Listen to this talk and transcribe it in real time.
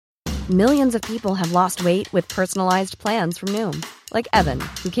Millions of people have lost weight with personalized plans from Noom. Like Evan,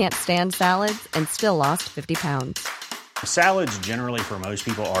 who can't stand salads and still lost 50 pounds. Salads generally for most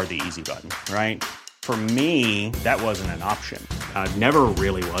people are the easy button, right? For me, that wasn't an option. I never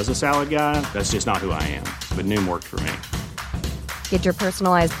really was a salad guy. That's just not who I am. But Noom worked for me. Get your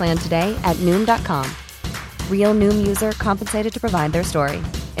personalized plan today at Noom.com. Real Noom user compensated to provide their story.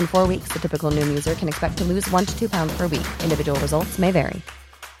 In 4 weeks, the typical Noom user can expect to lose 1 to 2 pounds per week. Individual results may vary.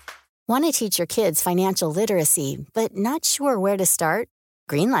 Want to teach your kids financial literacy, but not sure where to start?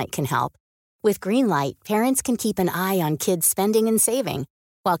 Greenlight can help. With Greenlight, parents can keep an eye on kids' spending and saving,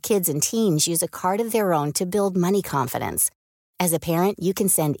 while kids and teens use a card of their own to build money confidence. As a parent, you can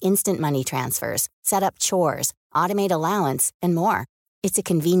send instant money transfers, set up chores, automate allowance, and more. It's a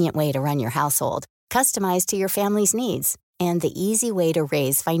convenient way to run your household, customized to your family's needs, and the easy way to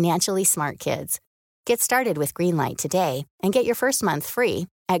raise financially smart kids. Get started with Greenlight today and get your first month free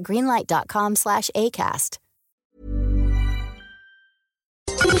at greenlight.com/ACAST.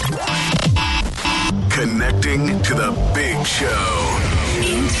 Connecting to the big show.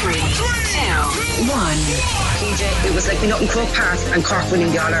 In 3, 2, 1. PJ, it was like being up in Croke Park and Cork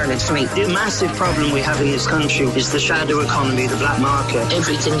winning the All-Ireland for me. The massive problem we have in this country is the shadow economy, the black market.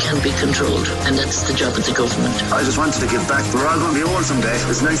 Everything can be controlled, and that's the job of the government. I just wanted to give back. We're all going to be old someday.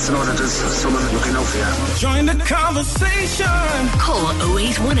 It's nice to know that there's someone looking out for you. Join the conversation. Call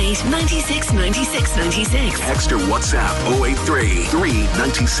 0818 96 96 96. Text or WhatsApp 083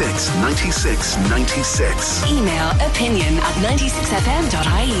 396 96 96. Email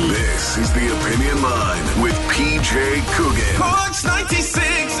opinion@96fm.ie. This is the Opinion Line with PJ Coogan. Cork's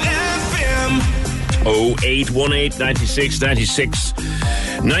 96 FM. 0818 96 96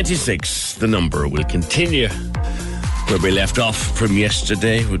 96. The number will continue where we left off from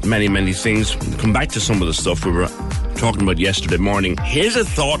yesterday with many, many things. We'll come back to some of the stuff we were talking about yesterday morning. Here's a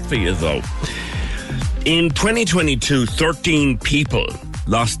thought for you, though. In 2022, 13 people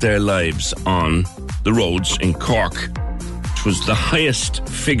lost their lives on the roads in Cork, which was the highest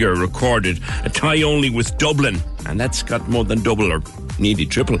figure recorded, a tie only with Dublin, and that's got more than double or nearly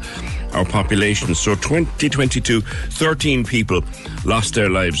triple our population. So 2022, 13 people lost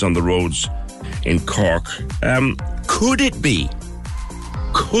their lives on the roads in Cork. Could it be,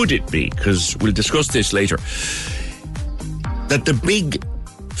 because we'll discuss this later, that the big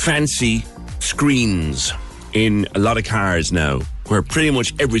fancy screens in a lot of cars now, where pretty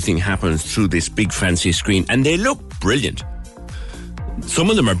much everything happens through this big fancy screen, and they look brilliant. Some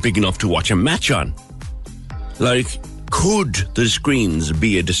of them are big enough to watch a match on. Like, could the screens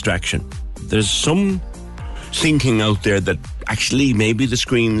be a distraction? There's some thinking out there that actually maybe the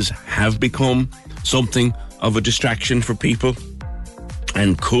screens have become something of a distraction for people.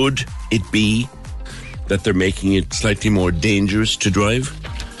 And could it be that they're making it slightly more dangerous to drive?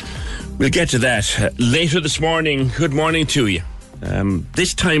 We'll get to that later this morning. Good morning to you.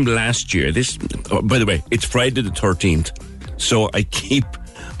 This time last year, by the way, it's Friday the 13th, so I keep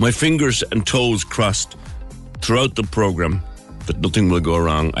my fingers and toes crossed throughout the programme that nothing will go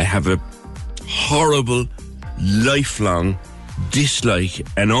wrong. I have a horrible, lifelong dislike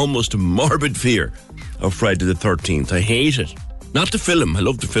and almost a morbid fear of Friday the 13th. I hate it. Not the film, I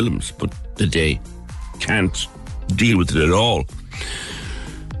love the films, but the day. Can't deal with it at all.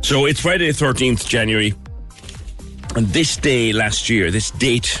 So it's Friday the 13th, January. And this date last year,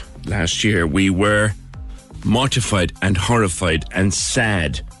 we were mortified and horrified and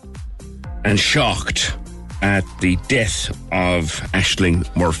sad and shocked at the death of Aisling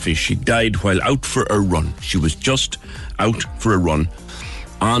Murphy. She died while out for a run. She was just out for a run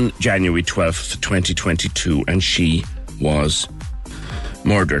on January 12th, 2022, and she was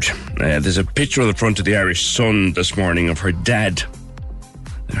murdered. There's a picture on the front of the Irish Sun this morning of her dad.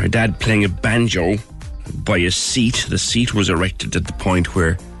 Her dad playing a banjo by a seat. The seat was erected at the point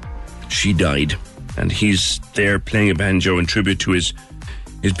where she died, and he's there playing a banjo in tribute to his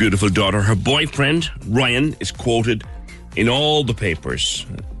beautiful daughter. Her boyfriend, Ryan, is quoted in all the papers.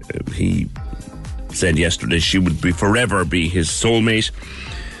 He said yesterday she would forever be his soulmate.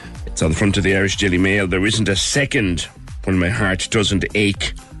 It's on the front of the Irish Daily Mail. There isn't a second when my heart doesn't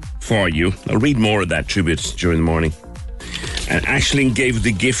ache for you. I'll read more of that tribute during the morning. And Aisling gave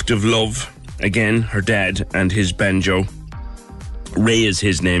the gift of love. Again, her dad and his banjo. Ray is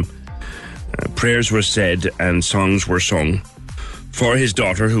his name. Prayers were said and songs were sung for his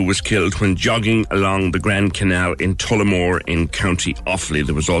daughter, who was killed when jogging along the Grand Canal in Tullamore in County Offaly.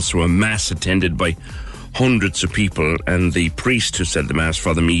 There was also a mass attended by hundreds of people, and the priest who said the mass,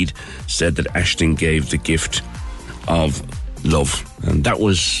 Father Mead, said that Aisling gave the gift of love. And that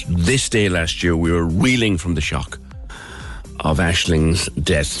was this day last year. We were reeling from the shock of Aisling's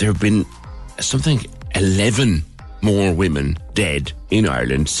death, there have been something 11 more women dead in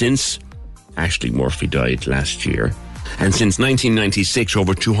Ireland since Aisling Murphy died last year. And since 1996,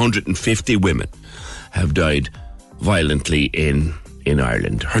 over 250 women have died violently in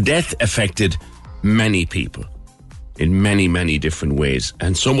Ireland. Her death affected many people in many, many different ways.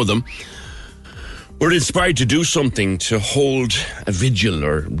 And some of them were inspired to do something, to hold a vigil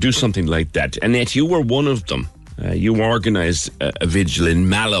or do something like that. Annette, you were one of them. You organised a vigil in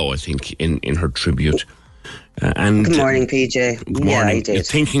Mallow, I think, in her tribute. And good morning, PJ. Good morning. Yeah, I did. You're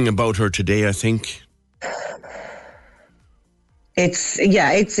thinking about her today, I think. It's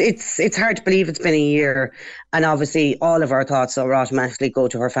hard to believe it's been a year, and obviously all of our thoughts automatically go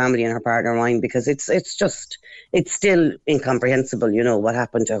to her family and her partner mine, because it's still incomprehensible, you know, what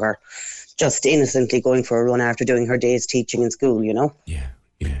happened to her, just innocently going for a run after doing her day's teaching in school, you know. Yeah.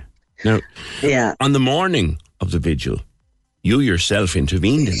 Now, on the morning of the vigil, you yourself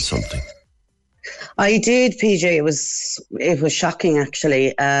intervened in something. I did, PJ. It was shocking,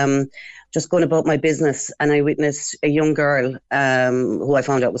 actually. Just going about my business, and I witnessed a young girl who I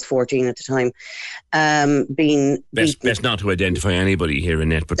found out was 14 at the time being best not to identify anybody here,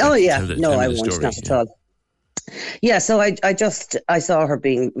 Annette. But I won't, not at all. Yeah, so I saw her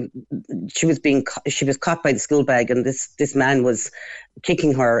she was caught by the school bag, and this man was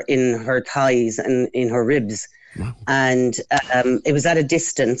kicking her in her thighs and in her ribs. Wow. And it was at a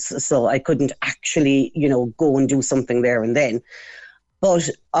distance, so I couldn't actually, you know, go and do something there and then. But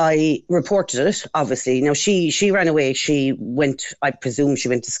I reported it, obviously. Now, she ran away. She went, I presume she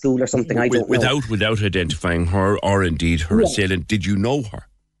went to school or something, I don't know. Without identifying her or indeed her assailant, did you know her?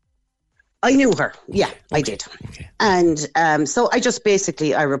 I knew her, yeah, okay. I did. Okay. And so I just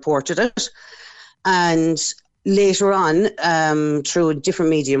basically, I reported it. And later on, through a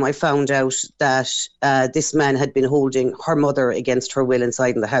different medium, I found out that this man had been holding her mother against her will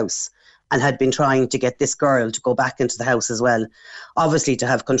inside in the house, and had been trying to get this girl to go back into the house as well, obviously to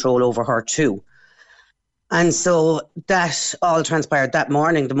have control over her too. And so that all transpired that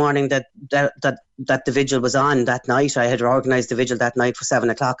morning, the morning that the vigil was on that night. I had organised the vigil that night for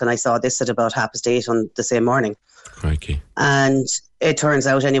 7:00, and I saw this at about 8:30 on the same morning. Crikey. And it turns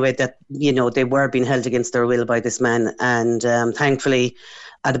out anyway that, you know, they were being held against their will by this man. And thankfully,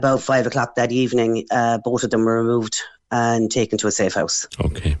 at about 5:00 that evening, both of them were removed and taken to a safe house.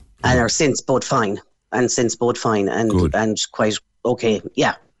 Okay. And are since both fine and quite okay.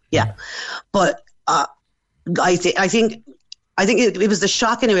 Yeah. But I think it was the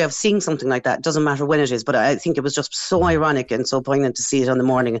shock anyway of seeing something like that. It doesn't matter when it is, but I think it was just so ironic and so poignant to see it on the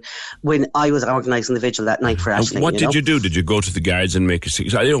morning when I was organising the vigil that night for Aisling. What did you do? Did you go to the guards and make a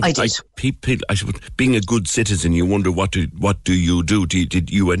scene? I did. I suppose, being a good citizen, you wonder what do you do? Did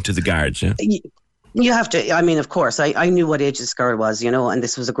you went to the guards? Yeah. You have to, I mean, of course, I knew what age this girl was, you know, and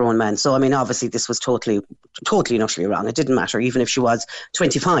this was a grown man. So, I mean, obviously this was totally and utterly wrong. It didn't matter, even if she was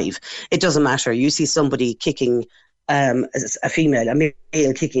 25. It doesn't matter. You see somebody kicking a female, a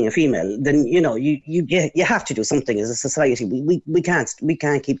male kicking a female, then, you know, you have to do something as a society. We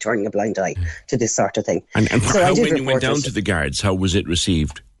can't keep turning a blind eye to this sort of thing. And so how, when you went down to the guards, how was it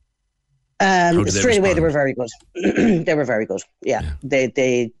received? Straight away, they were very good. They were very good. Yeah.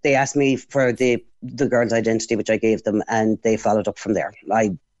 They asked me for the girl's identity, which I gave them, and they followed up from there.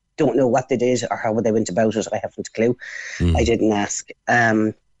 I don't know what they did or how they went about it. I haven't a clue. I didn't ask.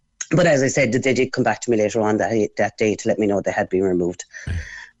 But as I said, they did come back to me later on that day to let me know they had been removed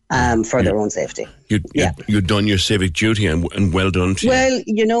for their own safety. You'd done your civic duty, and well done to you. Well,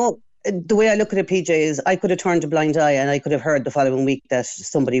 you know, the way I look at it, PJ, is I could have turned a blind eye and I could have heard the following week that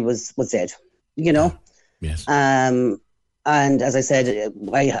somebody was dead, you know? Yes. And as I said,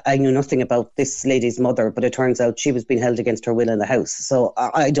 I knew nothing about this lady's mother, but it turns out she was being held against her will in the house. So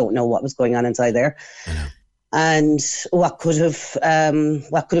I don't know what was going on inside there. I know. And what could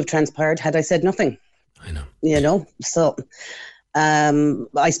have transpired had I said nothing. I know. You know? So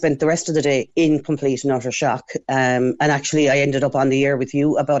I spent the rest of the day in complete and utter shock. And actually, I ended up on the air with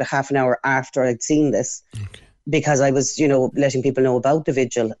you about a half an hour after I'd seen this, because I was, you know, letting people know about the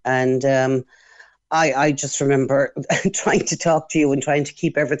vigil. And I just remember trying to talk to you and trying to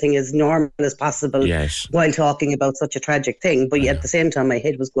keep everything as normal as possible while talking about such a tragic thing. But at the same time, my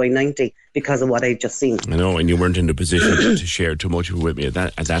head was going 90 because of what I'd just seen. I know, and you weren't in a position to share too much with me at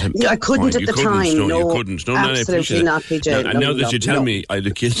that I couldn't at the time. No, you couldn't. No, absolutely not, PJ. Now that you tell me, I'd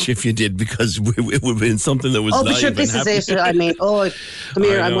have killed you if you did, because it would have been something that was live. Oh, sure, this is it. I mean, come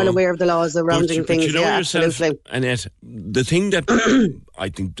here, I'm well aware of the laws surrounding things. You know yourself, absolutely. Annette, the thing that I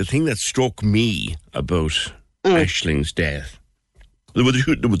think the thing that struck me about Aisling's death, there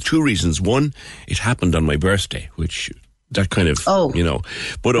were two reasons. One, it happened on my birthday, which that kind of,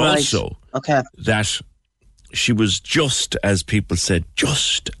 but also that she was just, as people said,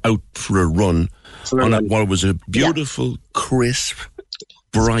 just out for a run on what was a beautiful, crisp,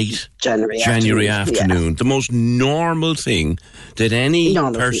 bright January afternoon. The most normal thing that any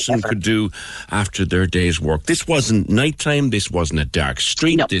person could do after their day's work. This wasn't nighttime. This wasn't a dark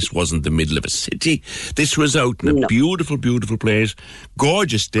street. No. This wasn't the middle of a city. This was out in a beautiful, beautiful place.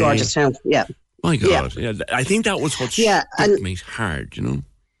 Gorgeous day. Gorgeous town, My God. Yeah. I think that was what struck me hard,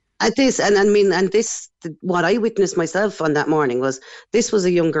 What I witnessed myself on that morning was this was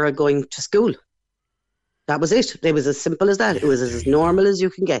a young girl going to school. That was it. It was as simple as that. It was as normal as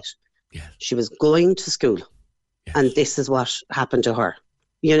you can get. Yes. She was going to school. Yes. And this is what happened to her.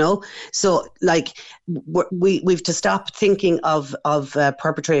 So we've to stop thinking of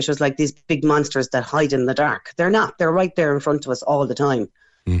perpetrators like these big monsters that hide in the dark. They're not. They're right there in front of us all the time.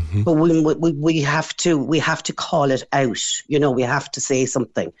 Mm-hmm. But we have to call it out. We have to say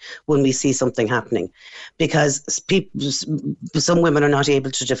something when we see something happening, because some women are not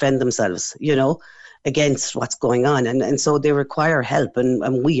able to defend themselves, against what's going on, and so they require help,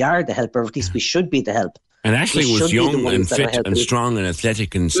 and we are the help, or at least we should be the help. And Ashley was young and fit and strong and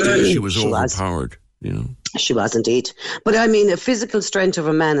athletic, and still she was overpowered. She was indeed. But I mean, a physical strength of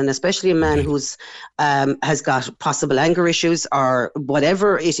a man, and especially a man who's has got possible anger issues or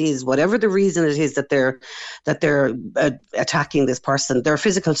whatever it is, whatever the reason it is that they're attacking this person, their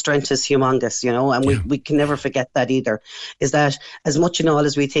physical strength is humongous, and we can never forget that either. Is that as much and all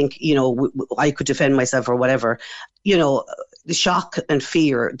as we think, I could defend myself or whatever, the shock and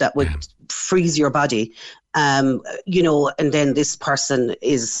fear that would freeze your body, and then this person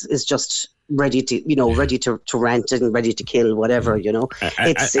is just ready to rant and ready to kill, whatever,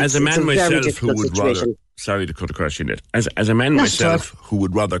 As a man myself who would rather, sorry to cut across you, Ned, as a man myself who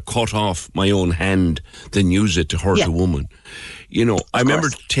would rather cut off my own hand than use it to hurt a woman, I remember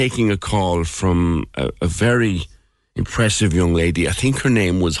taking a call from a very impressive young lady. I think her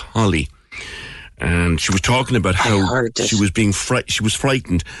name was Holly, and she was talking about how she was being she was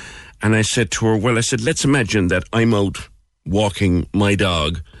frightened, and I said to her, let's imagine that I'm out walking my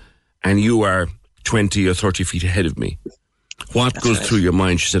dog and you are 20 or 30 feet ahead of me. What goes through your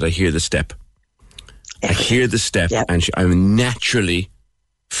mind? She said, I hear the step. I hear the step, and I'm naturally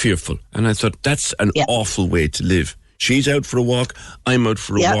fearful. And I thought, that's an awful way to live. She's out for a walk, I'm out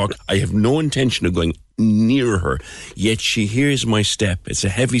for a walk. I have no intention of going near her, yet she hears my step. It's a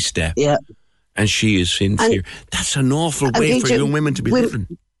heavy step, and she is in fear. That's an awful way for young women to be living.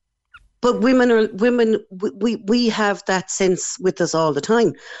 But women, we have that sense with us all the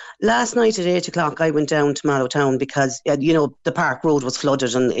time. Last night at 8 o'clock, I went down to Mallowtown because, the Park Road was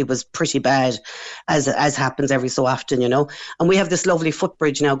flooded and it was pretty bad, as happens every so often, And we have this lovely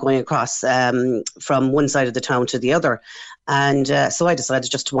footbridge now going across from one side of the town to the other. And so I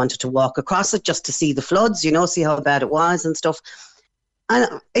decided just wanted to walk across it just to see the floods, see how bad it was and stuff.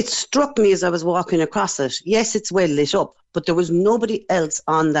 And it struck me as I was walking across it. Yes, it's well lit up, but there was nobody else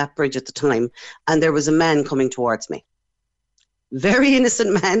on that bridge at the time. And there was a man coming towards me. Very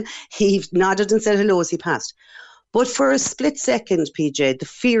innocent man. He nodded and said hello as he passed. But for a split second, PJ, the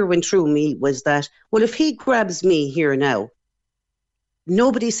fear went through me was that, well, if he grabs me here now,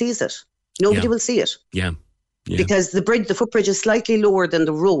 nobody sees it. Nobody will see it. Yeah. Because the footbridge is slightly lower than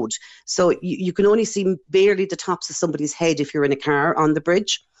the road. So you can only see barely the tops of somebody's head if you're in a car on the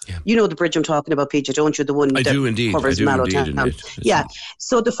bridge. Yeah. You know the bridge I'm talking about, PJ, don't you? The one that covers Mallowtown. Yeah.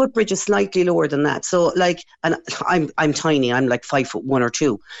 So the footbridge is slightly lower than that. So and I'm tiny. I'm like 5'1" or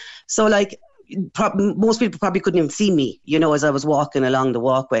 2. So most people probably couldn't even see me, as I was walking along the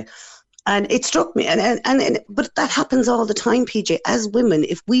walkway. And it struck me, but that happens all the time, PJ. As women,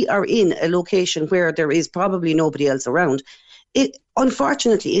 if we are in a location where there is probably nobody else around,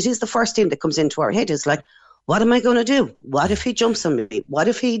 unfortunately, it is the first thing that comes into our head. It's like, what am I going to do? What if he jumps on me?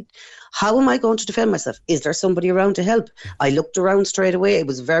 How am I going to defend myself? Is there somebody around to help? I looked around straight away. It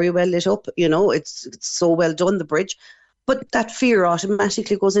was very well lit up. It's so well done, the bridge. But that fear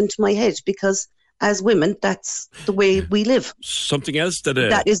automatically goes into my head because as women, that's the way we live. Something else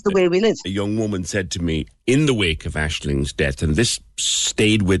that is the way we live. A young woman said to me in the wake of Aisling's death, and this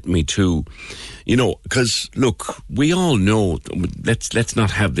stayed with me too, because look, we all know, let's not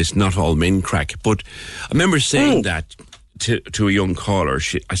have this not all men crack, but I remember saying that to a young caller.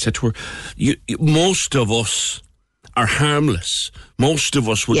 I said to her, most of us are harmless. Most of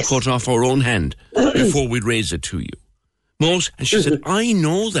us would cut off our own hand before we'd raise it to you. And she said, I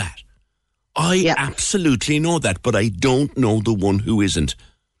know that. I absolutely know that, but I don't know the one who isn't.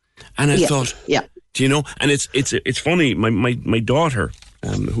 And I thought, do you know? And it's funny. My daughter,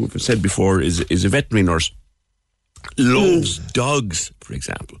 who I've said before, is a veterinary nurse, loves dogs, for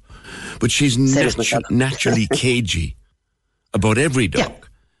example. But she's naturally cagey about every dog. Yeah.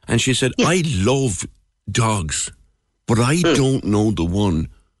 And she said, I love dogs, but I don't know the one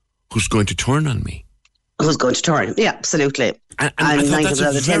who's going to turn on me. Who's going to turn? Yeah, absolutely. And 9 times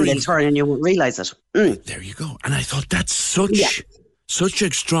out of 10 they'll turn and you won't realise it. There you go. And I thought that's such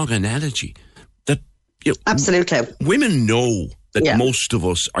a strong analogy that absolutely women know that most of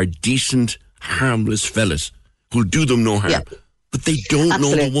us are decent, harmless fellas who'll do them no harm, but they don't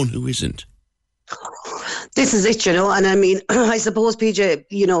know the one who isn't. This is it, and I mean, I suppose, PJ,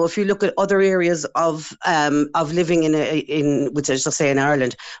 if you look at other areas of living in which I just say in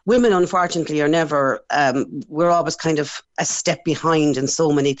Ireland, women unfortunately are never. We're always kind of a step behind in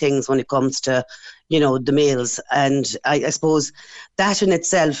so many things when it comes to, the males, and I suppose that in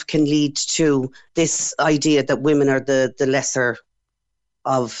itself can lead to this idea that women are the lesser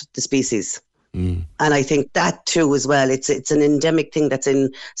of the species. And I think that too as well, it's an endemic thing that's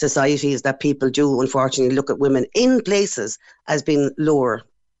in society, is that people do unfortunately look at women in places as being lower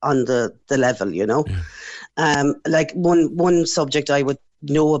on the level, like one subject I would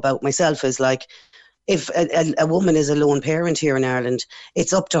know about myself is like, if a woman is a lone parent here in Ireland,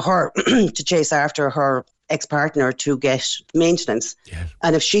 it's up to her to chase after her ex-partner to get maintenance.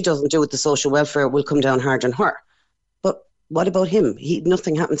 And if she doesn't do it, the social welfare will come down hard on her. But what about him?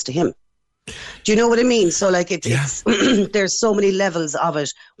 Nothing happens to him. Do you know what I mean? So like it's there's so many levels of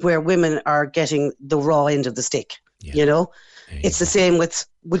it where women are getting the raw end of the stick, It's the same with,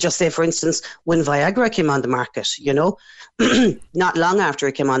 we'll just say, for instance, when Viagra came on the market, not long after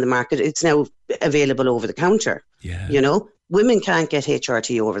it came on the market, it's now available over the counter. Women can't get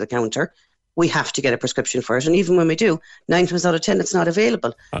HRT over the counter. We have to get a prescription for it, and even when we do, 9 times out of 10, it's not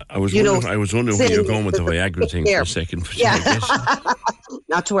available. I was wondering where you're going with the Viagra thing for a second.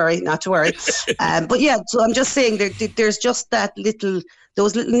 Not to worry. But yeah, so I'm just saying there's just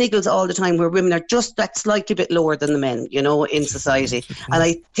those little niggles all the time where women are just that slightly bit lower than the men, in society. And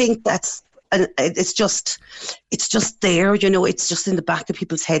I think it's just there, it's just in the back of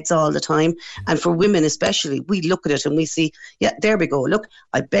people's heads all the time. And for women especially, we look at it and we see, there we go. Look,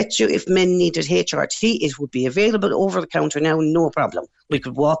 I bet you if men needed HRT, it would be available over the counter now, no problem. We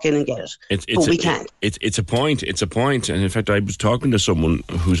could walk in and get it, but we can't. It's a point. And in fact, I was talking to someone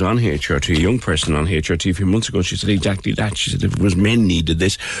who's on HRT, a young person on HRT a few months ago. She said exactly that. She said if it was men needed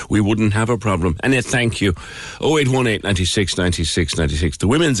this, we wouldn't have a problem. And thank you. 0818 96 96 96. The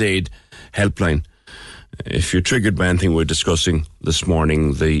Women's Aid Helpline. If you're triggered by anything we're discussing this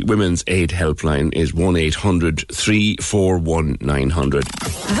morning, the Women's Aid Helpline is 1-800-341-900.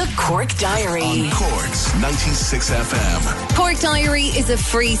 The Cork Diary. On Cork's 96 FM. Cork Diary is a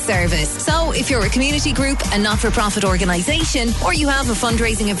free service. So if you're a community group, a not-for-profit organisation, or you have a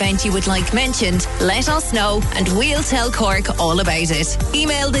fundraising event you would like mentioned, let us know and we'll tell Cork all about it.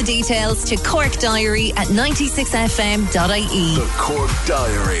 Email the details to corkdiary@96fm.ie. The Cork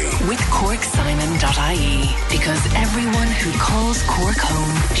Diary. With corksimon.ie. Because everyone who calls Cork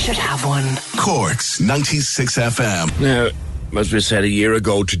home should have one. Cork's 96 FM. Now, as we said a year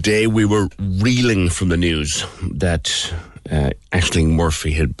ago today, we were reeling from the news that Aisling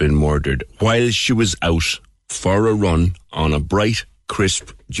Murphy had been murdered while she was out for a run on a bright,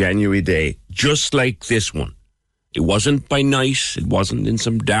 crisp January day, just like this one. It wasn't by night. It wasn't in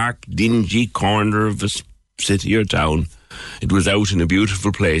some dark, dingy corner of a city or town. It was out in a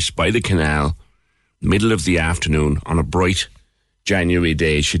beautiful place by the canal, middle of the afternoon on a bright January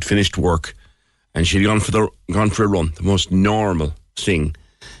day. She'd finished work and she'd gone for a run, the most normal thing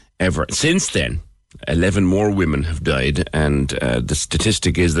ever. Since then, 11 more women have died, and the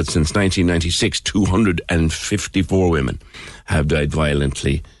statistic is that since 1996, 254 women have died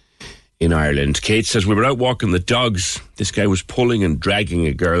violently in Ireland. Kate says, we were out walking the dogs. This guy was pulling and dragging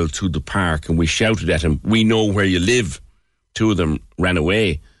a girl to the park, and we shouted at him, "We know where you live." 2 of them ran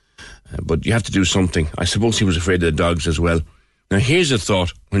away. But you have to do something. I suppose he was afraid of the dogs as well. Now, here's a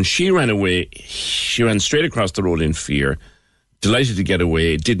thought. When she ran away, she ran straight across the road in fear, delighted to get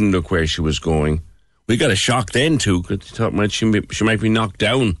away, didn't look where she was going. We got a shock then, too, because we thought she might be knocked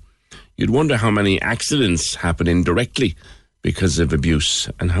down. You'd wonder how many accidents happen indirectly because of abuse,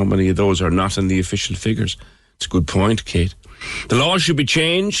 and how many of those are not in the official figures. It's a good point, Kate. The law should be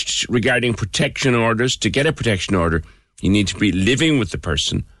changed regarding protection orders. To get a protection order, you need to be living with the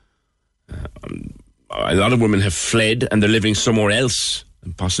person. A lot of women have fled and they're living somewhere else,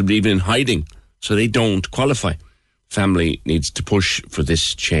 and possibly even in hiding, so they don't qualify. Family needs to push for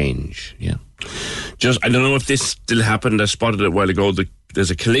this change. I don't know if this still happened. I spotted it a while ago.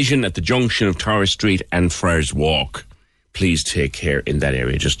 There's a collision at the junction of Torres Street and Friars Walk. please take care in that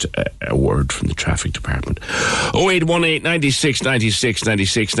area. Just a word from the traffic department. 0818 96 96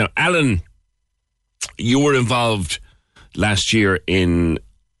 96. Now, Alan, you were involved last year in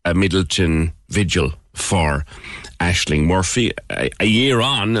a Midleton vigil for Aisling Murphy. A year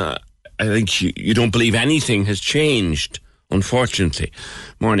on, I think you don't believe anything has changed, unfortunately.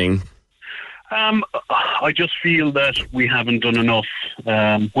 Morning. I just feel that we haven't done enough.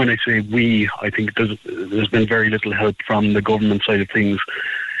 When I say we, I think there's been very little help from the government side of things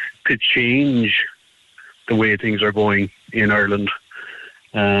to change the way things are going in Ireland.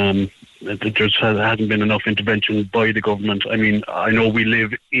 There hasn't been enough intervention by the government. I mean, I know we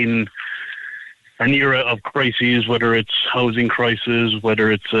live in an era of crises, whether it's housing crisis,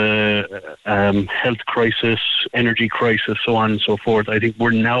 whether it's a health crisis, energy crisis, so on and so forth. I think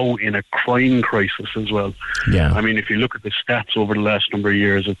we're now in a crime crisis as well. Yeah. I mean, if you look at the stats over the last number of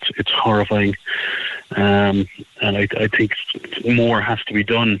years, it's horrifying. And I think more has to be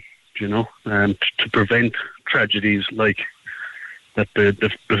done, to prevent tragedies like that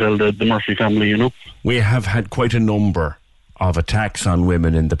befell the Murphy family, We have had quite a number of attacks on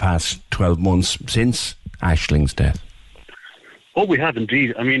women in the past 12 months since Aisling's death. Oh, we have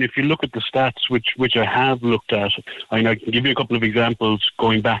indeed. I mean, if you look at the stats, which I have looked at, I can give you a couple of examples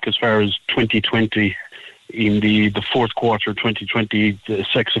going back as far as 2020. In the fourth quarter 2020, the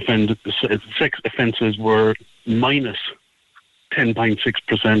sex offences were minus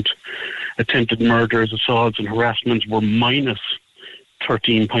 10.6%. Attempted murders, assaults and harassments were minus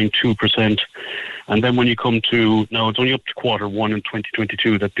 13.2%. And then when you come to, now it's only up to quarter one in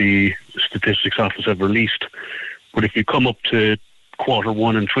 2022 that the Statistics Office have released, but if you come up to quarter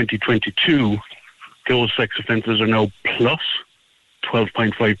one in 2022, those sex offences are now plus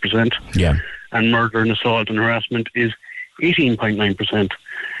 12.5%. Yeah. And murder and assault and harassment is 18.9%.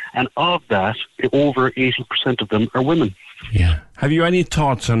 And of that, over 80% of them are women. Yeah. Have you any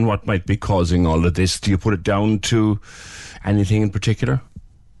thoughts on what might be causing all of this? Do you put it down to anything in particular?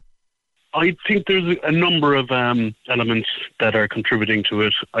 I think there's a number of elements that are contributing to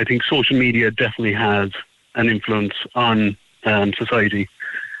it. I think social media definitely has an influence on society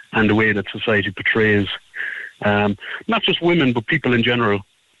and the way that society portrays not just women but people in general.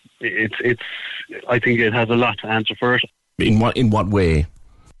 I think it has a lot to answer for it. In what way?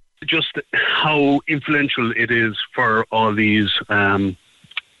 Just how influential it is for all these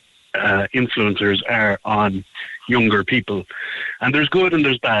influencers are on younger people. And there's good and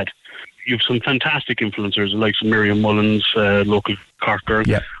there's bad. You have some fantastic influencers like Miriam Mullins, local Cork girl,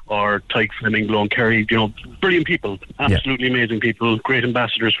 or Tyke Fleming, Blown Kerry, brilliant people, absolutely amazing people, great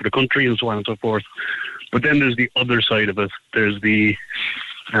ambassadors for the country and so on and so forth. But then there's the other side of it. There's the,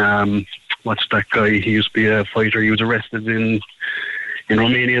 what's that guy? He used to be a fighter. He was arrested in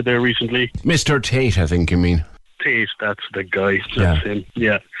Romania there recently. Mr. Tate, I think you mean. Tate, that's the guy. That's him.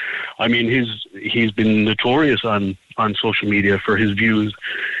 Yeah. I mean, he's been notorious on social media for his views.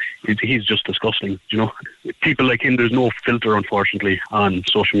 He's just disgusting, People like him, there's no filter, unfortunately, on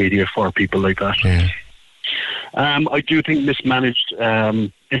social media for people like that. Yeah. I do think mismanaged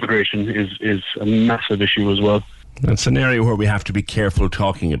immigration is a massive issue as well. That's an area where we have to be careful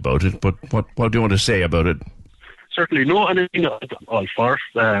talking about it, but what do you want to say about it? Certainly, no, and I'm all for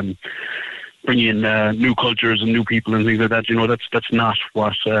bringing in new cultures and new people and things like that. That's not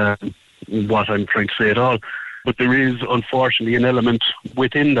what I'm trying to say at all. But there is, unfortunately, an element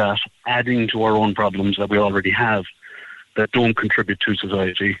within that adding to our own problems that we already have that don't contribute to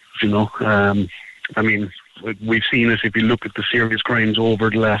society, I mean, we've seen it if you look at the serious crimes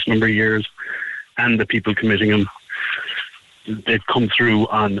over the last number of years and the people committing them. They've come through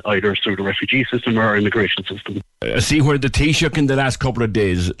either through the refugee system or our immigration system. See where the Taoiseach in the last couple of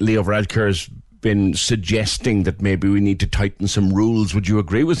days, Leo Varadkar's been suggesting that maybe we need to tighten some rules. Would you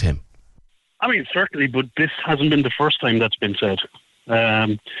agree with him? I mean, certainly, but this hasn't been the first time that's been said.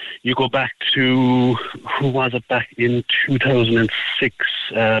 You go back to, who was it back in 2006?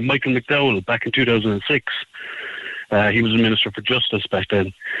 Michael McDowell, back in 2006. He was a Minister for Justice back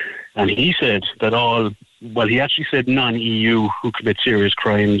then. And he said that he actually said non-EU who commit serious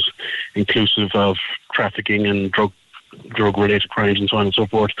crimes, inclusive of trafficking and drug-related crimes and so on and so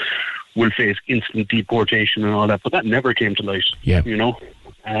forth, will face instant deportation and all that. But that never came to light,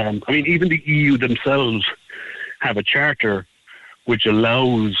 I mean, even the EU themselves have a charter which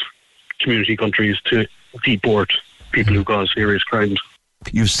allows community countries to deport people who cause serious crimes.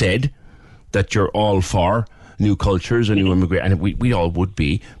 You've said that you're all for new cultures and new immigration, and we all would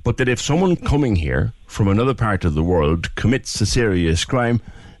be, but that if someone coming here from another part of the world commits a serious crime,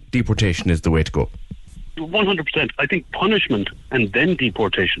 deportation is the way to go. 100%. I think punishment and then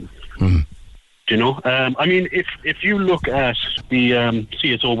deportation. You know, I mean, if you look at the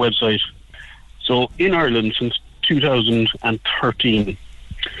CSO website, so in Ireland since 2013,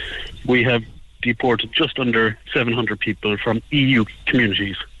 we have deported just under 700 people from EU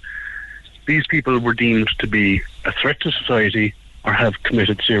communities. These people were deemed to be a threat to society or have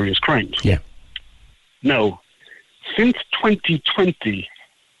committed serious crimes. Yeah. Now, since 2020,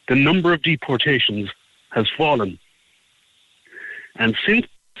 the number of deportations has fallen. And since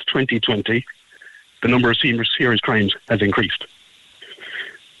 2020, the number of serious crimes has increased.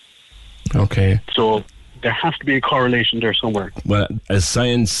 Okay. So there has to be a correlation there somewhere. Well, as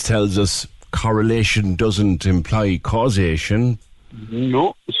science tells us, correlation doesn't imply causation.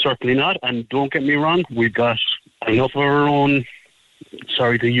 No, certainly not. And don't get me wrong, we've got enough of our own,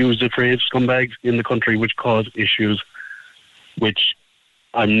 sorry to use the phrase, scumbags in the country which cause issues, which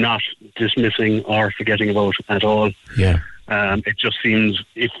I'm not dismissing or forgetting about at all. Yeah. It just seems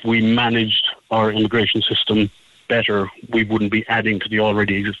if we managed our immigration system better, we wouldn't be adding to the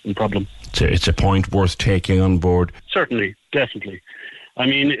already existing problem. It's a point worth taking on board. Certainly, definitely. I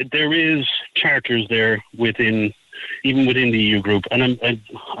mean, there is charters there even within the EU group, and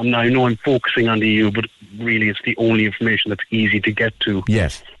I know I'm focusing on the EU, but really it's the only information that's easy to get to.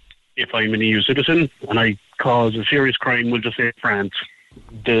 Yes. If I'm an EU citizen and I cause a serious crime, we'll just say France,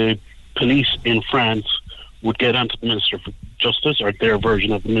 the police in France would get onto the Minister for Justice, or their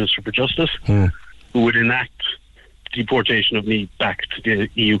version of the Minister for Justice, who would enact deportation of me back to the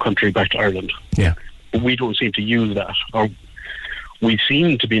EU country, back to Ireland. Yeah. But we don't seem to use that, or we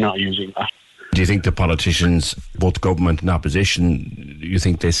seem to be not using that. Do you think the politicians, both government and opposition, you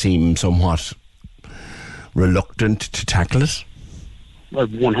think they seem somewhat reluctant to tackle it? Well,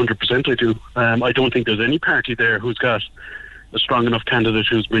 100% I do. I don't think there's any party there who's got a strong enough candidate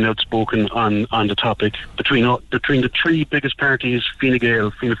who's been outspoken on the topic. Between the three biggest parties, Fine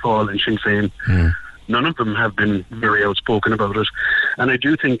Gael, Fianna Fáil and Sinn Féin, none of them have been very outspoken about it. And I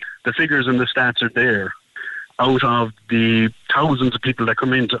do think the figures and the stats are there. Out of the thousands of people that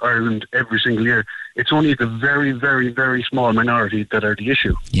come into Ireland every single year, it's only the very, very, very small minority that are the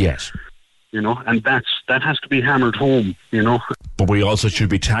issue. Yes. You know, and that has to be hammered home, you know. But we also should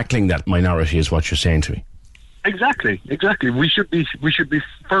be tackling that minority, is what you're saying to me. Exactly. We should be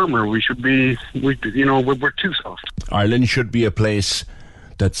firmer. We're too soft. Ireland should be a place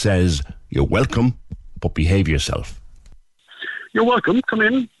that says, you're welcome, but behave yourself. You're welcome. Come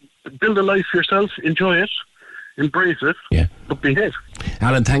in, build a life for yourself, enjoy it. Embrace it, but behave.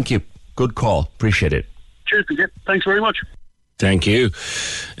 Alan, thank you. Good call. Appreciate it. Cheers, PJ. Thanks very much. Thank you.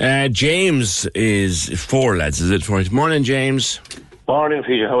 James is 4, lads, is it? Morning, James. Morning,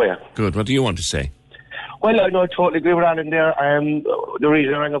 PJ. How are you? Good. What do you want to say? Well, I totally agree with Alan there. The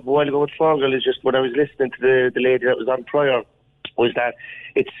reason I rang up a while ago with Fergal is just when I was listening to the lady that was on prior, was that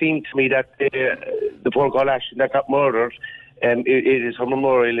it seemed to me that the poor girl Ashton that got murdered, it is her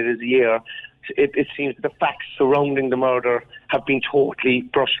memorial, it is a year. It seems that the facts surrounding the murder have been totally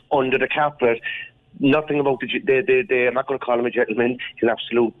brushed under the carpet. Nothing about I'm not going to call him a gentleman. He's an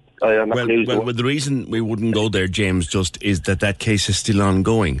absolute. Well, the reason we wouldn't go there, James, just is that case is still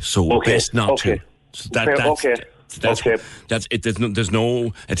ongoing. So best not to. So that's it. There's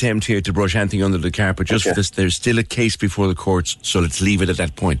no attempt here to brush anything under the carpet. Just for this, there's still a case before the courts. So let's leave it at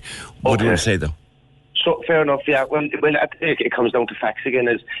that point. What do you want to say, though? So fair enough, yeah. Well, it comes down to facts again.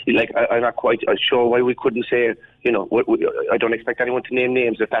 I'm not quite sure why we couldn't say. I don't expect anyone to name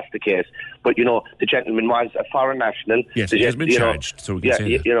names if that's the case. But the gentleman was a foreign national. Yes, he has been charged, so we can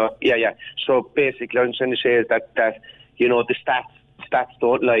say that. So basically, what I'm trying to say is that the stats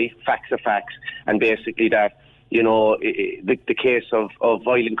don't lie. Facts are facts, and basically that the case of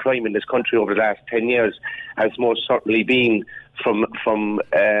violent crime in this country over the last 10 years has most certainly been from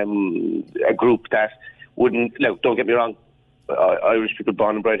a group that wouldn't. Look, don't get me wrong. Irish people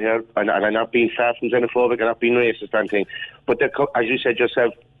born and bred here, and I'm not being far from xenophobic, I'm not being racist or anything. But as you said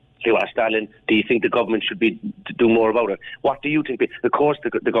yourself, you asked Alan, do you think the government should do more about it? What do you think? Of course,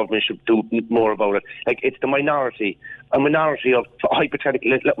 the government should do more about it. It's the minority, a minority of not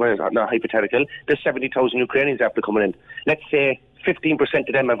hypothetical. There's 70,000 Ukrainians after coming in. Let's say 15%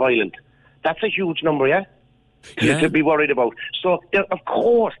 of them are violent. That's a huge number, yeah. To be worried about. So, of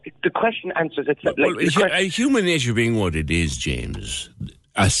course, the question answers itself. A human nature being what it is, James,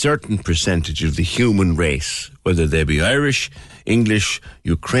 a certain percentage of the human race, whether they be Irish, English,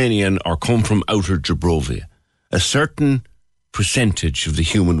 Ukrainian, or come from outer Dubrovia, a certain percentage of the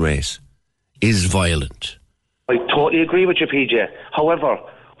human race is violent. I totally agree with you, PJ. However,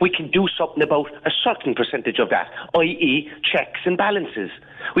 we can do something about a certain percentage of that, i.e. checks and balances.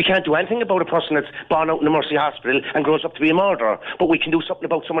 We can't do anything about a person that's born out in the Mercy Hospital and grows up to be a murderer, but we can do something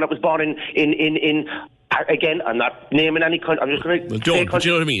about someone that was born in again, I'm not naming any country. I'm just going to don't, but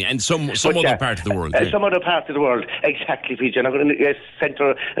you know what I mean? And some other part of the world. Some other part of the world. Exactly, PJ. I'm not going to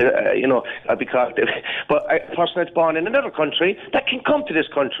centre, because... But a person that's born in another country that can come to this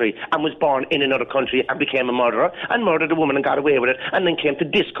country and was born in another country and became a murderer and murdered a woman and got away with it and then came to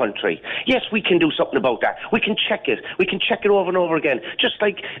this country. Yes, we can do something about that. We can check it. We can check it over and over again, just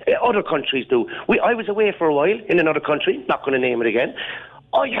like other countries do. I was away for a while in another country, not going to name it again.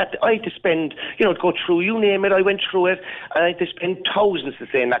 I had to spend, go through, you name it, I went through it, and I had to spend thousands to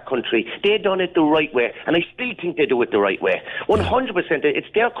stay in that country. They done it the right way, and I still think they do it the right way. 100%, it's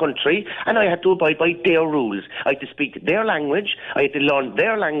their country, and I had to abide by their rules. I had to speak their language, I had to learn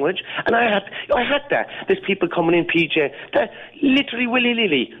their language, and I had that. There's people coming in, PJ, that literally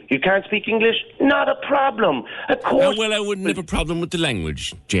willy-nilly. You can't speak English? Not a problem. Of course. Well, I wouldn't have a problem with the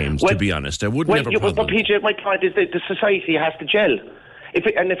language, James, to be honest. I wouldn't have a problem. But PJ, my point is that the society has to gel.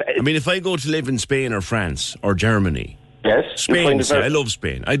 If I go to live in Spain or France or Germany, yes, Spain. I love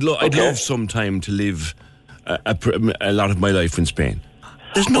Spain. I'd love sometime to live a lot of my life in Spain.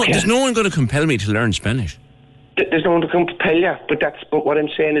 There's no one going to compel me to learn Spanish. There's no one to compel you, but what I'm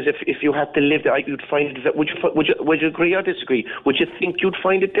saying is, if you had to live there, you'd find it. Would you agree or disagree? Would you think you'd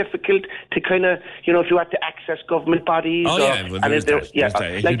find it difficult to kind of, if you had to access government bodies? Oh yeah, it would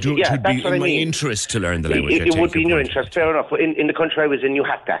be in my interest to learn the language. It would be in your interest, fair enough. But in the country I was in, you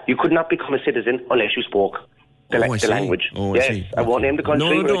had that. You could not become a citizen unless you spoke the language. I won't name the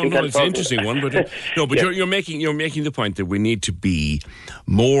country. No, it's an interesting one, but you're making the point that we need to be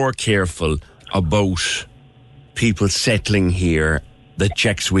more careful about people settling here, the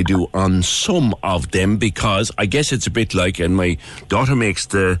checks we do on some of them, because I guess it's a bit like, and my daughter makes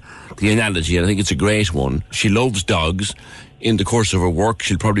the analogy, and I think it's a great one. She loves dogs. In the course of her work,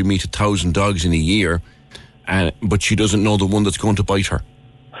 she'll probably meet 1,000 dogs in a year, but she doesn't know the one that's going to bite her.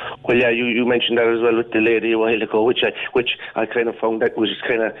 Well, yeah, you mentioned that as well with the lady a while ago, which I kind of found that was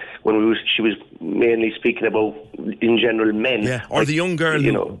kind of she was mainly speaking about in general men. Yeah, or the young girl,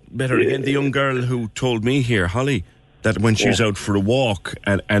 the young girl who told me here, Holly, that when she's out for a walk,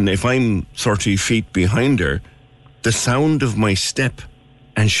 and if I'm 30 feet behind her, the sound of my step,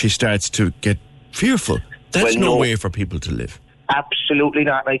 and she starts to get fearful. That's no way for people to live. Absolutely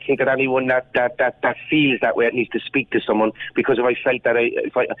not. I think that anyone that feels that way needs to speak to someone, because if I felt that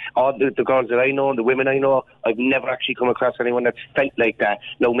all the girls that I know, the women I know, I've never actually come across anyone that's felt like that.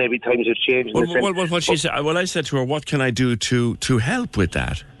 No, maybe times have changed. I said to her, what can I do to help with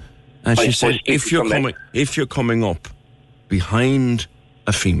that? And she said, if you're coming up behind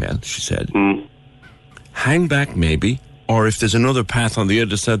a female, she said, hang back maybe, or if there's another path on the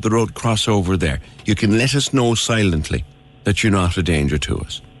other side of the road, cross over there. You can let us know silently that you're not a danger to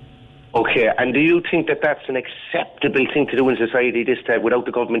us. Okay, and do you think that that's an acceptable thing to do in society this time without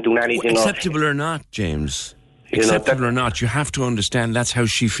the government doing anything? Acceptable or not, James? Acceptable or not, you have to understand that's how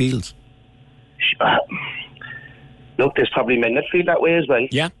she feels. Look, there's probably men that feel that way as well.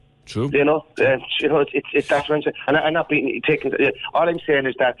 Yeah, true. It's that's what I'm saying. And I'm not being taken. All I'm saying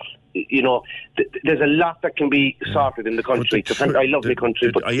is that, there's a lot that can be sorted in the country. I love the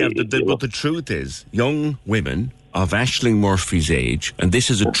country, but the truth is, young women of Aisling Murphy's age, and this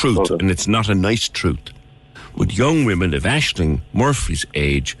is a truth, and it's not a nice truth, but young women of Aisling Murphy's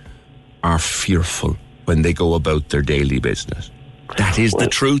age are fearful when they go about their daily business. That is the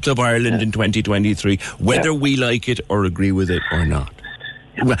truth of Ireland in 2023, whether we like it or agree with it or not.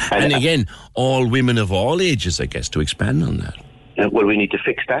 And again, all women of all ages, I guess, to expand on that. Well, we need to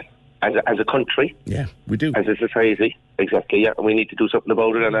fix that as a country. Yeah, we do. As a society. Exactly, yeah. And we need to do something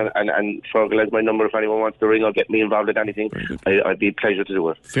about it. And Fergal has my number. If anyone wants to ring or get me involved in anything, I'd be a pleasure to do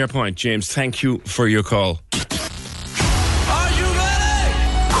it. Fair point, James. Thank you for your call.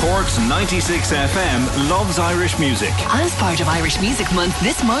 Cork's 96 FM loves Irish music. As part of Irish Music Month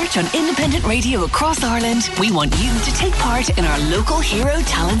this March on independent radio across Ireland, we want you to take part in our local hero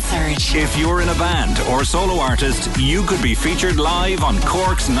talent search. If you're in a band or solo artist, you could be featured live on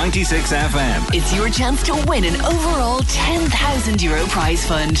Cork's 96 FM. It's your chance to win an overall €10,000 prize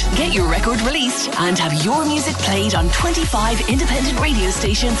fund. Get your record released and have your music played on 25 independent radio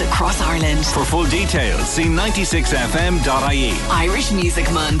stations across Ireland. For full details, see 96fm.ie. Irish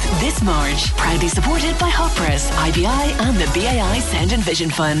Music Month this March, proudly supported by Hot Press, IBI and the BAI Sound and Vision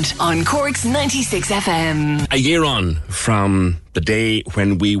Fund on Cork's 96 FM. A year on from the day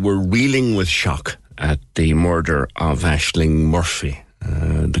when we were reeling with shock at the murder of Aisling Murphy.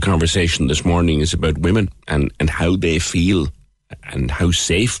 The conversation this morning is about women and how they feel and how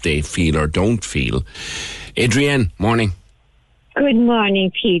safe they feel or don't feel. Adrienne, morning. Good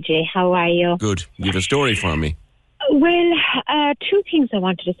morning, PJ. How are you? Good. You have a story for me? Well, two things I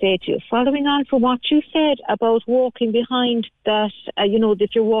wanted to say to you. Following on from what you said about walking behind that,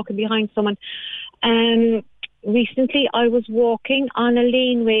 if you're walking behind someone. Recently, I was walking on a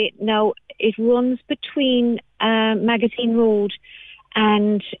laneway. Now, it runs between Magazine Road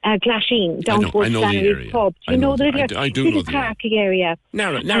and Glasheen down towards Flannery's Pub. Do you know the area? I do know the parking area.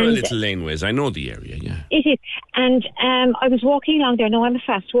 Narrow little laneways. I know the area, yeah. It is. And I was walking along there. Now, I'm a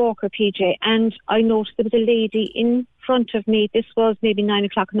fast walker, PJ, and I noticed there was a lady in front of me. This was maybe 9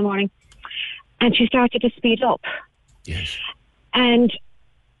 o'clock in the morning. And she started to speed up. Yes. And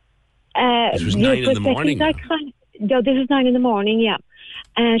this was 9 in the morning. No, this was 9 in the morning, yeah.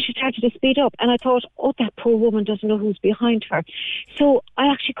 And she started to speed up, and I thought, oh, that poor woman doesn't know who's behind her. So I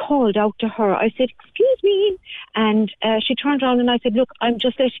actually called out to her. I said, excuse me. And she turned around and I said, look, I'm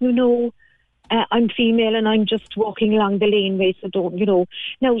just letting you know I'm female and I'm just walking along the laneway, so don't,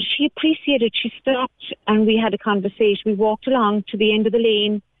 Now, she appreciated. She stopped and we had a conversation. We walked along to the end of the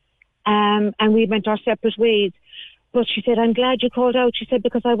lane and we went our separate ways. But she said, I'm glad you called out. She said,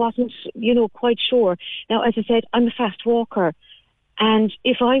 because I wasn't, quite sure. Now, as I said, I'm a fast walker. And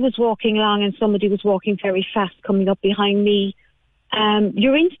if I was walking along and somebody was walking very fast coming up behind me,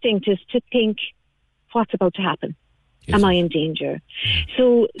 your instinct is to think, what's about to happen? Yes. Am I in danger?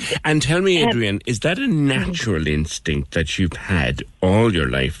 So, and tell me, Adrienne, is that a natural instinct that you've had all your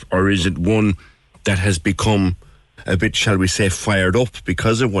life, or is it one that has become a bit, shall we say, fired up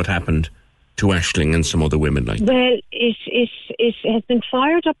because of what happened to Aisling and some other women like that? Well, it has been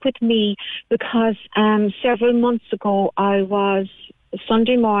fired up with me because several months ago I was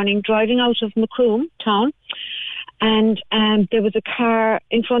Sunday morning driving out of Macroom town, and there was a car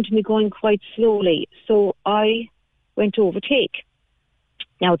in front of me going quite slowly, so I went to overtake.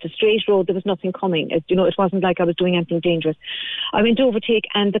 Now, it's a straight road, there was nothing coming. It wasn't like I was doing anything dangerous. I went to overtake,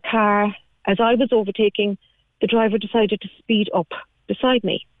 and the car, as I was overtaking, the driver decided to speed up beside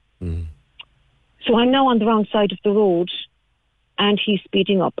me. Mm. So I'm now on the wrong side of the road, and he's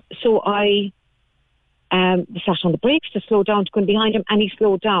speeding up. So I sat on the brakes to slow down to go behind him, and he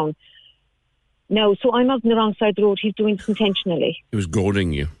slowed down. Now, so I'm out on the wrong side of the road. He's doing this intentionally. He was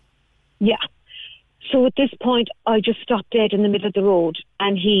goading you. Yeah. So at this point, I just stopped dead in the middle of the road,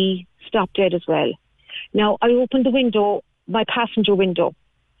 and he stopped dead as well. Now, I opened the window, my passenger window.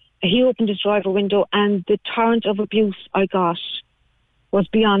 He opened his driver window, and the torrent of abuse I got was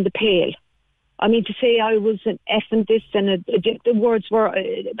beyond the pale. I mean, to say I was an F and this, and the words were,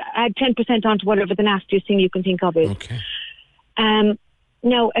 add 10% onto whatever the nastiest thing you can think of is. Okay.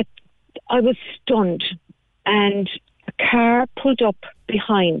 Now, I was stunned, and a car pulled up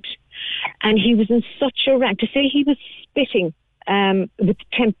behind, and he was in such a rant. To say he was spitting with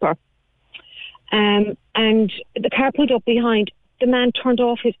temper, and the car pulled up behind, the man turned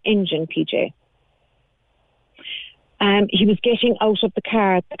off his engine, PJ. He was getting out of the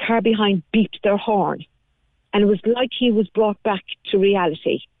car behind beeped their horn, and it was like he was brought back to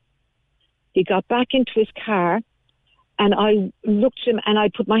reality. He got back into his car, and I looked at him and I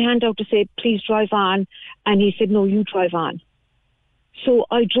put my hand out to say, please drive on, and he said, no, you drive on. So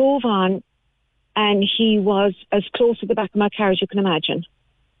I drove on, and he was as close to the back of my car as you can imagine.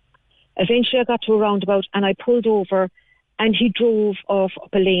 Eventually I got to a roundabout and I pulled over, and he drove off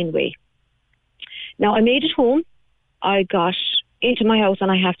up a laneway. Now, I made it home. I got into my house,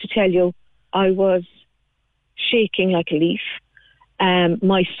 and I have to tell you, I was shaking like a leaf.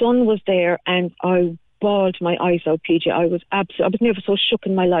 My son was there, and I bawled my eyes out, PJ. I was never so shook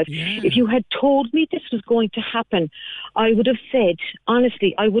in my life. Yeah. If you had told me this was going to happen, I would have said,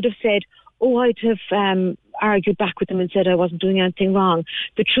 honestly, oh, I'd have argued back with him and said I wasn't doing anything wrong.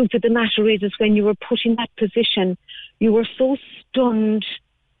 The truth of the matter is when you were put in that position, you were so stunned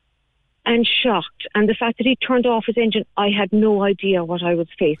and shocked, and the fact that he turned off his engine, I had no idea what I was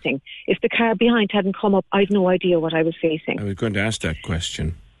facing. If the car behind hadn't come up, I had no idea what I was facing. I was going to ask that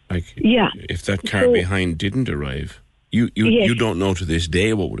question. Yeah. If that car behind didn't arrive, you don't know to this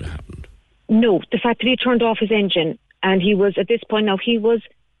day what would have happened. No, the fact that he turned off his engine, and he was, at this point now, he was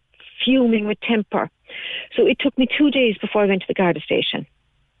fuming with temper. So it took me 2 days before I went to the Garda station.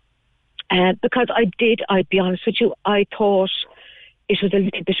 Because I'd be honest with you, I thought it was a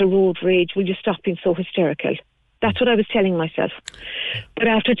little bit of road rage. Will you stop being so hysterical? That's what I was telling myself. But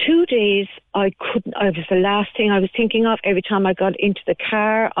after 2 days, it was the last thing I was thinking of. Every time I got into the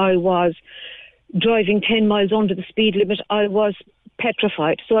car, I was driving 10 miles under the speed limit. I was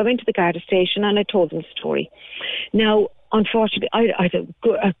petrified. So I went to the Garda station and I told them the story. Now, unfortunately, I had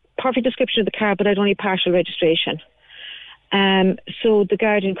a perfect description of the car, but I'd only partial registration. So the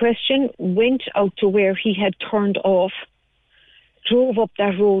guard in question went out to where he had turned off, drove up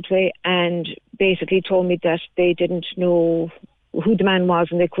that roadway, and basically told me that they didn't know who the man was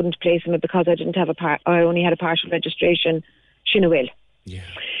and they couldn't place him because I only had a partial registration. Shinawil. Yeah.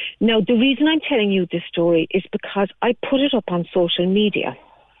 Now, the reason I'm telling you this story is because I put it up on social media.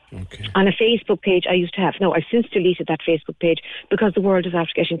 Okay. On a Facebook page I used to have. Now, I've since deleted that Facebook page because the world is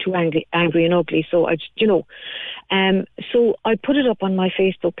after getting too angry and ugly. So, so I put it up on my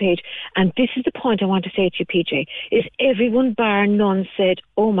Facebook page. And this is the point I want to say to you, PJ, is everyone bar none said,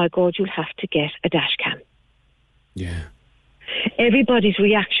 oh my God, you'll have to get a dash cam. Yeah. Everybody's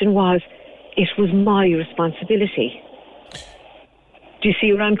reaction was, it was my responsibility. Do you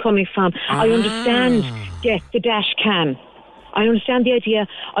see where I'm coming from? I understand, get the dash cam. I understand the idea.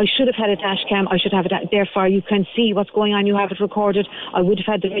 I should have had a dash cam. I should have it. Therefore, you can see what's going on. You have it recorded. I would have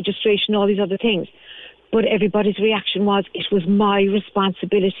had the registration, all these other things. But everybody's reaction was, it was my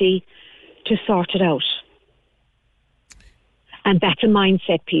responsibility to sort it out. And that's a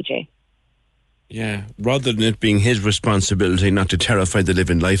mindset, PJ. Yeah, rather than it being his responsibility not to terrify the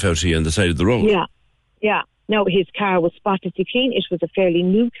living life out of you on the side of the road. Yeah. Now, his car was spotlessly clean. It was a fairly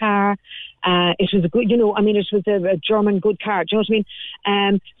new car. It was a good, it was a German good car. Do you know what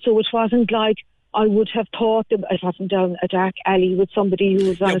I mean? So it wasn't like I would have thought that it wasn't down a dark alley with somebody who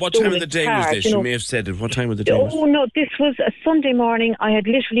was on a what time of the day car, was this? You may have said it. What time of the day was it? Oh, no, this was a Sunday morning. I had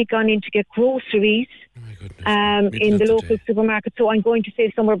literally gone in to get groceries in the local supermarket. So I'm going to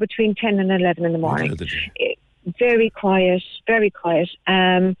say somewhere between 10 and 11 in the morning. Very quiet, very quiet.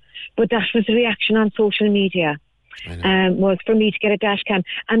 But that was the reaction on social media, was for me to get a dash cam.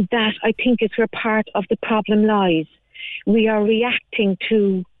 And that, I think, is where part of the problem lies. We are reacting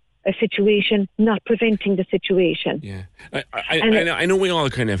to a situation, not preventing the situation. Yeah. I know we all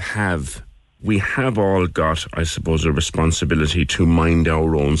kind of have... We have all got, I suppose, a responsibility to mind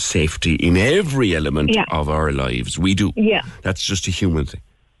our own safety in every element of our lives. We do. Yeah. That's just a human thing.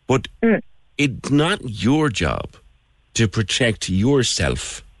 But it's not your job to protect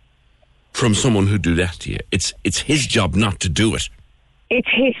yourself from someone who do that to you. It's his job not to do it. It's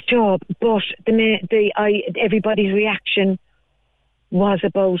his job, but everybody's reaction was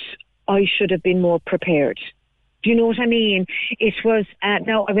about, I should have been more prepared. Do you know what I mean? It was,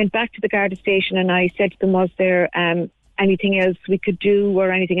 now I went back to the Garda station and I said to them, was there anything else we could do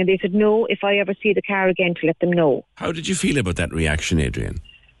or anything? And they said, no, if I ever see the car again, to let them know. How did you feel about that reaction, Adrian?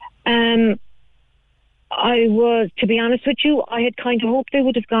 I was, to be honest with you, I had kind of hoped they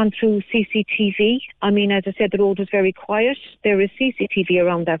would have gone through CCTV. I mean, as I said, the road was very quiet. There is CCTV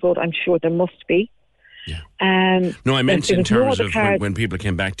around that road. I'm sure there must be. Yeah. No, I meant in terms of when people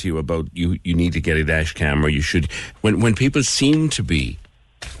came back to you about you need to get a dash cam, or you should, when people seem to be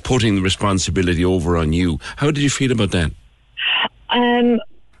putting the responsibility over on you, how did you feel about that?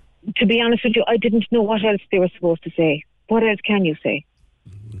 To be honest with you, I didn't know what else they were supposed to say. What else can you say?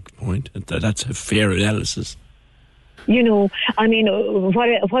 Good point. That's a fair analysis. You know, I mean,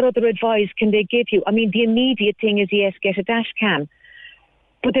 what other advice can they give you? I mean, the immediate thing is, yes, get a dash cam.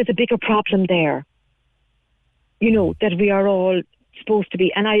 But there's a bigger problem there. You know, that we are all supposed to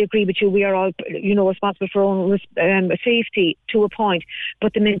be, and I agree with you, we are all, responsible for our own safety to a point.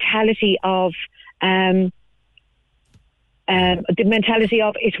 But the mentality of it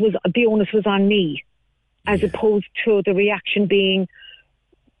was, the onus was on me, as opposed to the reaction being,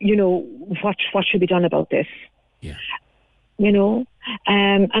 what should be done about this? Yeah.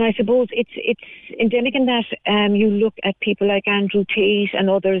 And I suppose it's endemic in that you look at people like Andrew Tate and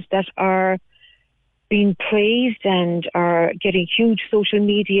others that are being praised and are getting huge social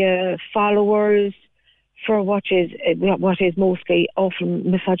media followers for what is mostly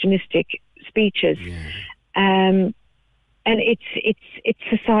often misogynistic speeches. Yeah. And it's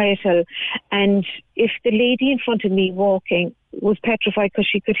societal. And if the lady in front of me walking was petrified because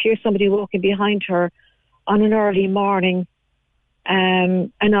she could hear somebody walking behind her on an early morning,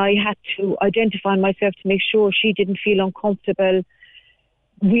 and I had to identify myself to make sure she didn't feel uncomfortable.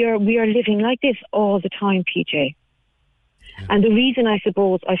 We are living like this all the time, PJ. Yeah. And the reason I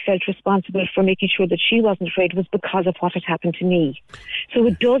suppose I felt responsible for making sure that she wasn't afraid was because of what had happened to me. So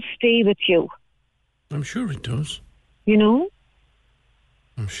it does stay with you. I'm sure it does.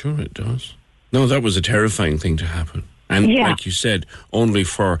 I'm sure it does. No, that was a terrifying thing to happen. And like you said, only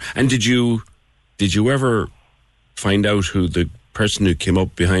for... And did you ever find out who the person who came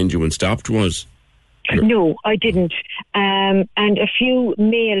up behind you and stopped was? No, I didn't. And a few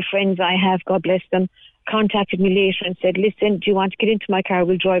male friends I have, God bless them, contacted me later and said, listen, do you want to get into my car?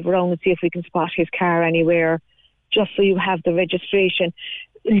 We'll drive around and see if we can spot his car anywhere, just so you have the registration.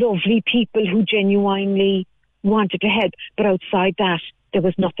 Lovely people who genuinely wanted to help. But outside that, there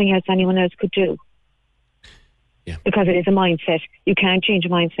was nothing else anyone else could do. Yeah. Because it is a mindset. You can't change a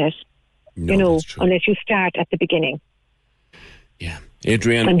mindset, no, unless you start at the beginning. Yeah.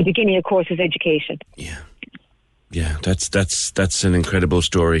 Adrienne. And the beginning, of course, is education. Yeah, that's an incredible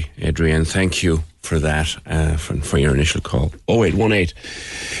story, Adrienne. Thank you for that, for your initial call.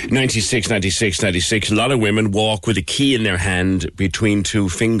 0818 96 96 96. A lot of women walk with a key in their hand between two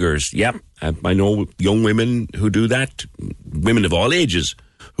fingers. Yep, I know young women who do that, women of all ages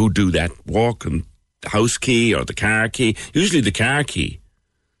who do that, walk and the house key or the car key, usually the car key.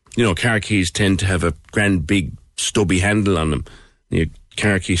 You know, car keys tend to have a grand big stubby handle on them. Your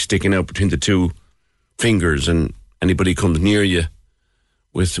car key sticking out between the two fingers, and anybody comes near you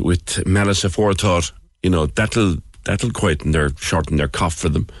with malice aforethought, you know, that'll shorten their cough for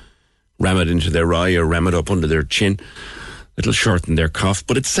them. Ram it into their eye or ram it up under their chin. It'll shorten their cough.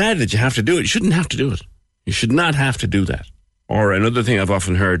 But it's sad that you have to do it. You shouldn't have to do it. You should not have to do that. Or another thing I've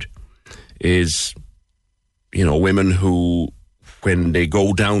often heard is, you know, women who, when they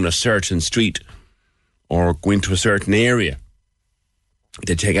go down a certain street or go into a certain area,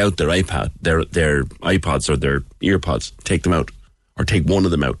 they take out their iPod, their iPods or their earpods, take them out, or take one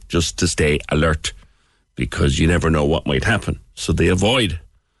of them out just to stay alert, because you never know what might happen. So they avoid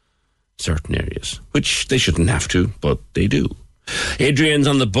certain areas, which they shouldn't have to, but they do. Adrienne's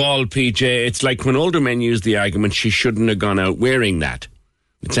on the ball, PJ. It's like when older men use the argument, she shouldn't have gone out wearing that.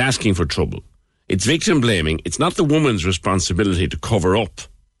 It's asking for trouble. It's victim blaming. It's not the woman's responsibility to cover up.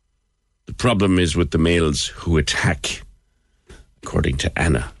 The problem is with the males who attack, according to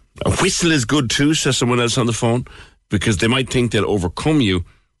Anna. A whistle is good too, says someone else on the phone, because they might think they'll overcome you,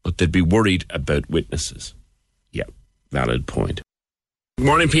 but they'd be worried about witnesses. Yeah, valid point.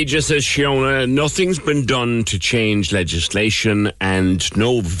 Morning, PJ, says Shiona. Nothing's been done to change legislation, and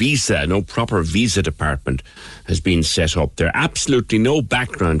no proper visa department has been set up. There are absolutely no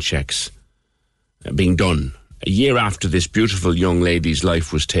background checks being done. A year after this beautiful young lady's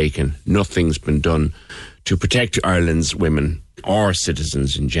life was taken, nothing's been done to protect Ireland's women or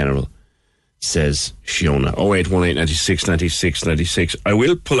citizens in general, says Shiona. 0818 96 96 96. I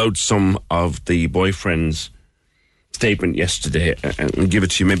will pull out some of the boyfriend's statement yesterday and give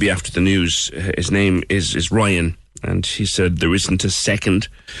it to you maybe after the news. His name is Ryan, and he said, there isn't a second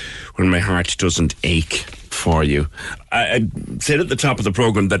when my heart doesn't ache for you. I said at the top of the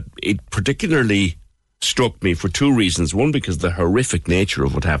programme that it particularly struck me for two reasons. One, because the horrific nature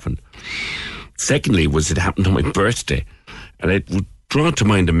of what happened. Secondly, was it happened on my birthday. And it would draw to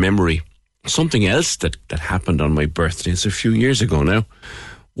mind a memory. Something else that happened on my birthday, it's a few years ago now,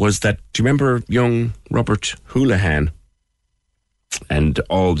 was that, do you remember young Robert Houlihan and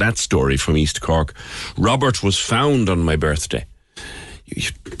all that story from East Cork? Robert was found on my birthday. You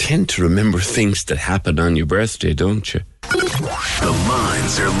tend to remember things that happen on your birthday, don't you? The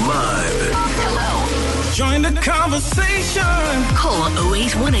lines are live. Join the conversation. Call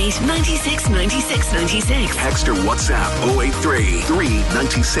 0818 96 96 96. Text or WhatsApp 083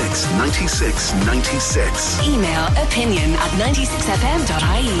 396 96 96. Email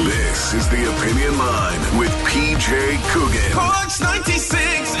opinion@96fm.ie. This is the Opinion Line with PJ Coogan. Corks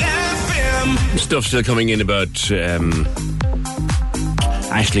 96 FM. Stuff still coming in about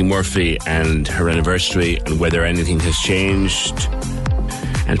Aisling Murphy and her anniversary and whether anything has changed.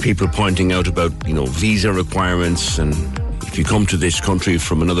 And people pointing out about, you know, visa requirements, and if you come to this country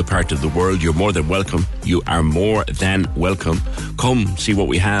from another part of the world, you're more than welcome. You are more than welcome. Come, see what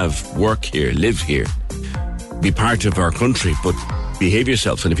we have, work here, live here, be part of our country, but behave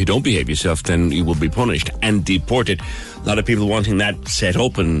yourself. And if you don't behave yourself, then you will be punished and deported. A lot of people wanting that set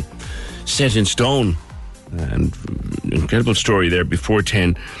up and set in stone. And incredible story there before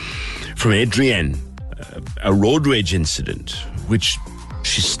 10 from Adrienne, a road rage incident, which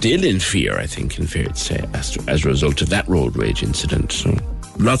she's still in fear, I think, in fair to say, as a result of that road rage incident. So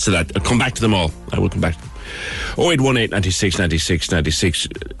lots of that. I'll come back to them all. I will come back to them. 0818 96 96 96.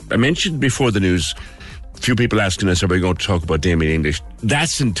 I mentioned before the news, a few people asking us, are we going to talk about Damien English?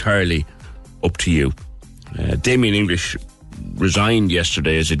 That's entirely up to you. Damien English resigned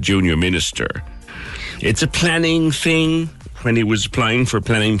yesterday as a junior minister. It's a planning thing. When he was applying for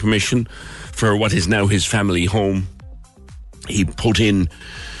planning permission for what is now his family home, he put in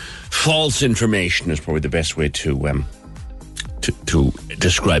false information, is probably the best way to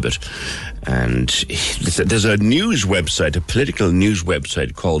describe it. And there's a news website, a political news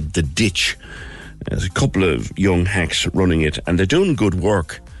website called The Ditch. There's a couple of young hacks running it, and they're doing good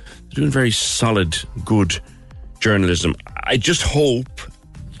work. They're doing very solid, good journalism. I just hope,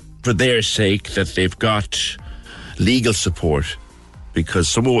 for their sake, that they've got legal support, because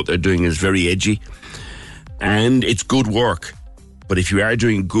some of what they're doing is very edgy. and it's good work. But if you are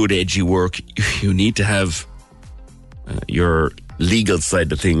doing good, edgy work, you need to have your legal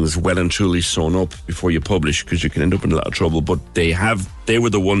side of things well and truly sewn up before you publish, because you can end up in a lot of trouble. But they were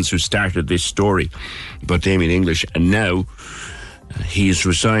the ones who started this story about Damien English, and now he's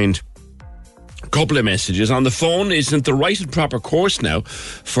resigned. A couple of messages on the phone. Isn't the right and proper course now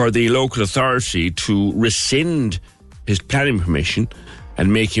for the local authority to rescind his planning permission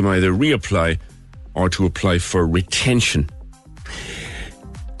and make him either reapply or to apply for retention?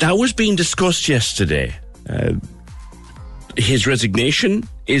 That was being discussed yesterday. His resignation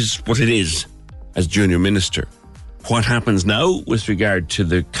is what it is as junior minister. What happens now with regard to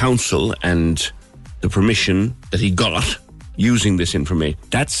the council and the permission that he got using this information,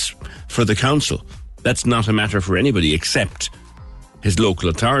 that's for the council. That's not a matter for anybody except his local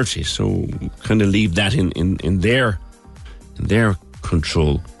authority. So kind of leave that in their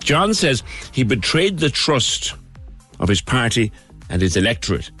control. John says he betrayed the trust of his party and his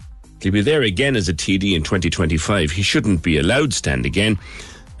electorate. He'll be there again as a TD in 2025. He shouldn't be allowed stand again,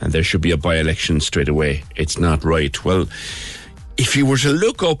 and there should be a by-election straight away. It's not right. Well, if you were to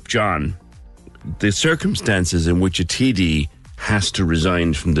look up, John, the circumstances in which a TD has to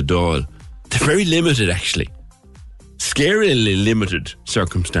resign from the Dáil, they're very limited, actually. Scarily limited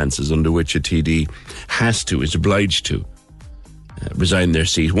circumstances under which a TD is obliged to resign their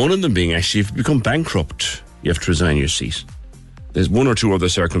seat. One of them being, actually, if you become bankrupt, you have to resign your seat. There's one or two other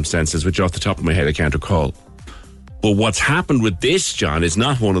circumstances which off the top of my head I can't recall. But what's happened with this, John, is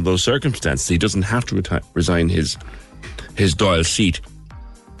not one of those circumstances. He doesn't have to resign his Dáil seat.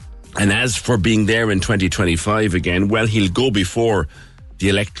 And as for being there in 2025 again, well, he'll go before the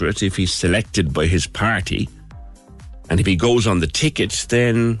electorate if he's selected by his party. And if he goes on the ticket,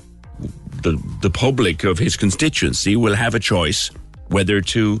 then the public of his constituency will have a choice whether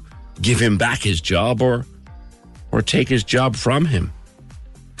to give him back his job or take his job from him.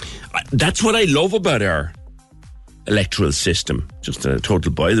 That's what I love about our electoral system. Just a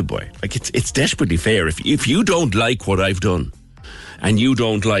total by the by. Like, it's desperately fair. If you don't like what I've done, and you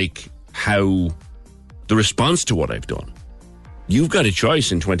don't like how the response to what I've done, you've got a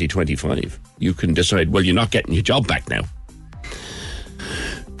choice in 2025. You can decide, well, you're not getting your job back now.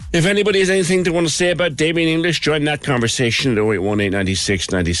 If anybody has anything to want to say about Damien English, join that conversation at 0818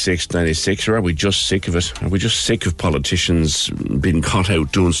 96 96 96. Or are we just sick of it? Are we just sick of politicians being caught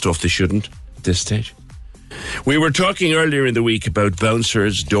out doing stuff they shouldn't at this stage? We were talking earlier in the week about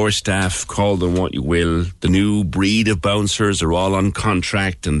bouncers, door staff, call them what you will. The new breed of bouncers are all on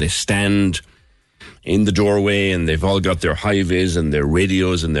contract and they stand in the doorway and they've all got their high-vis and their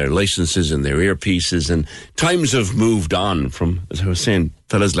radios and their licenses and their earpieces, and times have moved on from, as I was saying,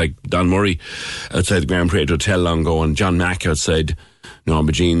 fellas like Don Murray outside the Grand Parade Hotel long ago and John Mack outside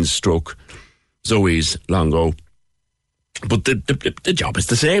Norma Jean's stroke Zoe's long ago. But the job is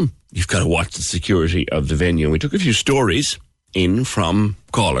the same. You've got to watch the security of the venue. And we took a few stories in from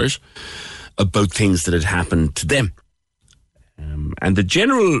callers about things that had happened to them. And the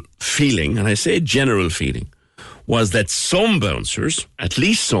general feeling, and I say general feeling, was that some bouncers, at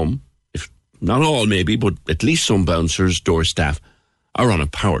least some, if not all maybe, but at least some bouncers, door staff, are on a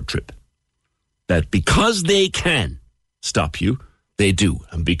power trip. That because they can stop you, they do.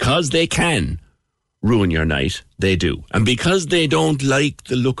 And because they can ruin your night, they do. And because they don't like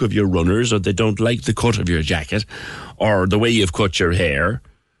the look of your runners, or they don't like the cut of your jacket, or the way you've cut your hair,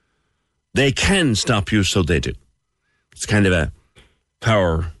 they can stop you, so they do. It's kind of a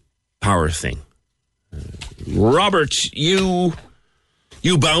power thing. Robert, you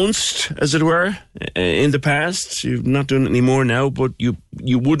bounced, as it were, in the past. You're not doing it anymore now, but you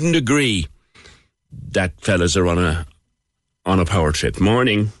wouldn't agree that fellas are on a power trip.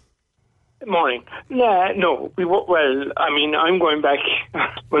 Morning. Morning. No. Well, I mean, I'm going back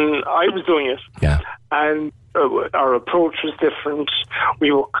when I was doing it. Yeah. And our approach was different.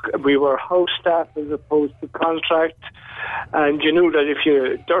 We were house staff as opposed to contract, and you knew that if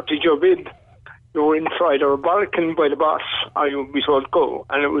you dirty job in, you were in for either a bollocking by the boss or you would be told go,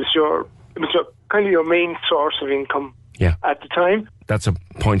 and it was kind of your main source of income. Yeah. At the time. That's a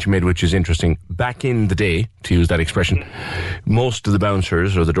point you made, which is interesting. Back in the day, to use that expression, most of the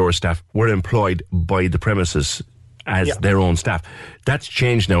bouncers or the door staff were employed by the premises as their own staff. That's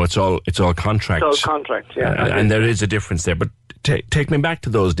changed now. It's all contract. It's all contract, yeah. And there is a difference there. But take me back to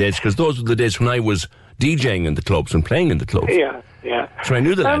those days, because those were the days when I was DJing in the clubs and playing in the clubs. Yeah. So I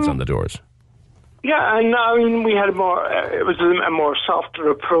knew the lads on the doors. Yeah, and I mean, we had it was a more softer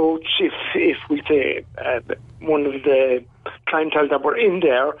approach. If we say one of the clientele that were in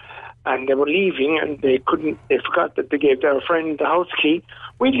there and they were leaving and they forgot that they gave their friend the house key,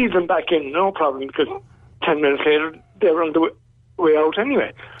 we'd leave them back in, no problem, because 10 10 minutes later, they were on the way out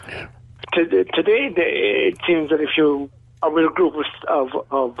anyway. Yeah. Today, it seems that if you are with a group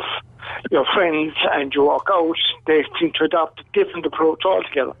of your friends and you walk out, they seem to adopt a different approach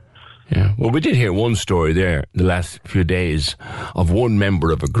altogether. Yeah. Well, we did hear one story there the last few days of one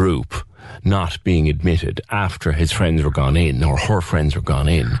member of a group not being admitted after his friends were gone in, or her friends were gone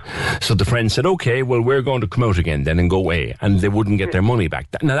in. So the friends said, okay, well, we're going to come out again then and go away, and they wouldn't get their money back.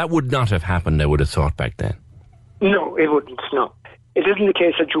 Now, that would not have happened, I would have thought, back then. No, it wouldn't, no. It isn't the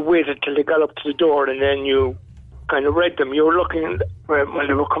case that you waited till they got up to the door and then you kind of read them. You were looking when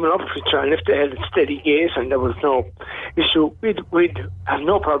they were coming up to each other, and if they had a steady gaze and there was no issue, we'd have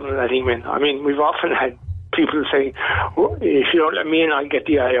no problem letting them in. I mean, we've often had people say, well, if you don't let me in, I'll get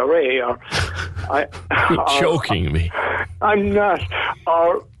the IRA, or... You're joking me. I'm not.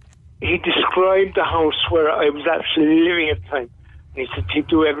 Or he described the house where I was actually living at the time. He said he'd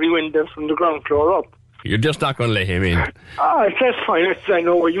do every window from the ground floor up. You're just not going to let him in. That's fine. I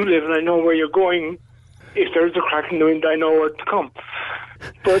know where you live and I know where you're going. If there's a crack in the window, I know where to come.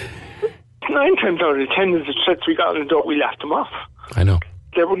 But 9 times out of 10, as the threats we got on the door, we laughed them off. I know.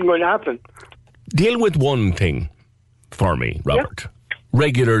 That wasn't going to happen. Deal with one thing for me, Robert. Yeah.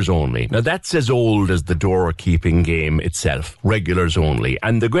 Regulars only. Now, that's as old as the door-keeping game itself. Regulars only.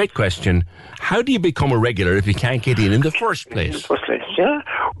 And the great question, how do you become a regular if you can't get in the first place? In the first place, yeah.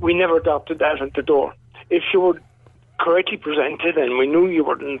 We never adopted that at the door. If you were correctly presented and we knew you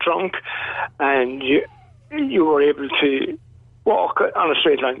weren't drunk and you were able to walk on a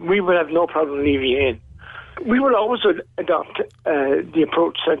straight line, we would have no problem leaving you in. We would always adopt the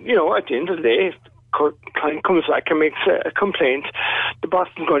approach that, you know, at the end of the day, if the client comes back and makes a complaint, the boss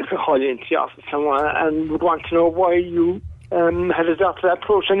is going to call you into the office and would want to know why you had adopted that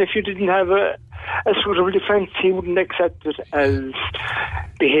approach. And if you didn't have a suitable defence, he wouldn't accept it as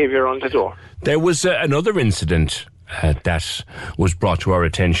behaviour on the door. There was another incident that was brought to our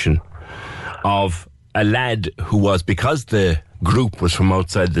attention of a lad who was, because the group was from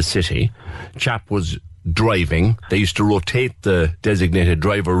outside the city, chap was driving. They used to rotate the designated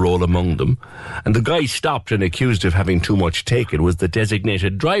driver role among them, and the guy stopped and accused of having too much take. It was the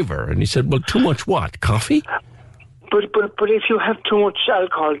designated driver, and he said, well, too much what? Coffee? But if you have too much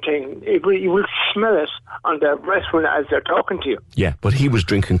alcohol, you will smell it on their breath as they're talking to you. Yeah, but he was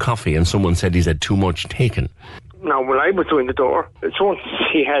drinking coffee and someone said he's had too much taken. Now, when I was doing the door, so once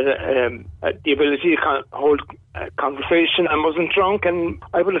he had the ability to hold a conversation and wasn't drunk, and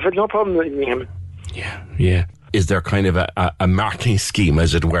I would have had no problem leaving him. Yeah. Is there kind of a marking scheme,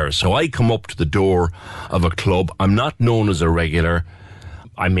 as it were? So I come up to the door of a club. I'm not known as a regular.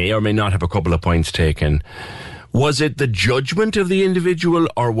 I may or may not have a couple of points taken. Was it the judgment of the individual,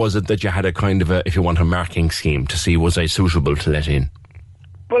 or was it that you had a kind of if you want, a marking scheme to see was I suitable to let in?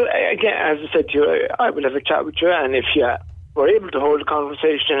 Well, again, as I said to you, I would have a chat with you, and if you were able to hold a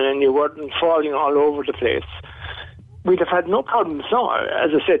conversation and you weren't falling all over the place, we'd have had no problems. No,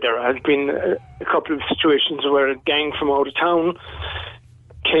 as I said, there has been a couple of situations where a gang from out of town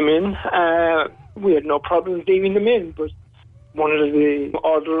came in. We had no problem leaving them in, but one of the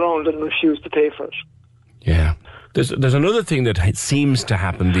ordered around and refused to pay for it. Yeah. There's another thing that seems to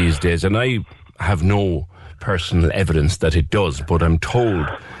happen these days, and I have no personal evidence that it does, but I'm told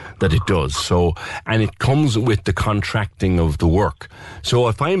that it does. So, and it comes with the contracting of the work. So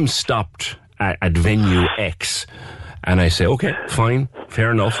if I'm stopped at venue X and I say, okay, fine, fair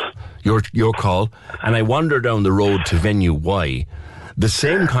enough, your call, and I wander down the road to venue Y, the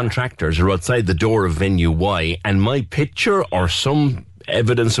same contractors are outside the door of venue Y, and my picture or some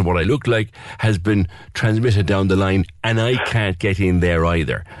evidence of what I look like has been transmitted down the line, and I can't get in there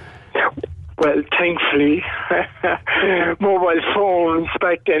either. Well, thankfully, mobile phones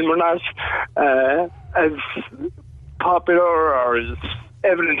back then were not as popular or as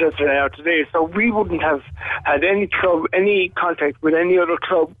evident as they are today, so we wouldn't have had any contact with any other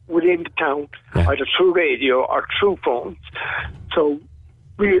club within the town, either through radio or through phones. So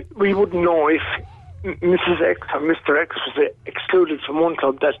we wouldn't know if Mrs. X or Mr. X was excluded from one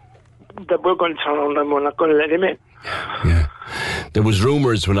club that we're going to turn around and we're not going to let him in. Yeah. There was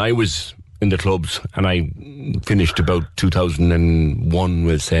rumours when I was in the clubs, and I finished about 2001,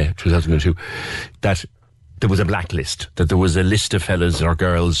 we'll say, 2002, that there was a blacklist, that there was a list of fellas or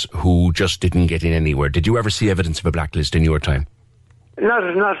girls who just didn't get in anywhere. Did you ever see evidence of a blacklist in your time? Not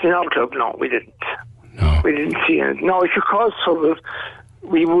in our club, no, we didn't. No. We didn't see it. No, if you caused trouble,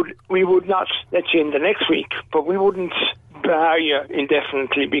 we would not let you in the next week, but we wouldn't bar you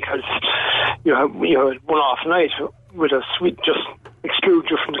indefinitely because you had one off night with us. We'd just exclude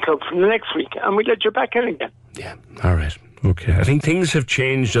you from the club from the next week, and we'd let you back in again. Yeah, all right. Okay. I think things have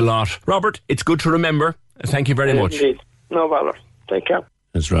changed a lot. Robert, it's good to remember Thank you very much. Indeed. No bother. Take care.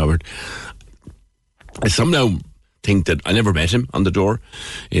 That's Robert. I somehow think that I never met him on the door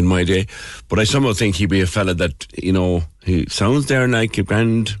in my day, but I somehow think he'd be a fella that, you know, he sounds there like a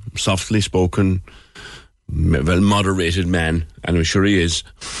grand, softly spoken, well moderated man, and I'm sure he is,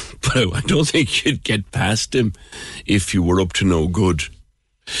 but I don't think you'd get past him if you were up to no good.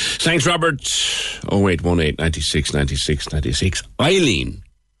 Thanks, Robert. 0818 96 96 96. Eileen.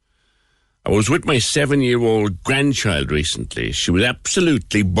 I was with my 7-year-old grandchild recently. She was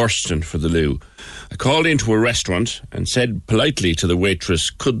absolutely bursting for the loo. I called into a restaurant and said politely to the waitress,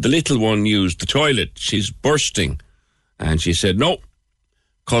 could the little one use the toilet? She's bursting. And she said, no,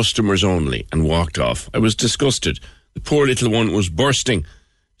 customers only, and walked off. I was disgusted. The poor little one was bursting.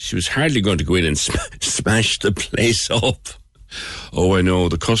 She was hardly going to go in and smash the place up. Oh, I know,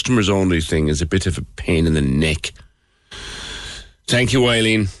 the customers only thing is a bit of a pain in the neck. Thank you,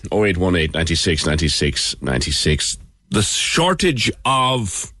 Eileen. 0818 96 96 96. The shortage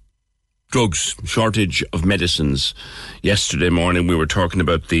of drugs, shortage of medicines. Yesterday morning we were talking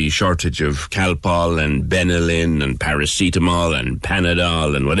about the shortage of Calpol and Benylin and paracetamol and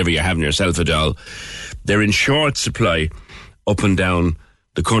Panadol and whatever you have in your Selfadol. They're in short supply up and down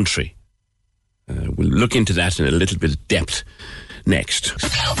the country. We'll look into that in a little bit of depth next.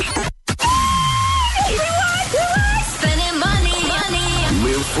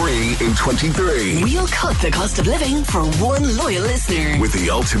 Live free in 23. We'll cut the cost of living for one loyal listener. With the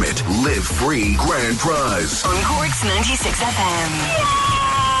ultimate Live Free grand prize. On Cork's 96 FM.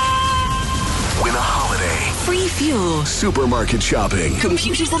 Win a holiday. Free fuel. Supermarket shopping.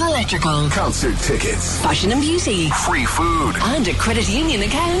 Computers and electrical. Concert tickets. Fashion and beauty. Free food. And a credit union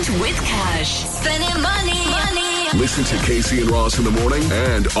account with cash. Spending money. Listen to Casey and Ross in the morning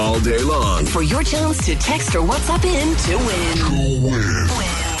and all day long. For your chance to text or WhatsApp in to win.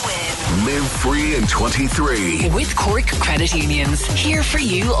 Live free in 23. With Cork Credit Unions. Here for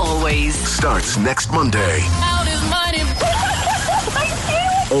you always. Starts next Monday.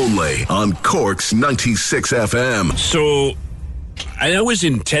 Only on Cork's 96 FM. So, I was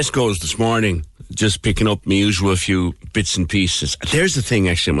in Tesco's this morning, just picking up my usual few bits and pieces. There's the thing,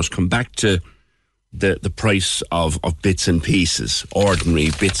 actually, I must come back to the price of bits and pieces, ordinary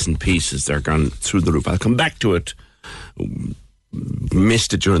bits and pieces. They're gone through the roof. I'll come back to it.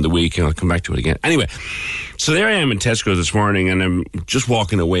 Missed it during the week and I'll come back to it again. Anyway, so there I am in Tesco this morning and I'm just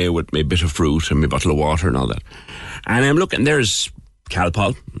walking away with my bit of fruit and my bottle of water and all that. And I'm looking, there's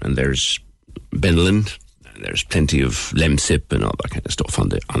Calpol and there's Benylin and there's plenty of Lemsip and all that kind of stuff on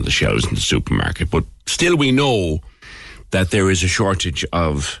the shelves in the supermarket. But still we know that there is a shortage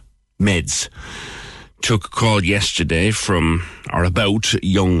of meds. Took a call yesterday from or about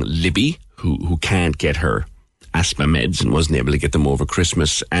young Libby who can't get her asthma meds and wasn't able to get them over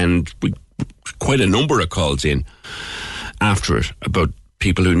Christmas, and we quite a number of calls in after it about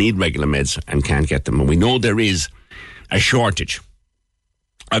people who need regular meds and can't get them. And we know there is a shortage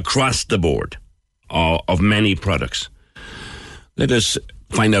across the board of many products. Let us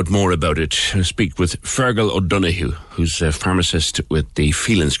find out more about it. I'll speak with Fergal O'Donoghue, who's a pharmacist with the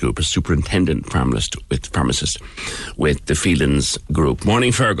Phelan's Group, a superintendent pharmacist with the Phelan's Group.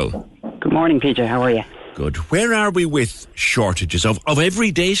 Morning, Fergal. Good morning, PJ. How are you? Good. Where are we with shortages of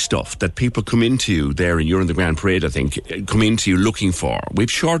everyday stuff that people come into you there, and you're in the Grand Parade, I think, come into you looking for?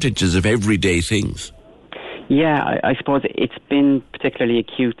 We've shortages of everyday things. Yeah, I suppose it's been particularly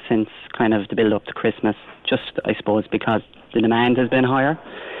acute since kind of the build-up to Christmas, just, I suppose, because the demand has been higher.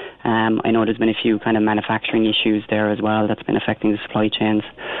 I know there's been a few kind of manufacturing issues there as well that's been affecting the supply chains.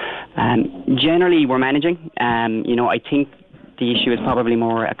 Generally, we're managing. I think the issue is probably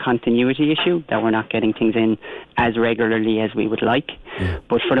more a continuity issue, that we're not getting things in as regularly as we would like.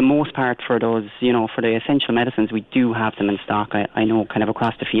 But for the most part, for those, for the essential medicines, we do have them in stock. I know kind of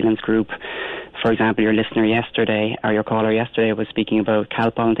across the Phelan's Group, for example, your listener yesterday, or your caller yesterday, was speaking about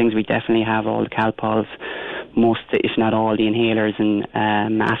Calpol and things. We definitely have all the Calpols, most, if not all, the inhalers and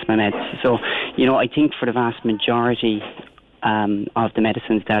asthma meds. So, I think for the vast majority of the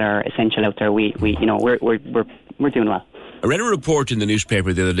medicines that are essential out there, we're doing well. I read a report in the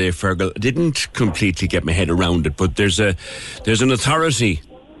newspaper the other day, Fergal. I didn't completely get my head around it, but there's an authority,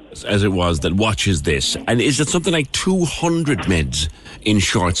 as it was, that watches this. And is it something like 200 meds in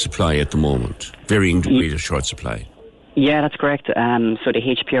short supply at the moment? Varying degrees of short supply. Yeah, that's correct. So the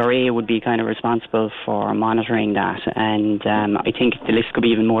HPRA would be kind of responsible for monitoring that, and I think the list could be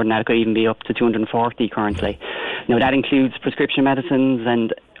even more than that. It could even be up to 240 currently. Now, that includes prescription medicines,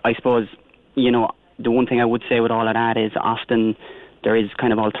 and I suppose, the one thing I would say with all of that is often there is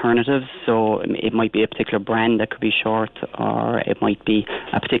kind of alternatives. So it might be a particular brand that could be short, or it might be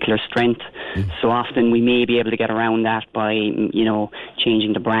a particular strength. So often we may be able to get around that by,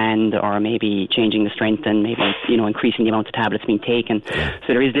 changing the brand, or maybe changing the strength, and maybe, increasing the amount of tablets being taken. So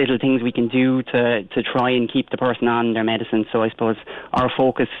there is little things we can do to try and keep the person on their medicine. So I suppose our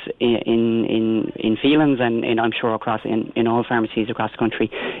focus in Phelan's, and I'm sure across in all pharmacies across the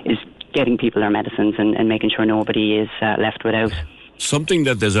country, is getting people their medicines and making sure nobody is left without. Something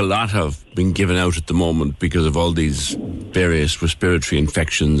that there's a lot of being given out at the moment because of all these various respiratory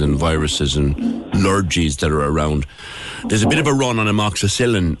infections and viruses and allergies that are around. There's a bit of a run on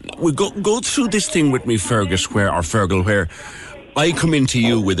amoxicillin. We go through this thing with me, Fergus, where I come into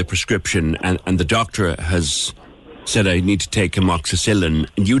you with a prescription and the doctor has said I need to take amoxicillin,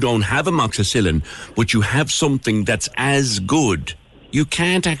 and you don't have amoxicillin, but you have something that's as good. You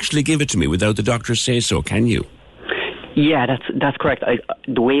can't actually give it to me without the doctor say so, can you? Yeah, that's correct.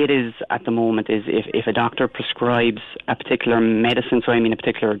 The way it is at the moment is if a doctor prescribes a particular medicine, a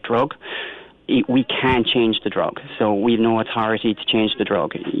particular drug, we can't change the drug. So we've no authority to change the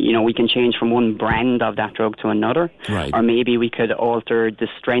drug. We can change from one brand of that drug to another, right. Or maybe we could alter the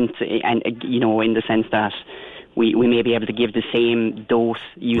strength, and in the sense that we may be able to give the same dose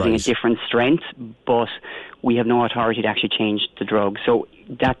using a different strength, but we have no authority to actually change the drug. So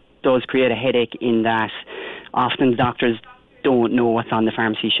that does create a headache in that often doctors don't know what's on the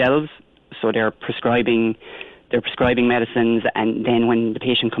pharmacy shelves, so they're prescribing medicines, and then when the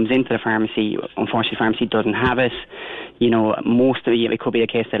patient comes into the pharmacy, unfortunately the pharmacy doesn't have it. It could be a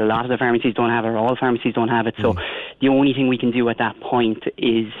case that a lot of the pharmacies don't have it, or all pharmacies don't have it. So the only thing we can do at that point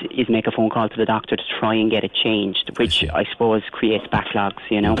is make a phone call to the doctor to try and get it changed, which I suppose creates backlogs,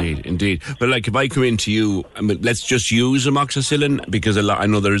 Indeed. But if I come into you, let's just use amoxicillin, because I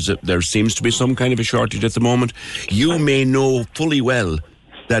know there seems to be some kind of a shortage at the moment. You may know fully well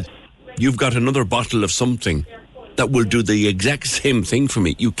that you've got another bottle of something that will do the exact same thing for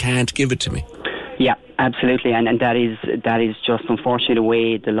me. You can't give it to me. Yeah, absolutely, and that is just unfortunately the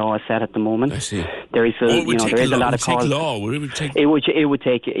way the law is set at the moment. I see. There is a lot of calls. It would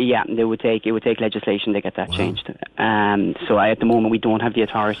take legislation to get that changed. So at the moment we don't have the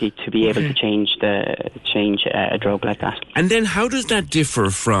authority to be able to change a drug like that. And then how does that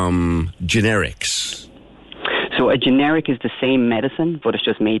differ from generics? So a generic is the same medicine, but it's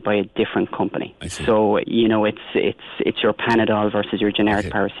just made by a different company. So it's your Panadol versus your generic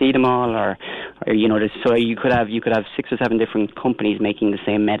paracetamol, or so you could have 6 or 7 different companies making the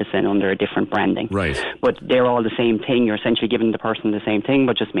same medicine under a different branding. Right. But they're all the same thing. You're essentially giving the person the same thing,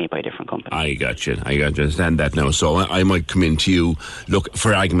 but just made by a different company. I got you. Understand that now. So I might come into you, look,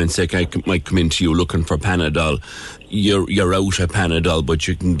 for argument's sake, I might come into you looking for Panadol. You're out of Panadol, but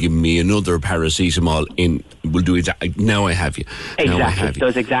you can give me another paracetamol we'll do it. Now I have you. Exactly. It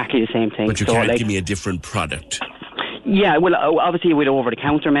does exactly the same thing. But you can't give me a different product. Yeah, well, obviously with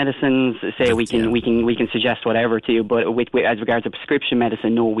over-the-counter medicines, we can suggest whatever to you. But with as regards to prescription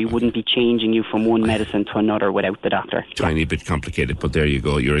medicine, no, we wouldn't be changing you from one medicine to another without the doctor. Tiny bit complicated, but there you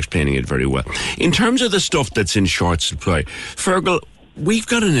go. You're explaining it very well. In terms of the stuff that's in short supply, Fergal, we've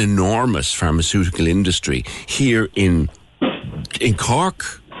got an enormous pharmaceutical industry here in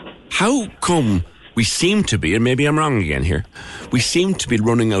Cork. How come we seem to be, and maybe I'm wrong again here, we seem to be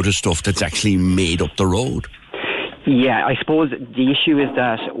running out of stuff that's actually made up the road? Yeah, I suppose the issue is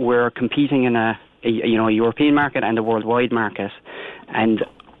that we're competing in a European market and a worldwide market, and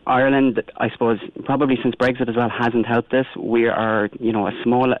Ireland, I suppose, probably since Brexit as well, hasn't helped this. We are, a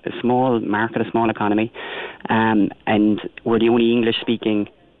small market, a small economy, and we're the only English-speaking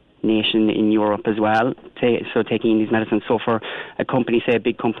nation in Europe as well. So taking these medicines. So for a company, say a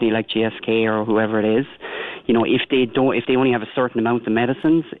big company like GSK or whoever it is, if they only have a certain amount of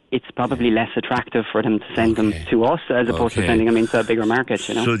medicines, it's probably less attractive for them to send them to us as opposed to sending them into a bigger market.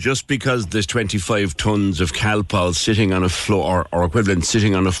 So just because there's 25 tons of Calpol sitting on a floor, or equivalent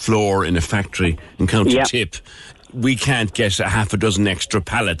sitting on a floor in a factory in County Tip, we can't get a half a dozen extra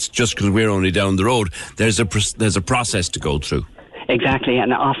pallets just because we're only down the road. There's a process to go through. Exactly,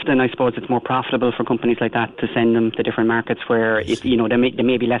 and often I suppose it's more profitable for companies like that to send them to different markets where there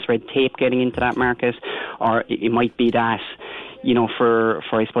may be less red tape getting into that market, or it might be that for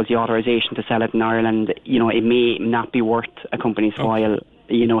I suppose the authorization to sell it in Ireland, it may not be worth a company's while.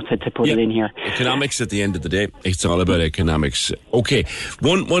 To put it in here. Economics at the end of the day. It's all about economics. Okay,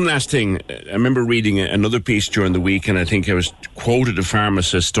 one last thing. I remember reading another piece during the week, and I think I was quoted a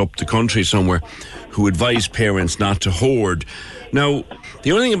pharmacist up the country somewhere who advised parents not to hoard. Now,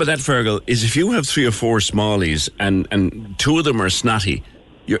 the only thing about that, Fergal, is if you have 3 or 4 smallies and 2 of them are snotty,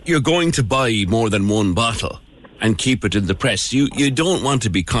 you're going to buy more than one bottle. and keep it in the press. You don't want to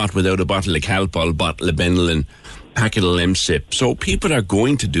be caught without a bottle of Calpol, bottle of Benylin, packet of Lemsip. So people are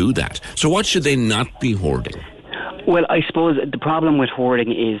going to do that. So what should they not be hoarding? Well, I suppose the problem with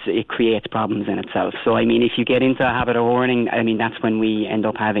hoarding is it creates problems in itself. So, I mean, if you get into a habit of hoarding, I mean, that's when we end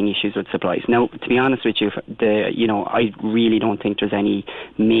up having issues with supplies. Now, to be honest with you, I really don't think there's any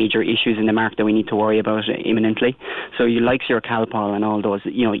major issues in the market that we need to worry about imminently. So, you like your Calpol and all those,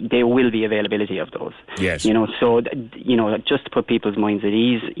 there will be availability of those. Yes. So, just to put people's minds at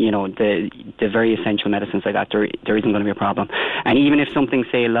ease, the very essential medicines like that, there isn't going to be a problem. And even if something,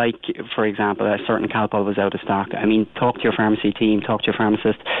 say, like, for example, a certain Calpol was out of stock, I mean, talk to your pharmacy team, talk to your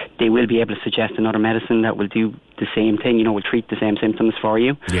pharmacist. They will be able to suggest another medicine that will do the same thing, will treat the same symptoms for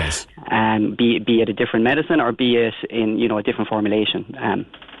you. Yes. Be it a different medicine or be it in, a different formulation.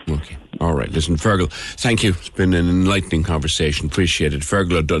 Okay. All right. Listen, Fergal, thank you. It's been an enlightening conversation. Appreciate it.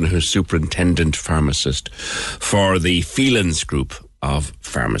 Fergal O'Donoghue, Superintendent Pharmacist for the Phelan's Group of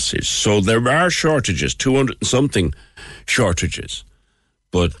Pharmacies. So there are shortages, 200 and something shortages.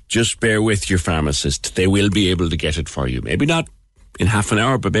 But just bear with your pharmacist. They will be able to get it for you. Maybe not in half an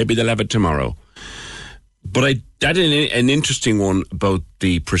hour, but maybe they'll have it tomorrow. But that is an interesting one about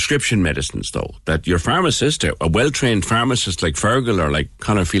the prescription medicines, though, that your pharmacist, a well-trained pharmacist like Fergal or like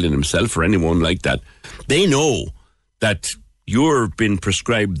Conor Phelan himself or anyone like that, they know that you've been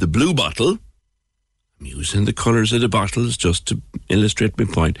prescribed the blue bottle. I'm using the colours of the bottles just to illustrate my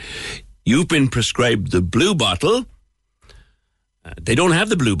point. You've been prescribed the blue bottle. They don't have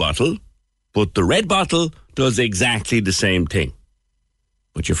the blue bottle, but the red bottle does exactly the same thing.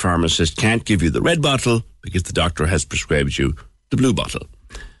 But your pharmacist can't give you the red bottle because the doctor has prescribed you the blue bottle.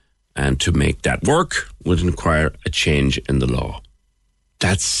 And to make that work would require a change in the law.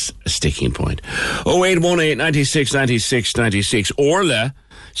 That's a sticking point. 0818 96 96 96. Orla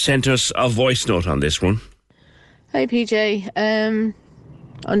sent us a voice note on this one. Hi, PJ.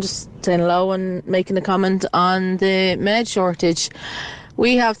 I'm just saying hello and making a comment on the med shortage.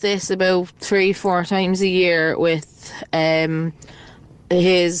 We have this about 3-4 times a year with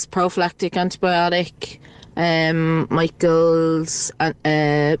his prophylactic antibiotic, Michael's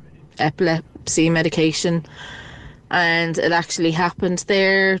epilepsy medication, and it actually happened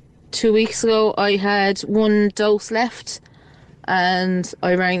there 2 weeks ago. I had one dose left and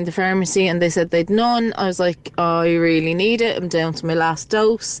I rang the pharmacy and they said they'd none. I was like, I really need it. I'm down to my last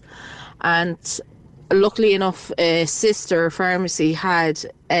dose. And luckily enough, a sister pharmacy had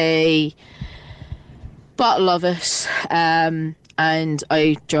a bottle of it. And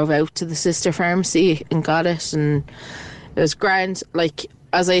I drove out to the sister pharmacy and got it. And it was grand. Like,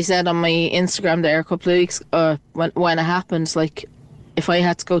 as I said on my Instagram there a couple of weeks, when it happened, like, if I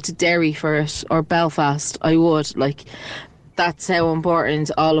had to go to Derry for it or Belfast, I would. Like, that's how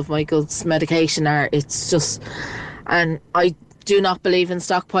important all of my goods medication are. It's just, and I do not believe in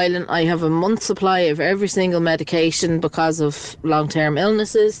stockpiling. I have a month's supply of every single medication because of long-term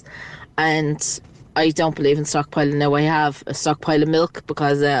illnesses, and I don't believe in stockpiling. Now, I have a stockpile of milk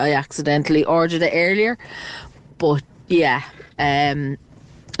because I accidentally ordered it earlier, but yeah,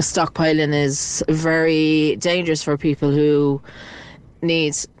 stockpiling is very dangerous for people who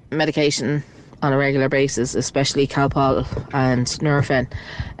need medication on a regular basis, especially Calpol and Nurofen.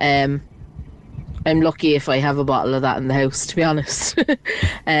 I'm lucky if I have a bottle of that in the house, to be honest.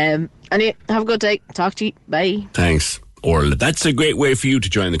 Anyway, have a good day. Talk to you. Bye. Thanks, Orla. That's a great way for you to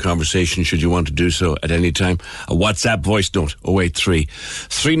join the conversation, should you want to do so at any time. A WhatsApp voice note, 083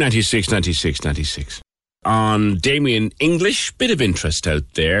 396 96 96. On Damien English, bit of interest out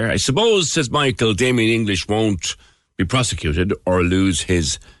there. I suppose, says Michael, Damien English won't be prosecuted or lose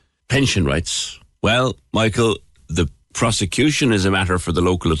his pension rights. Well, Michael, the prosecution is a matter for the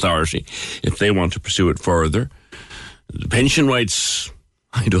local authority if they want to pursue it further. The pension rights,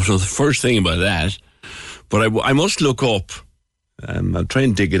 I don't know the first thing about that, but I must look up, I'll try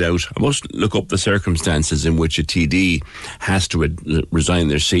and dig it out, I must look up the circumstances in which a TD has to resign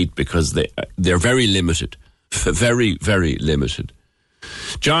their seat, because they're very limited, very, very limited.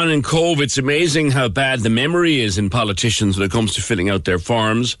 John in Cove, it's amazing how bad the memory is in politicians when it comes to filling out their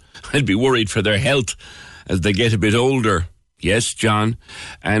forms. I'd be worried for their health as they get a bit older. Yes, John.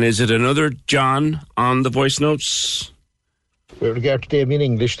 And is it another John on the voice notes? With regard to Damien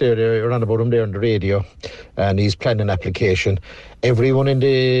English there, you're on about him there on the radio, and he's planning an application. Everyone in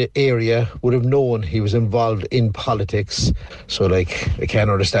the area would have known he was involved in politics, so like, I can't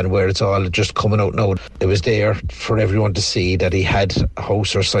understand where it's all just coming out now. It was there for everyone to see that he had a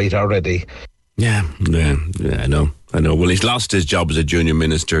house or site already. Yeah, I know. Well, he's lost his job as a junior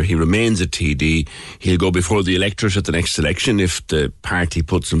minister. He remains a TD. He'll go before the electorate at the next election if the party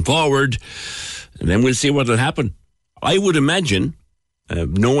puts him forward. And then we'll see what will happen. I would imagine,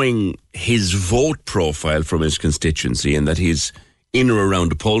 knowing his vote profile from his constituency and that he's in or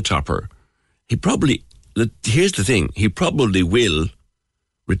around a poll topper, here's the thing, he probably will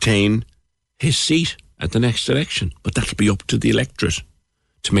retain his seat at the next election. But that'll be up to the electorate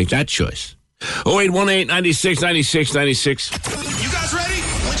to make that choice. 0818 96 96 96. You guys ready?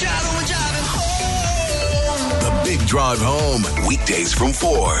 We're driving. The Big Drive Home, weekdays from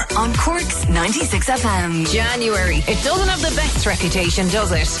 4. On Cork's 96 FM. January. It doesn't have the best reputation,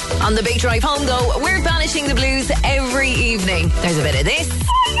 does it? On the Big Drive Home, though, we're banishing the blues every evening. There's a bit of this.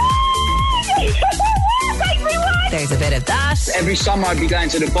 There's a bit of that. Every summer I'd be going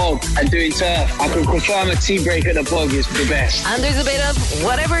to the bog and doing turf. I can confirm a tea break at the bog is the best. And there's a bit of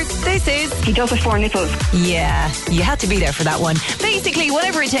whatever this is. He does it for nipples. Yeah, you had to be there for that one. Basically,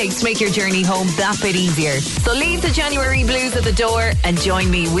 whatever it takes to make your journey home that bit easier. So leave the January blues at the door and join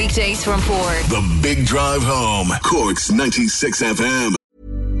me weekdays from 4. The Big Drive Home, Cork's 96 FM.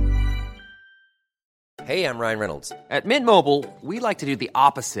 Hey, I'm Ryan Reynolds. At Mint Mobile, we like to do the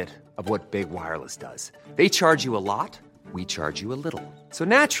opposite of what Big Wireless does. They charge you a lot, we charge you a little. So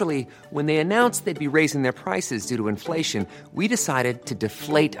naturally, when they announced they'd be raising their prices due to inflation, we decided to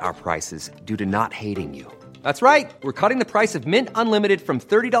deflate our prices due to not hating you. That's right. We're cutting the price of Mint Unlimited from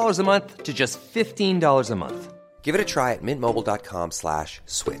 $30 a month to just $15 a month. Give it a try at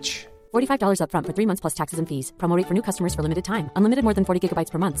mintmobile.com/switch. $45 up front for 3 months plus taxes and fees. Promo rate for new customers for limited time. Unlimited more than 40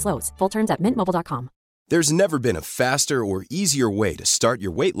 gigabytes per month. Slows full terms at mintmobile.com. There's never been a faster or easier way to start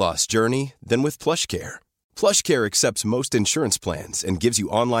your weight loss journey than with PlushCare. PlushCare accepts most insurance plans and gives you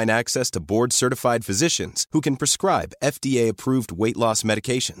online access to board-certified physicians who can prescribe FDA-approved weight loss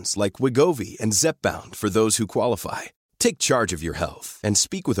medications like Wegovy and Zepbound for those who qualify. Take charge of your health and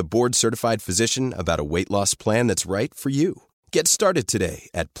speak with a board-certified physician about a weight loss plan that's right for you. Get started today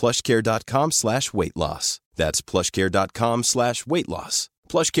at plushcare.com/weight loss. That's plushcare.com/weight loss.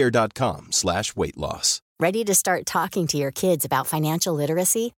 plushcare.com/weight loss. Ready to start talking to your kids about financial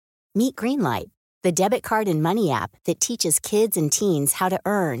literacy? Meet Greenlight, the debit card and money app that teaches kids and teens how to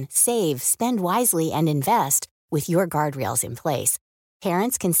earn, save, spend wisely, and invest with your guardrails in place.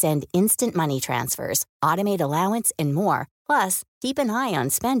 Parents can send instant money transfers, automate allowance, and more. Plus, keep an eye on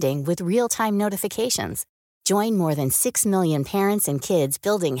spending with real-time notifications. Join more than 6 million parents and kids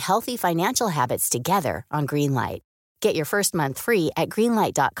building healthy financial habits together on Greenlight. Get your first month free at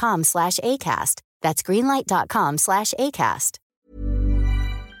greenlight.com/ACAST. That's greenlight.com/ACAST.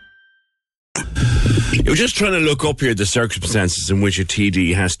 You're just trying to look up here the circumstances in which a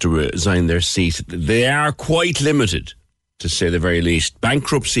TD has to resign their seat. They are quite limited, to say the very least.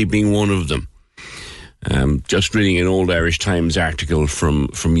 Bankruptcy being one of them. Just reading an old Irish Times article from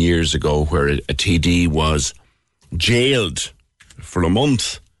years ago where a TD was jailed for a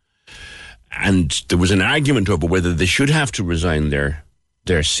month, and there was an argument over whether they should have to resign their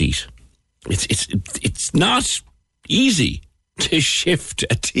seat. It's not easy to shift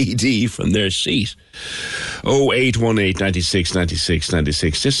a TD from their seat. 0818 96 96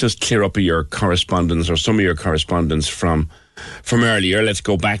 96. This just clear up your correspondence, or some of your correspondence from earlier. Let's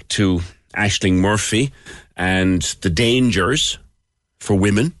go back to Aisling Murphy and the dangers for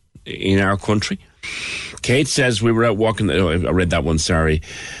women in our country. Kate says we were out walking. I read that one, sorry.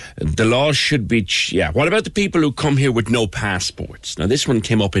 The law should be... What about the people who come here with no passports? Now, this one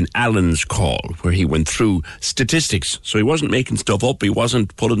came up in Alan's call, where he went through statistics. So he wasn't making stuff up. He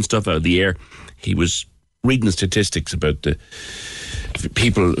wasn't pulling stuff out of the air. He was reading statistics about the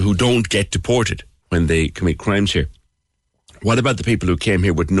people who don't get deported when they commit crimes here. What about the people who came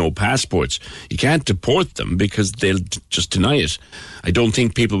here with no passports? You can't deport them because they'll just deny it. I don't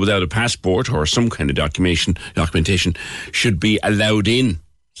think people without a passport or some kind of documentation should be allowed in,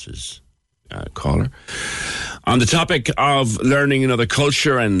 says caller. On the topic of learning another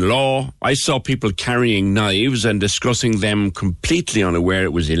culture and law, I saw people carrying knives and discussing them completely unaware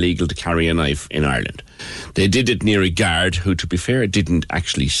it was illegal to carry a knife in Ireland. They did it near a guard who, to be fair, didn't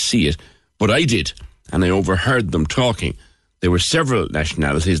actually see it, but I did, and I overheard them talking. There were several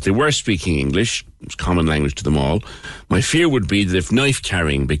nationalities. They were speaking English. It's common language to them all. My fear would be that if knife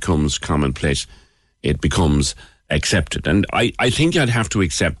carrying becomes commonplace, it becomes accepted. And I think I'd have to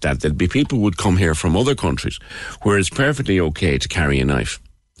accept that. There'd be people who would come here from other countries where it's perfectly okay to carry a knife.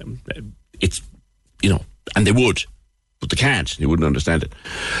 It's, and they would. But they can't. They wouldn't understand it.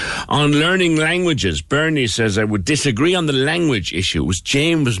 On learning languages, Bernie says, I would disagree on the language issue. It was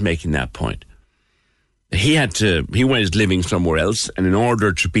James was making that point. He was living somewhere else, and in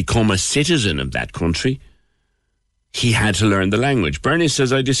order to become a citizen of that country, he had to learn the language. Bernie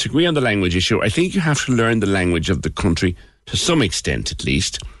says, I disagree on the language issue. I think you have to learn the language of the country, to some extent at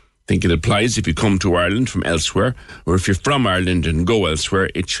least, I think it applies if you come to Ireland from elsewhere, or if you're from Ireland and go elsewhere,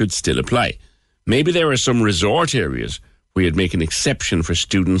 it should still apply. Maybe there are some resort areas where you'd make an exception for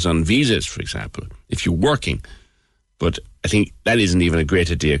students on visas, for example, if you're working. But I think that isn't even a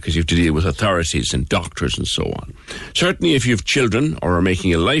great idea because you have to deal with authorities and doctors and so on. Certainly if you have children or are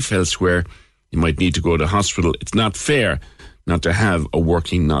making a life elsewhere, you might need to go to hospital. It's not fair not to have a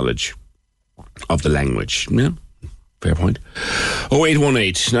working knowledge of the language. Yeah, fair point.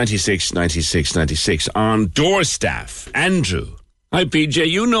 0818 96 96 96 on door staff. Andrew. Hi, PJ.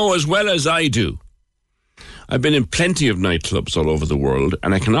 You know as well as I do. I've been in plenty of nightclubs all over the world,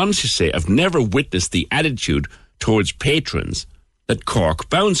 and I can honestly say I've never witnessed the attitude towards patrons that Cork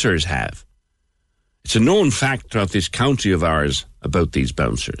bouncers have. It's a known fact throughout this county of ours about these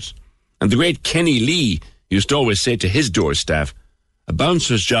bouncers. And the great Kenny Lee used to always say to his door staff, a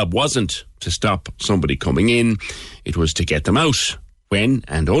bouncer's job wasn't to stop somebody coming in, it was to get them out, when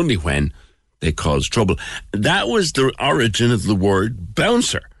and only when they caused trouble. That was the origin of the word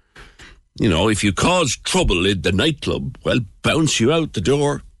bouncer. You know, if you cause trouble in the nightclub, well, bounce you out the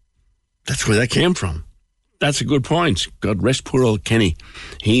door. That's where that came from. That's a good point. God rest poor old Kenny.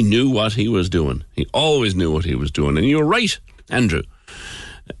 He knew what he was doing. He always knew what he was doing. And you're right, Andrew.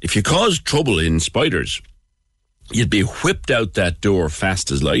 If you caused trouble in Spiders, you'd be whipped out that door fast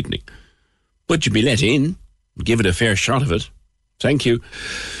as lightning. But you'd be let in. Give it a fair shot of it. Thank you.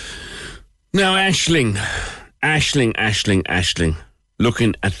 Now, Aisling.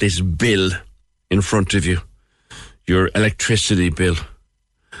 Looking at this bill in front of you. Your electricity bill.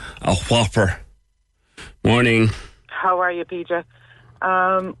 A whopper. Morning. How are you, PJ?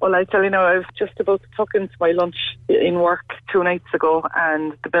 Well, I tell you now, I was just about to tuck into my lunch in work 2 nights ago,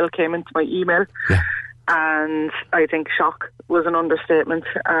 and the bill came into my email. Yeah. And I think shock was an understatement.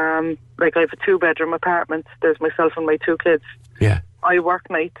 Like, I have a 2-bedroom apartment. There's myself and my 2 kids. Yeah. I work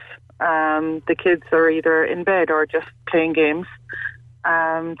nights. The kids are either in bed or just playing games.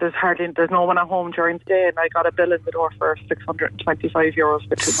 There's no one at home during the day, and I got a bill in the door for €625 for 2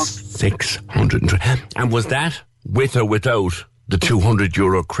 months. 620. And was that with or without the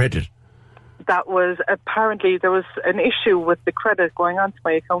 €200 credit? That was, apparently there was an issue with the credit going onto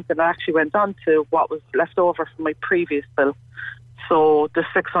my account, and it actually went on to what was left over from my previous bill. So the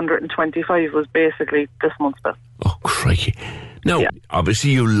 625 was basically this month's bill. Oh, crikey. Now, Obviously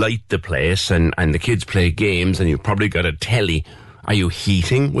you light the place and the kids play games, and you've probably got a telly. Are you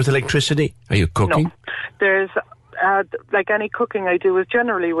heating with electricity? Are you cooking? No. There's, like any cooking I do is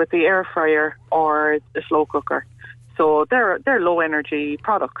generally with the air fryer or the slow cooker. So they're low energy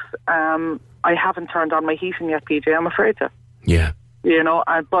products. I haven't turned on my heating yet, PJ, I'm afraid to. Yeah. You know,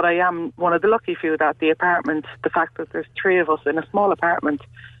 but I am one of the lucky few that the apartment, the fact that there's 3 of us in a small apartment,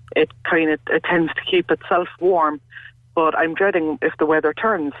 it tends to keep itself warm. But I'm dreading if the weather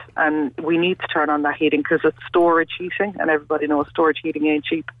turns, and we need to turn on that heating because it's storage heating, and everybody knows storage heating ain't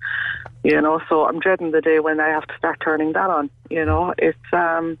cheap. You know, so I'm dreading the day when I have to start turning that on. You know, it's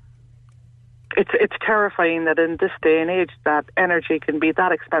terrifying that in this day and age that energy can be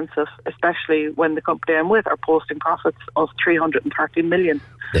that expensive, especially when the company I'm with are posting profits of 330 million.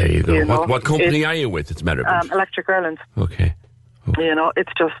 There you go. You know, what company are you with? It's a matter of Electric Ireland. Okay. You know,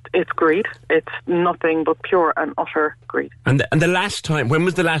 it's greed. It's nothing but pure and utter greed. And the last time, when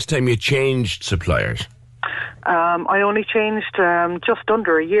was the last time you changed suppliers? I only changed just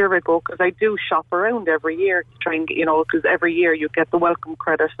under a year ago because I do shop around every year to try and, you know, because every year you get the welcome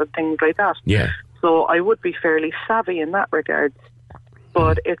credit and things like that. Yeah. So I would be fairly savvy in that regard.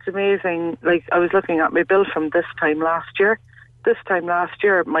 But it's amazing. Like, I was looking at my bill from this time last year. This time last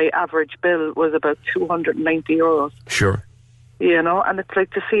year, my average bill was about €290. Sure. You know, and it's like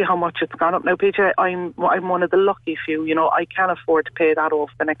to see how much it's gone up. Now, PJ, I'm one of the lucky few, you know, I can afford to pay that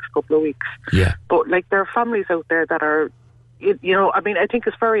off the next couple of weeks. Yeah. But, like, there are families out there that are, you know, I mean, I think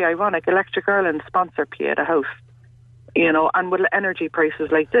it's very ironic. Electric Ireland sponsor Pieta House, you know, and with energy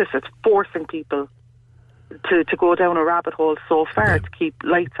prices like this, it's forcing people to go down a rabbit hole so far to keep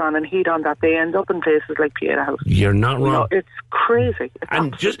lights on and heat on that they end up in places like Pieta House. You're not wrong. You know, it's crazy. It's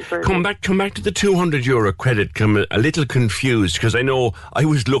and just crazy. come back to the €200 credit. I'm a little confused because I know I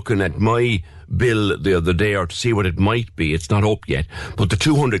was looking at my bill the other day or to see what it might be. It's not up yet, but the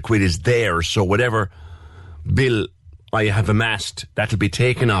 £200 is there. So whatever bill I have amassed, that'll be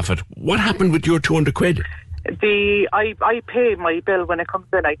taken off it. What happened with your £200? I pay my bill when it comes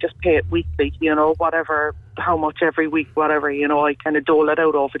in. I just pay it weekly, you know, whatever, how much every week, whatever, you know, I kind of dole it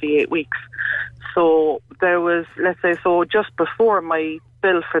out over the 8 weeks. So there was, let's say, so just before my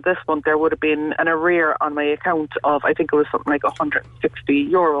bill for this month, there would have been an arrear on my account of, I think it was something like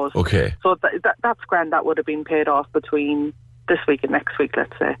 €160. Okay. So that's grand. That would have been paid off between this week and next week,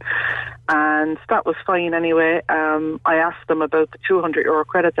 let's say. And that was fine anyway. I asked them about the €200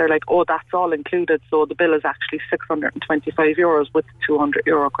 credit. They're like, oh, that's all included, so the bill is actually €625 with the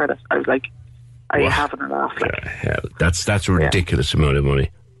 €200 credit. I was like, are you having a laugh? That's a ridiculous amount of money.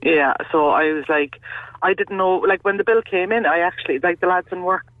 Yeah, so I was like, I didn't know, like when the bill came in, I actually, like the lads in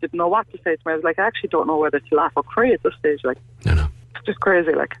work didn't know what to say to me. I was like, I actually don't know whether to laugh or cry at this stage. Like, it's just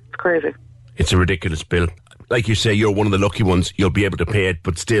crazy, like, it's crazy. It's a ridiculous bill. Like you say, you're one of the lucky ones. You'll be able to pay it,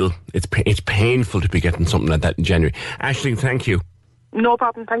 but still, it's painful to be getting something like that in January. Aisling, thank you. No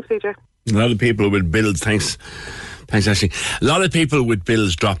problem. Thanks, PJ. A lot of people with bills, thanks Aisling. A lot of people with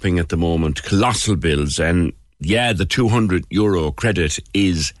bills dropping at the moment, colossal bills, and yeah, the €200 credit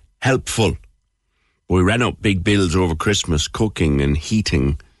is helpful. We ran up big bills over Christmas, cooking and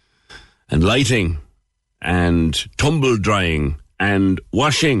heating and lighting and tumble drying and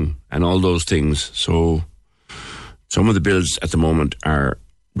washing and all those things. So some of the bills at the moment are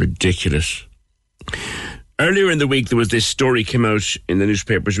ridiculous. Earlier in the week, there was this story came out in the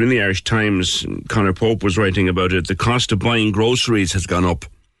newspapers, in the Irish Times. Conor Pope was writing about it. The cost of buying groceries has gone up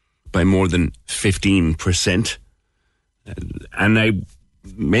by more than 15%. And I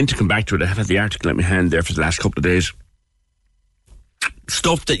meant to come back to it. I have had the article at my hand there for the last couple of days.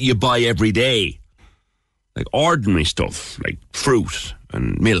 Stuff that you buy every day, like ordinary stuff, like fruit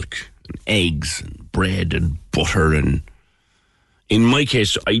and milk and eggs and bread and butter. And in my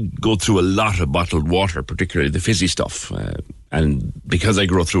case, I go through a lot of bottled water, particularly the fizzy stuff. And because I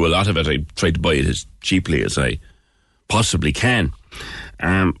go through a lot of it, I try to buy it as cheaply as I possibly can.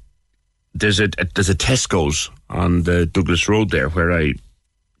 There's a Tesco's on the Douglas Road there where I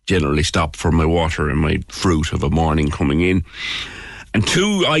generally stop for my water and my fruit of a morning coming in. And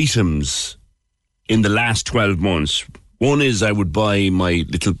two items in the last 12 months. One is I would buy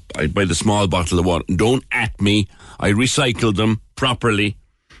I'd buy the small bottle of water. Don't at me. I recycle them properly,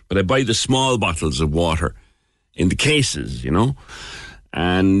 but I buy the small bottles of water in the cases, you know.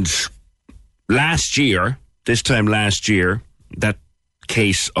 And this time last year, that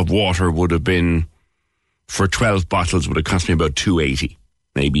case of water would have been, for 12 bottles, would have cost me about $2.80,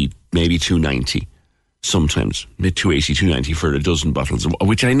 maybe $2.90, sometimes $2.80, $2.90 for a dozen bottles,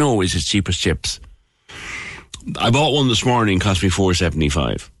 which I know is as cheap as chips. I bought one this morning, cost me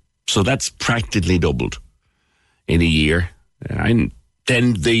 $4.75, so that's practically doubled in a year. And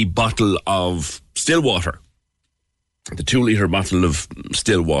then the bottle of still water, the 2-litre bottle of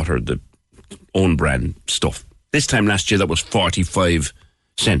still water, the own brand stuff. This time last year, that was 45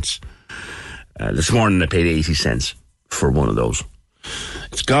 cents. This morning, I paid 80 cents for one of those.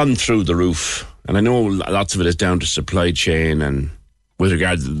 It's gone through the roof. And I know lots of it is down to supply chain. And with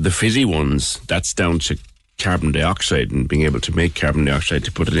regard to the fizzy ones, that's down to carbon dioxide and being able to make carbon dioxide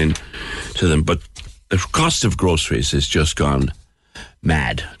to put it in to them. But the cost of groceries has just gone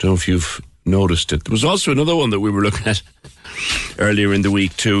mad. I don't know if you've noticed it. There was also another one that we were looking at earlier in the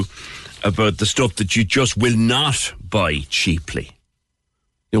week too, about the stuff that you just will not buy cheaply.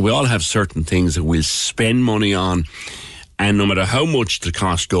 You know, we all have certain things that we'll spend money on, and no matter how much the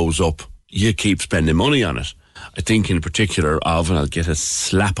cost goes up, you keep spending money on it. I think in particular of, and I'll get a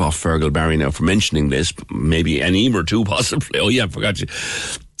slap off Fergal Barry now for mentioning this, maybe an Emer too possibly. Oh yeah, I forgot you.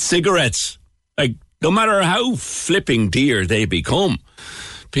 Cigarettes. Like, no matter how flipping dear they become,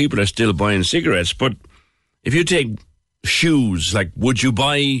 people are still buying cigarettes. But if you take shoes, like, would you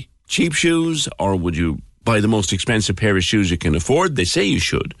buy cheap shoes or would you buy the most expensive pair of shoes you can afford? They say you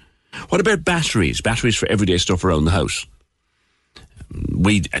should. What about batteries? Batteries for everyday stuff around the house.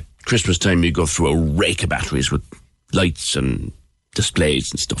 At Christmas time, you go through a rake of batteries with lights and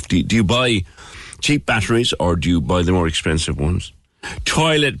displays and stuff. Do you buy cheap batteries or do you buy the more expensive ones?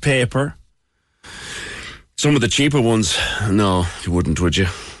 Toilet paper. Some of the cheaper ones, no, you wouldn't, would you?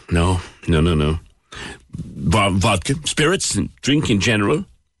 No. Vodka, spirits, and drink in general.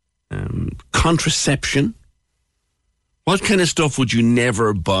 Contraception. What kind of stuff would you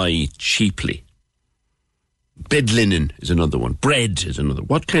never buy cheaply? Bed linen is another one. Bread is another.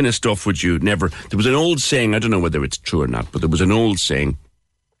 What kind of stuff would you never... There was an old saying, I don't know whether it's true or not, but there was an old saying,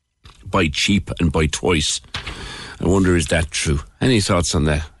 buy cheap and buy twice. I wonder, is that true? Any thoughts on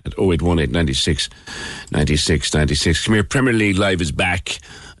that? At 0818 96 96 96. Come here, Premier League Live is back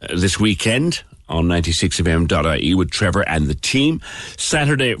this weekend on 96fm.ie with Trevor and the team.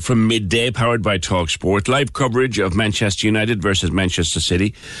 Saturday from midday, powered by TalkSport. Live coverage of Manchester United versus Manchester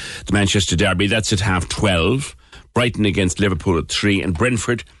City. The Manchester Derby, that's at 12:30. Brighton against Liverpool at 3, and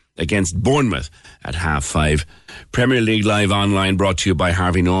Brentford against Bournemouth at 5:30. Premier League Live online, brought to you by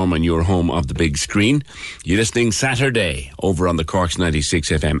Harvey Norman, your home of the big screen. You're listening Saturday over on the Corks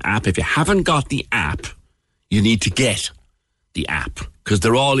 96FM app. If you haven't got the app, you need to get the app, because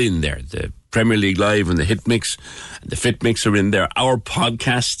they're all in there. The Premier League Live and the Hit Mix and the Fit Mix are in there. Our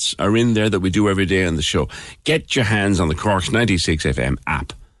podcasts are in there that we do every day on the show. Get your hands on the Cork's 96 FM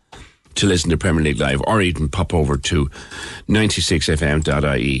app to listen to Premier League Live, or even pop over to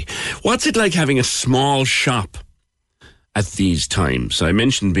 96fm.ie. What's it like having a small shop at these times? I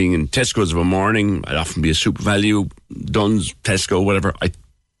mentioned being in Tesco's of a morning. I'd often be a Super Value, Dunn's, Tesco, whatever.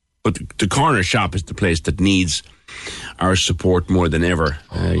 But the corner shop is the place that needs our support more than ever.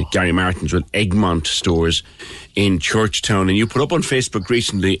 Gary Martin's with Egmont stores in Churchtown. And you put up on Facebook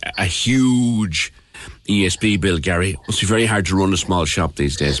recently a huge ESB bill, Gary. It must be very hard to run a small shop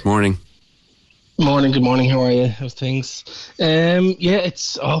these days. Morning. Morning, good morning. How are you? How's things? Yeah,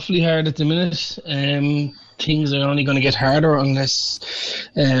 it's awfully hard at the minute. Things are only going to get harder unless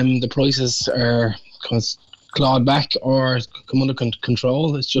the prices are clawed back or come under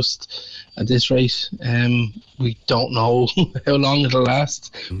control. It's just at this rate, we don't know how long it'll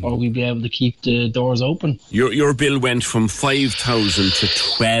last, or we'll be able to keep the doors open. Your bill went from 5,000 to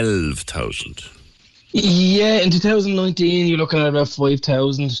 12,000. Yeah, in 2019 you're looking at about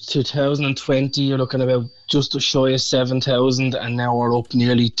 5,000. 2020 you're looking about just shy of 7,000, and now we're up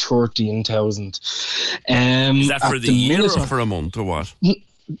nearly 13,000. Is that for the year or for a month or what?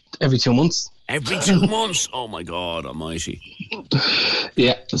 Every 2 months. Every 2 months? Oh my God almighty.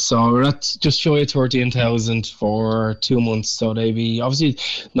 Yeah, so we're at just shy of 13,000 for 2 months. So they be, obviously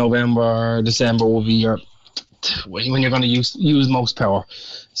November, December will be when you're going to use most power.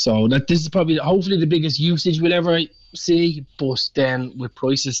 So this is probably hopefully the biggest usage we'll ever see, but then with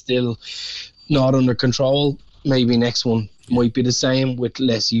prices still not under control, maybe next one might be the same with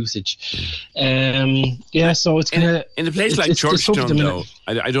less usage. Yeah, so it's kind of in a place like Churchtown, though.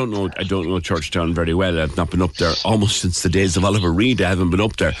 I don't know Churchtown very well. I've not been up there almost since the days of Oliver Reed. I haven't been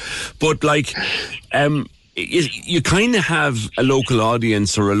up there, but like, you kind of have a local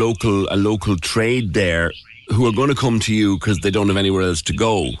audience or a local trade there who are going to come to you because they don't have anywhere else to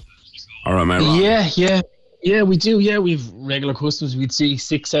go. Or am I wrong? Yeah, we do. Yeah, we've regular customers we'd see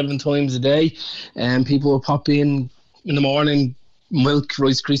 6-7 times a day, and people will pop in the morning, milk,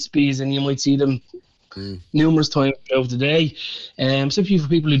 Rice Krispies, and you might see them numerous times throughout the day. Some people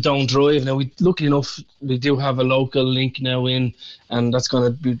who don't drive. Now, luckily enough, we do have a local link now in, and that's going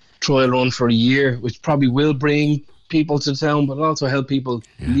to be trial run for a year, which probably will bring people to town, but also help people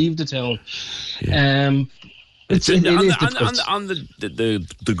leave the town. Yeah. On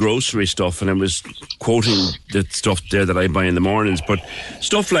the grocery stuff, and I was quoting the stuff there that I buy in the mornings, but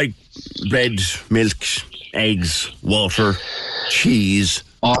stuff like bread, milk, eggs, water, cheese,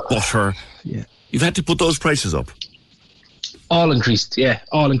 butter. Yeah. You've had to put those prices up. All increased, yeah,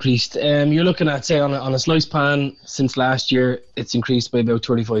 all increased. You're looking at, say, on a slice pan since last year, it's increased by about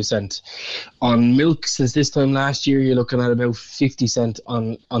 35 cents. On milk, since this time last year, you're looking at about 50 cents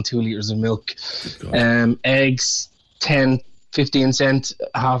on 2 litres of milk. Eggs, 10, 15 cents,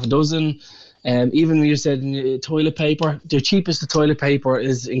 half a dozen. Even when you said toilet paper, the cheapest of toilet paper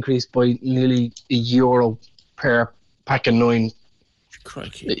is increased by nearly €1 per pack of 9.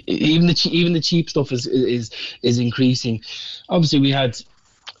 Crikey. Even the cheap stuff is increasing. Obviously, we had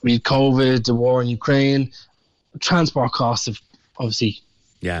COVID, the war in Ukraine. Transport costs have obviously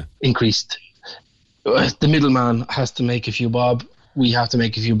increased. The middleman has to make a few bob. We have to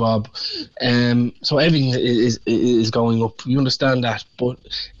make a few bob. So everything is going up. You understand that, but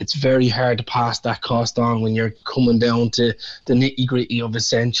it's very hard to pass that cost on when you're coming down to the nitty-gritty of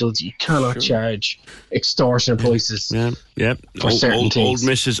essentials. You cannot charge extortionate prices for certain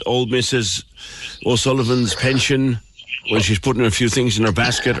things. Old Mrs. O'Sullivan's pension, well, she's putting a few things in her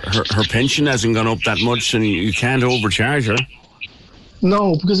basket. Her pension hasn't gone up that much, and you can't overcharge her.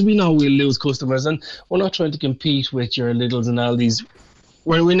 No, because we know we'll lose customers, and we're not trying to compete with your Lidls and Aldi's.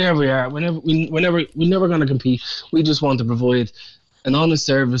 We never are. We're never going to compete. We just want to provide an honest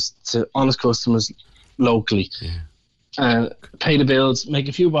service to honest customers locally, and pay the bills, make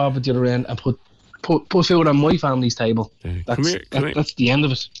a few bob at the other end, and put food on my family's table. That's the end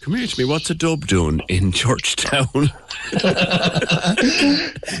of it. Come here to me. What's a dub doing in Churchtown? You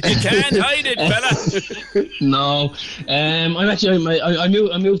can't hide it, fella. No,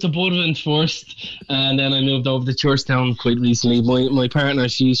 I moved to Buttevant first, and then I moved over to Churchtown quite recently. My partner,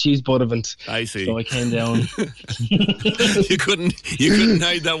 she's Buttevant. I see. So I came down. You couldn't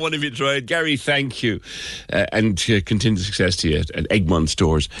hide that one if you tried. Gary, thank you, and continued success to you at Egmont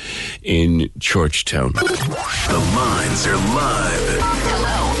stores in Churchtown. The lines are live.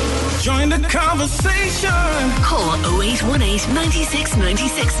 Hello. Join the conversation. Call 0818 96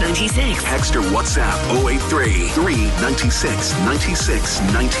 96 96. Text or WhatsApp 083 396 96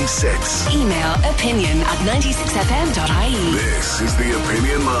 96. Email opinion@96fm.ie. This is the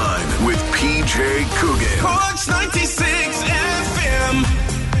Opinion Line with PJ Coogan. Corks 96 FM.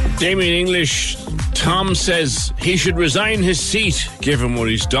 Damien English, Tom says he should resign his seat given what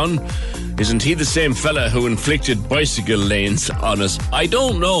he's done. Isn't he the same fella who inflicted bicycle lanes on us? I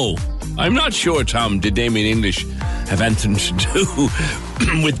don't know. I'm not sure, Tom. Did Damien English have anything to do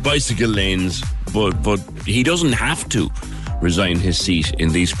with bicycle lanes? But he doesn't have to resign his seat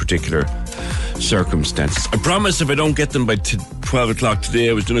in these particular circumstances. I promise if I don't get them by 12 o'clock today,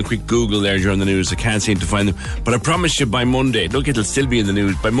 I was doing a quick Google there during the news, I can't seem to find them, but I promise you by Monday, look, it'll still be in the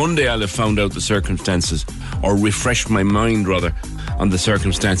news, by Monday I'll have found out the circumstances, or refreshed my mind rather, on the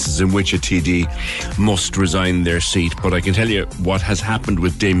circumstances in which a TD must resign their seat. But I can tell you what has happened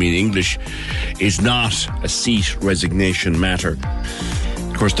with Damien English is not a seat resignation matter.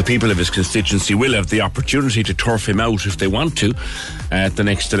 Of course, the people of his constituency will have the opportunity to turf him out if they want to at the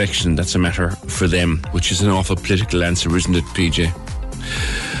next election. That's a matter for them, which is an awful political answer, isn't it, PJ?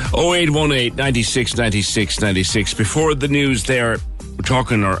 0818 96 96 96. Before the news there, we're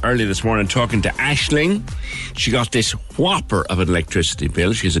talking, or early this morning, talking to Aisling. She got this whopper of an electricity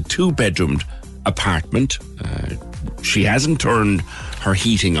bill. She has a 2-bedroomed apartment. She hasn't turned her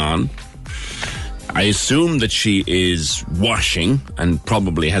heating on. I assume that she is washing and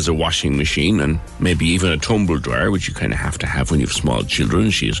probably has a washing machine and maybe even a tumble dryer, which you kind of have to have when you have small children.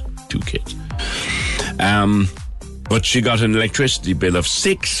 She has 2 kids. But she got an electricity bill of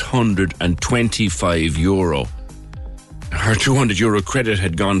 €625. Her €200 credit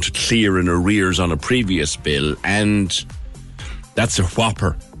had gone to clear in arrears on a previous bill, and that's a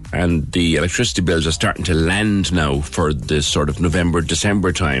whopper. And the electricity bills are starting to land now for this sort of November,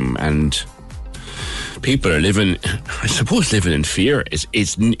 December time, and people are living, I suppose living in fear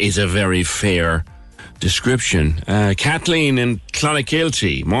is a very fair description. Kathleen in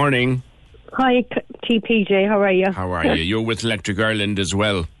Clonakilty, morning. Hi, TPJ, how are you? How are you? You're with Electric Ireland as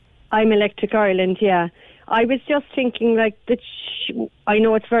well. I'm Electric Ireland, yeah. I was just thinking, like, that I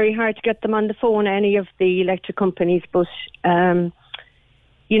know it's very hard to get them on the phone, any of the electric companies, but, you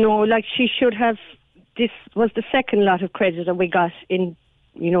know, like, she should have, this was the second lot of credit that we got in,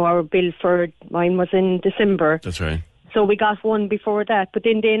 you know, our bill for, mine was in December. That's right. So we got one before that, but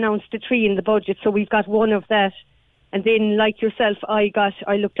then they announced the 3 in the budget, so we've got one of that. And then, like yourself, I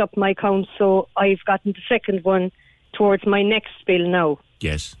looked up my account, so I've gotten the second one towards my next bill now.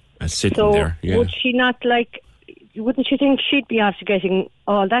 Yes, that's sitting there. Yeah. Would she not, like, wouldn't you think she'd be after getting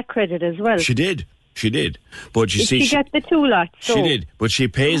all that credit as well? She did. But you see, she get the 2 lots. So. She did, but she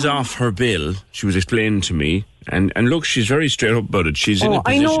pays off her bill. She was explaining to me, and look, she's very straight up about it. She's in a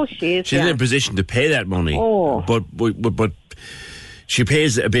position. I know she is. She's in a position to pay that money. But she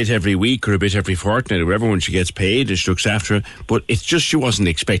pays a bit every week or a bit every fortnight or whatever when she gets paid, and she looks after it. But it's just she wasn't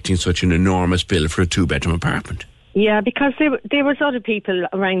expecting such an enormous bill for a 2-bedroom apartment. Yeah, because there was other people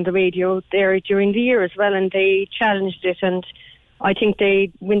around the radio there during the year as well, and they challenged it, and I think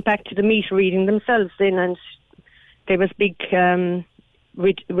they went back to the meter reading themselves then, and there was big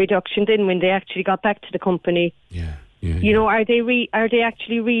reduction then when they actually got back to the company. Yeah. You know, are they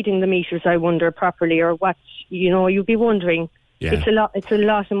actually reading the meters, I wonder, properly, or what? You know, you'd be wondering. Yeah. It's a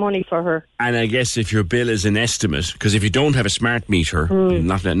lot of money for her. And I guess if your bill is an estimate, because if you don't have a smart meter,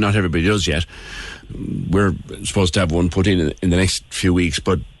 not everybody does yet, we're supposed to have one put in the next few weeks,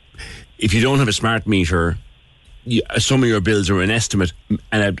 but if you don't have a smart meter, some of your bills are an estimate,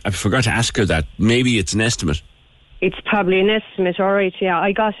 and I forgot to ask her that. Maybe it's an estimate. It's probably an estimate, all right, yeah.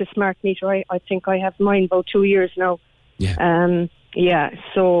 I got a smart meter. I think I have mine about 2 years now. Yeah.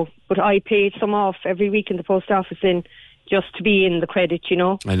 So, but I paid some off every week in the post office in just to be in the credit, you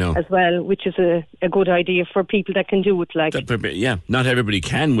know. I know. As well, which is a good idea for people that can do it, like. Yeah, not everybody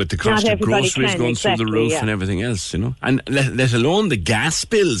can with the cost of groceries going through the roof and everything else, you know. And let alone the gas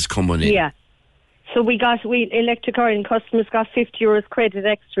bills coming in. Yeah. So we Electric Ireland customers got €50 credit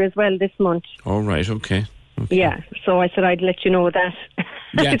extra as well this month. All right, okay. Yeah, so I said I'd let you know that.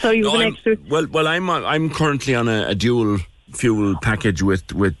 Yeah. So you an extra. Well, I'm currently on a dual fuel package with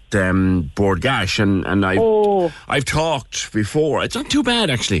Bord Gas, and I've talked before. It's not too bad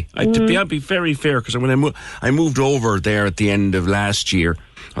actually. I'll be very fair, because when I moved over there at the end of last year,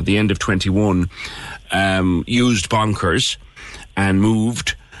 at the end of 21, used Bonkers and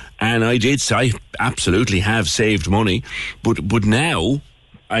moved. And I absolutely have saved money, but now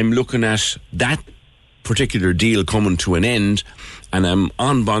I'm looking at that particular deal coming to an end, and I'm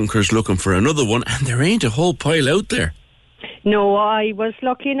on Bonkers looking for another one, and there ain't a whole pile out there. No, I was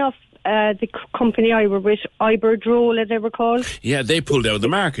lucky enough the company I were with, Iberdrola, they were called. Yeah, they pulled out of the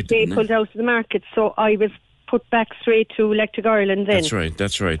market, They didn't pulled out of the market, so I was put back straight to Electric Ireland then.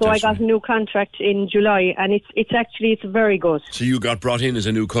 That's right. So I got a new contract in July, and it's very good. So you got brought in as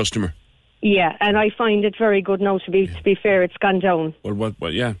a new customer? Yeah, and I find it very good now, to be fair. It's gone down. Well,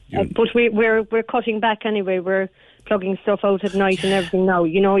 yeah. But we're cutting back anyway. We're plugging stuff out at night and everything now.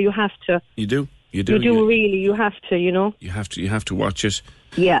 You know, you have to. You do. Really, you have to, you know. You have to watch it.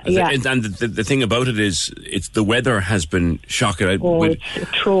 Yeah. And the thing about it is, the weather has been shocking. It's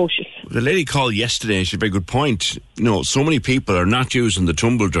atrocious. The lady called yesterday, and she had a very good point. You know, so many people are not using the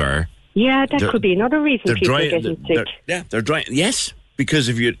tumble dryer. Yeah, that could be another reason people are getting sick. They're dry. Yes, because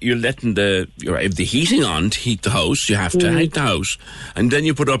if you're letting the heating on to heat the house, you have to heat the house, and then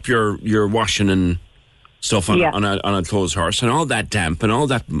you put up your washing and stuff on a clothes horse, and all that damp and all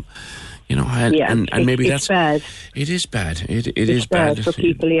that. You know, and maybe it's bad. It is bad. It is bad for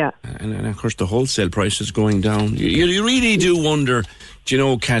people, yeah. And of course, the wholesale price is going down. You really do wonder, do you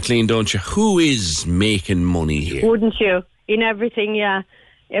know, Kathleen, don't you, who is making money here? Wouldn't you? In everything, yeah.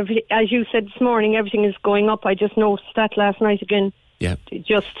 As you said this morning, everything is going up. I just noticed that last night again. Yeah.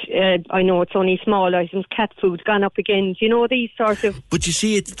 I know it's only small items. Cat food's gone up again. Do you know these sort of... But you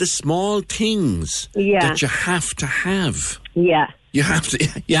see, it's the small things that you have to have. Yeah. You have to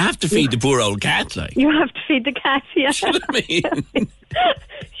feed the poor old cat, like. You have to feed the cat, yeah. You know what I mean?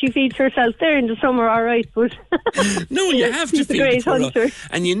 She feeds herself there in the summer, all right, but... No, you have to feed the poor hunter.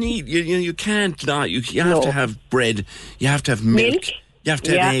 And you need, you can't not, you have to have bread, you have to have milk, you have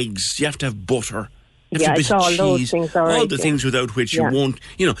to have eggs, you have to have butter. It's all cheese, those things, all the things without which you won't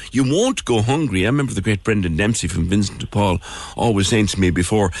go hungry. I remember the great Brendan Dempsey from Vincent de Paul always saying to me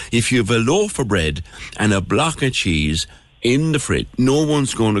before, if you have a loaf of bread and a block of cheese in the fridge, no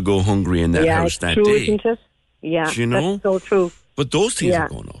one's going to go hungry in that house that true, day. Isn't it? Yeah, you know? That's so true. But those things are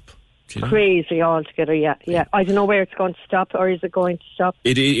going up. You know? Crazy altogether, yeah. I don't know where it's going to stop, or is it going to stop?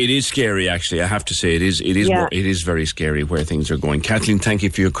 It is scary, actually. I have to say, it is very scary where things are going. Kathleen, thank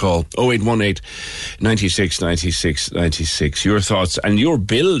you for your call. 0818 96 96 96. Your thoughts and your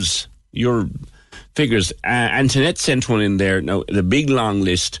bills, your figures. Antoinette sent one in there. Now, the big long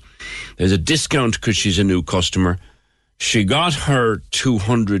list. There's a discount because she's a new customer. She got her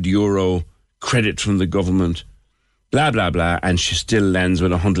 €200 credit from the government. Blah, blah, blah, and she still lands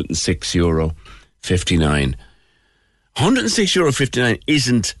with €106.59. €106.59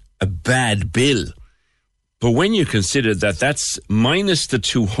 isn't a bad bill. But when you consider that that's minus the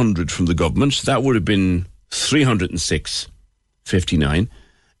 200 from the government, that would have been €306.59.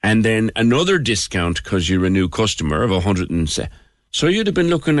 And then another discount because you're a new customer of 107. So you'd have been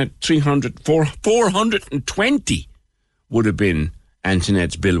looking at 420 would have been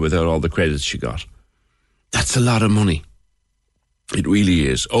Antoinette's bill without all the credits she got. That's a lot of money. It really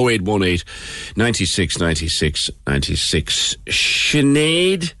is. 0818 96 96 96.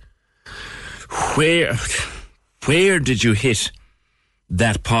 Sinead, where did you hit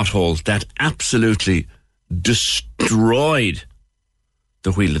that pothole that absolutely destroyed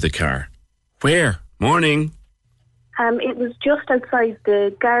the wheel of the car? Where? Morning. It was just outside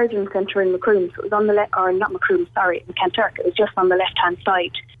the garden centre in Macroom. So it was on the left, or not Macroom, sorry, in Kanturk. It was just on the left-hand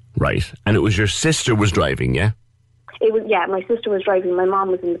side. Right. And it was your sister was driving, yeah? It was, yeah, my sister was driving. My mum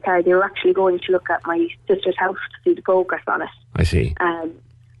was in the car. They were actually going to look at my sister's house to see the progress on it. I see.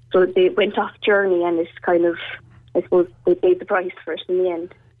 So they went off journey, and it's kind of, I suppose, they paid the price for it in the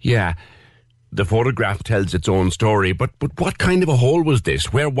end. Yeah. The photograph tells its own story, but what kind of a hole was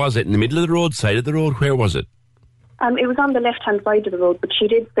this? Where was it? In the middle of the road, side of the road? Where was it? It was on the left-hand side of the road, but she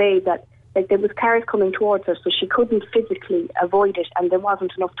did say that there was cars coming towards her, so she couldn't physically avoid it, and there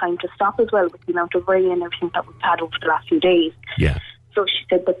wasn't enough time to stop as well with the amount of rain and everything that we've had over the last few days. Yeah. So she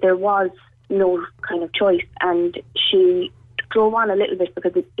said that there was no kind of choice, and she drove on a little bit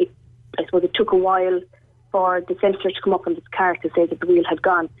because I suppose it took a while for the sensor to come up on this car to say that the wheel had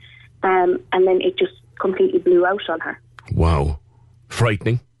gone, and then it just completely blew out on her. Wow.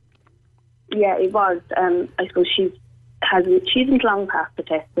 Frightening. Yeah, it was. I suppose she isn't long past the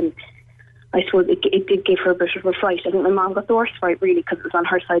test, and I suppose it did give her a bit of a fright. I think my mum got the worst fright, really, because it was on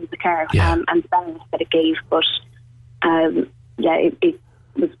her side of the car, and the balance that it gave. But, it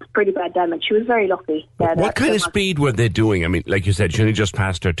was pretty bad damage. She was very lucky. What kind of speed were they doing? I mean, like you said, she only just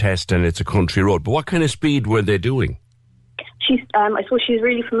passed her test, and it's a country road. But what kind of speed were they doing? I suppose she's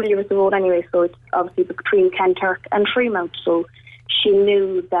really familiar with the road anyway, so it's obviously between Kanturk and Fremont, so she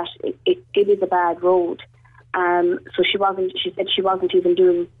knew that it is a bad road. So she said she wasn't even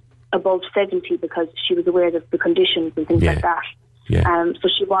doing above 70 because she was aware of the conditions and things like that. Yeah. So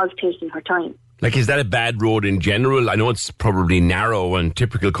she was taking her time. Like, is that a bad road in general? I know it's probably narrow and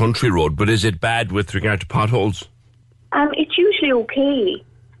typical country road, but is it bad with regard to potholes? It's usually okay.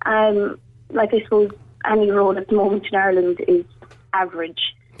 Like, I suppose any road at the moment in Ireland is average.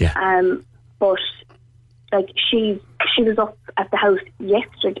 Yeah. But, like, she was up at the house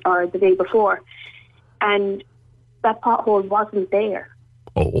yesterday or the day before, and that pothole wasn't there.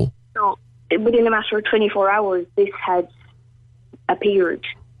 Oh. So within a matter of 24 hours, this had appeared.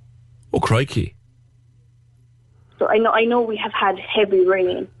 Oh, crikey. So I know we have had heavy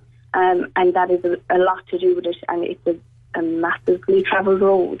rain, and that is a lot to do with it, and it's a massively travelled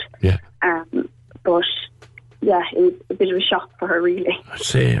road. Yeah. But, yeah, it was a bit of a shock for her, really.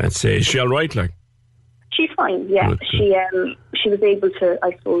 I'd say. Is she all right, like? She's fine, yeah. Good. She was able to,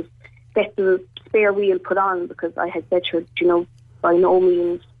 I suppose, get the spare wheel put on, because I had said to her, by no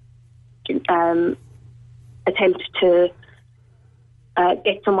means attempt to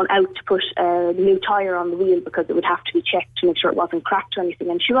get someone out to put a new tyre on the wheel, because it would have to be checked to make sure it wasn't cracked or anything.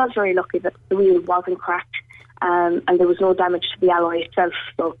 And she was very lucky that the wheel wasn't cracked, and there was no damage to the alloy itself.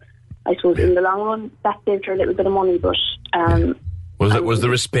 So I suppose in the long run, that saved her a little bit of money. But was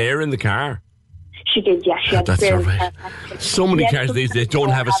there a spare in the car? She did, yeah. She had That's a spare all right. in the car. So many cars these days don't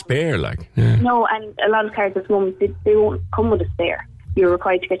have a spare, like. Yeah. No, and a lot of cars at the moment, they won't come with a spare. You're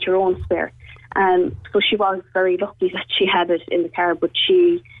required to get your own spare. So she was very lucky that she had it in the car, but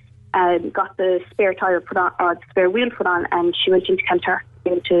she got the spare tyre put on, or the spare wheel put on, and she went into Kanturk,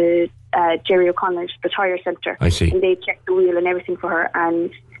 into Jerry O'Connor's, the tyre centre. I see. And they checked the wheel and everything for her,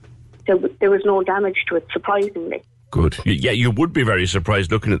 and there was no damage to it, surprisingly. Good. Yeah, you would be very surprised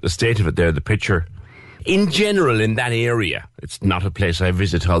looking at the state of it there, the picture. In general, in that area, it's not a place I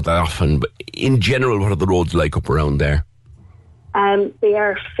visit all that often, but in general, what are the roads like up around there? They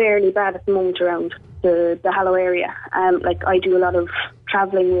are fairly bad at the moment around the Hallow area. Like, I do a lot of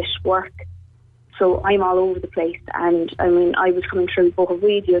travelling with work, so I'm all over the place. And I mean, I was coming through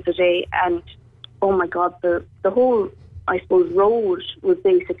Bohawee the other day, and oh my God, the whole, I suppose, road was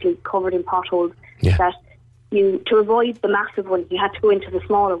basically covered in potholes. Yeah. That to avoid the massive ones, you had to go into the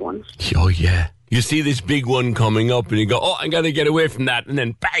smaller ones. Oh yeah. You see this big one coming up and you go, oh, I got to get away from that, and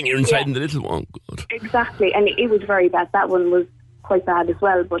then bang, you're inside in the little one. Good. Exactly, and it was very bad. That one was quite bad as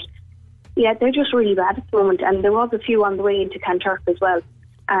well, but yeah, they're just really bad at the moment, and there was a few on the way into Kanturk as well,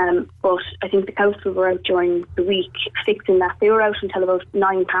 but I think the council were out during the week fixing that. They were out until about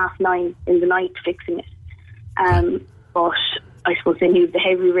 9:30 in the night fixing it, but I suppose they knew the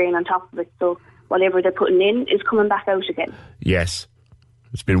heavy rain on top of it, so whatever they're putting in is coming back out again. Yes,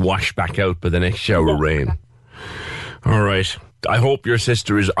 it's been washed back out by the next shower of rain. All right. I hope your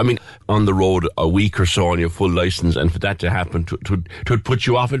sister is, on the road a week or so on your full licence, and for that to happen, to put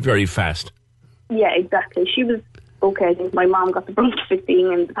you off it very fast. Yeah, exactly. She was okay. I think my mum got the brunt of it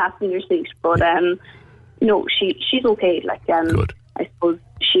being in the passenger seat, but no, she's okay. Like, good. I suppose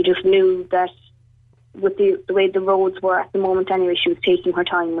she just knew that with the way the roads were at the moment anyway, she was taking her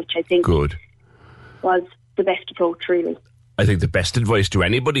time, which I think was the best approach, really. I think the best advice to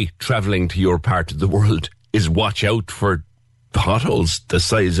anybody travelling to your part of the world is watch out for potholes the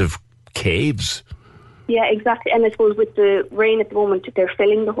size of caves. Yeah, exactly. And I suppose with the rain at the moment, they're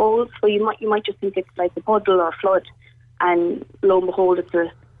filling the holes, so you might just think it's like a puddle or a flood, and lo and behold,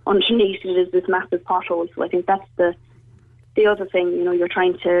 underneath it is this massive pothole. So I think that's the other thing. You're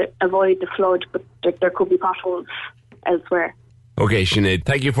trying to avoid the flood, but there could be potholes elsewhere. Okay, Sinead,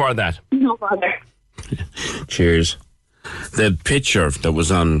 thank you for that. No bother. Cheers. The picture that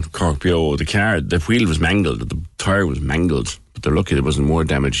was on Cork Bio, the wheel was mangled, the tyre was mangled, but they're lucky there wasn't more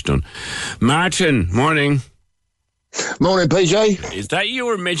damage done. Martin, morning. Morning, PJ. Is that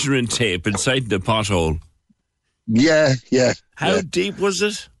your measuring tape inside the pothole? Yeah. How deep was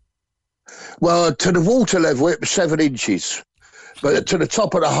it? Well, to the water level, it was 7 inches, but to the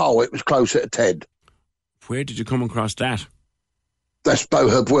top of the hole, it was closer to 10. Where did you come across that? That's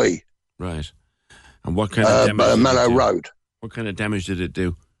Bohawee. Right. And what kind of damage? Mallow Road. What kind of damage did it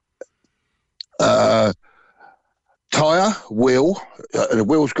do? Tyre, wheel. The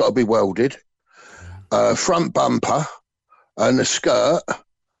wheel's got to be welded. Front bumper, and the skirt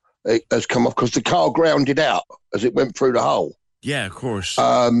has come off because the car grounded out as it went through the hole. Yeah, of course.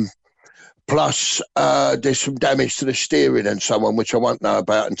 Plus, there's some damage to the steering and so on, which I won't know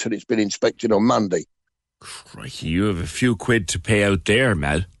about until it's been inspected on Monday. Crikey, you have a few quid to pay out there,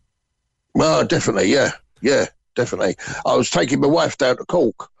 Mad. Well, definitely, yeah, definitely. I was taking my wife down to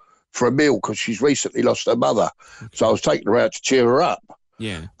Cork for a meal because she's recently lost her mother, so I was taking her out to cheer her up.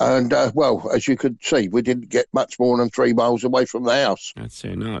 Yeah. And, well, as you could see, we didn't get much more than 3 miles away from the house. I'd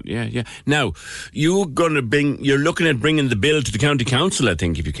say not, yeah. Now, you're looking at bringing the bill to the county council, I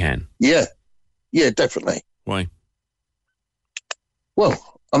think, if you can. Yeah, Yeah, definitely. Why?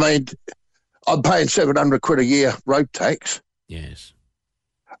 Well, I mean, I'm paying £700 a year road tax. Yes.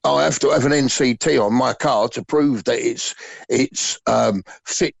 I have to have an NCT on my car to prove that it's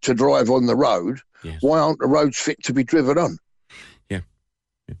fit to drive on the road. Yes. Why aren't the roads fit to be driven on?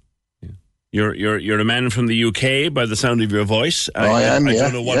 You're a man from the UK by the sound of your voice. I am. I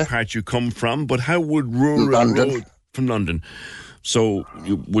don't know what part you come from, but how would rural road from London? So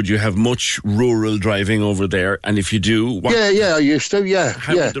would you have much rural driving over there? And if you do, I used to. Yeah.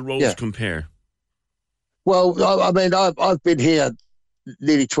 How would the roads compare? Well, I mean, I've been here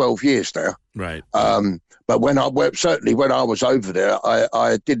nearly 12 years now. Right. But certainly when I was over there,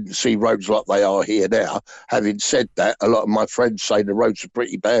 I didn't see roads like they are here now. Having said that, a lot of my friends say the roads are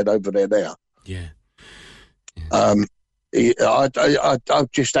pretty bad over there now. Yeah. I'm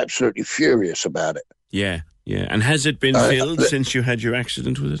just absolutely furious about it. Yeah. Yeah. And has it been filled since you had your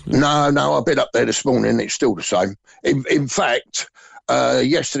accident with it? No, I've been up there this morning. It's still the same. In fact,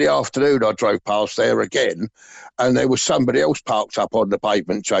 yesterday afternoon I drove past there again, and there was somebody else parked up on the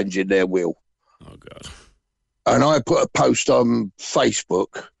pavement changing their wheel. Oh, God. And I put a post on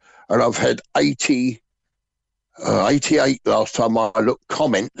Facebook, and I've had 88 last time I looked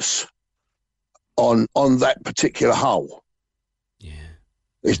comments on that particular hole. Yeah.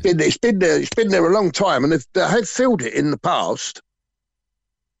 It's been there a long time, and they have filled it in the past.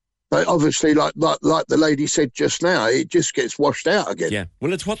 But obviously, like the lady said just now, it just gets washed out again. Yeah.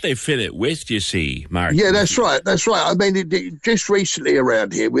 Well, it's what they fill it with, you see, Mark. Yeah, that's right. I mean, just recently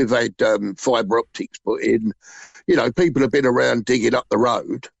around here, we've had fibre optics put in. You know, people have been around digging up the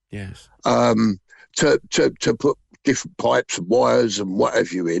road. Yes. To put different pipes and wires and what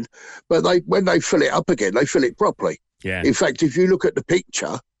have you in. But when they fill it up again, they fill it properly. Yeah. In fact, if you look at the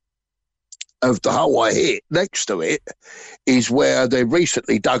picture of the hole I hit, next to it is where they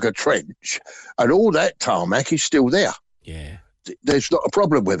recently dug a trench, and all that tarmac is still there. Yeah. There's not a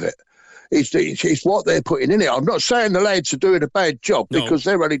problem with it. It's what they're putting in it. I'm not saying the lads are doing a bad job, because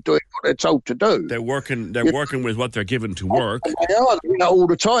they're only doing what they're told to do. They're working with what they're given to work. They are doing that all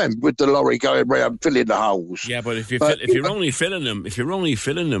the time with the lorry going around filling the holes. Yeah, but if you're only filling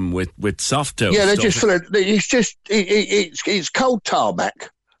them with soft stuff. Yeah, they're just filling. It's cold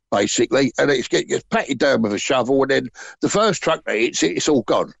tarmac, basically, and it gets patted down with a shovel, and then the first truck that hits it, it's all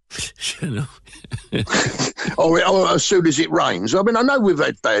gone. You know. or as soon as it rains. I mean, I know we've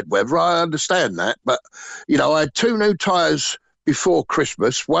had bad weather, I understand that, but, you know, I had 2 new tyres before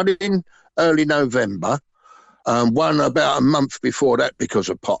Christmas, one in early November, one about a month before that because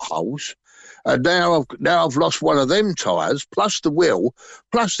of potholes. And now I've lost one of them tyres, plus the wheel,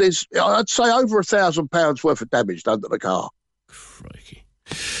 plus there's, I'd say, over £1,000 worth of damage done to the car. Crikey.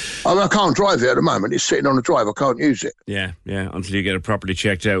 I mean, I can't drive it at the moment. It's sitting on the drive. I can't use it. Yeah, until you get it properly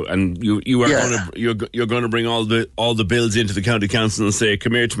checked out, and you're going to bring all the bills into the county council and say,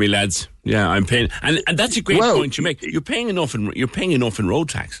 "Come here to me, lads." Yeah, I'm paying, and that's a great point you make. You're paying enough in road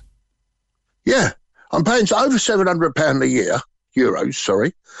tax. Yeah, I'm paying over £700 a year,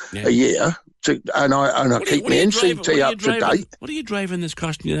 a year, and I keep my NCT up to date. What are you driving that's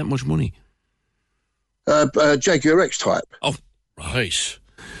costing you that much money? Jaguar X-Type. Oh, right.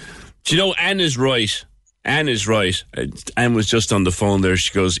 Do you know, Anne is right. Anne was just on the phone there.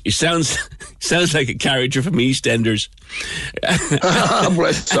 She goes, "He sounds like a character from EastEnders."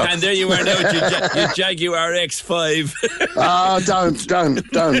 And there you are now with your Jaguar X5.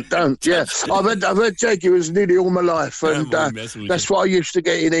 Don't. Yeah, I've had Jaguars nearly all my life, and that's what I used to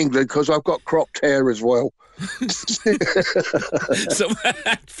get in England because I've got cropped hair as well. So,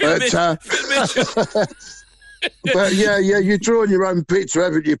 Phil Mitchell. But yeah, you're drawing your own picture,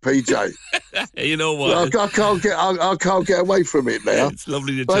 haven't you, PJ? You know what? I can't get away from it now. It's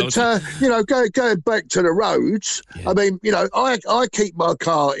lovely to talk to you. But going back to the roads, yeah. I mean, I keep my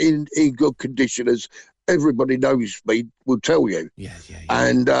car in good condition, as everybody knows me will tell you. Yeah.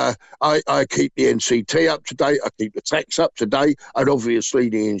 And I keep the NCT up to date. I keep the tax up to date, and obviously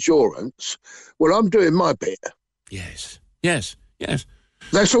the insurance. Well, I'm doing my bit. Yes.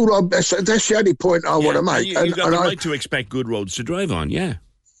 That's all. That's the only point I want to make. You've got the right to expect good roads to drive on. Yeah.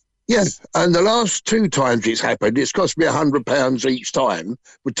 Yeah, and the last 2 times it's happened, it's cost me £100 each time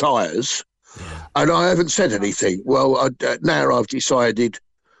with tyres, and I haven't said anything. Well, now I've decided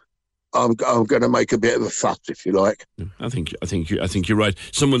I'm going to make a bit of a fuss, if you like. I think you're right.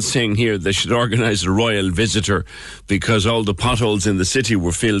 Someone's saying here they should organise a royal visitor because all the potholes in the city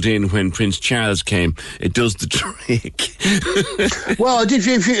were filled in when Prince Charles came. It does the trick. Well,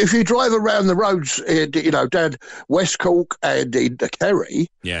 if you drive around the roads, down West Cork and into Kerry,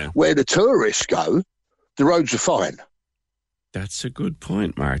 where the tourists go, the roads are fine. That's a good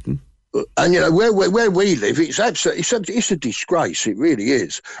point, Martin. And, where we live, it's absolutely, it's a disgrace. It really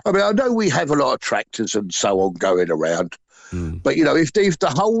is. I mean, I know we have a lot of tractors and so on going around, but, if the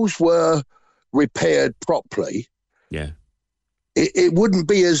holes were repaired properly, it wouldn't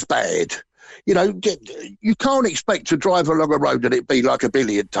be as bad. You can't expect to drive along a road and it be like a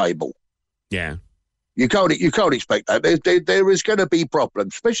billiard table. Yeah. You can't expect that. There is going to be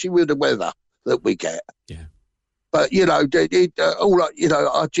problems, especially with the weather that we get. Yeah. But, the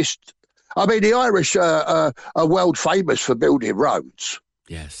Irish are world famous for building roads.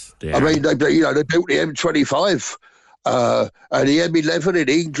 Yes, they built the M25 and the M11 in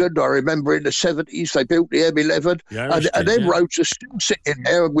England. I remember in the 70s they built the M11, and them roads are still sitting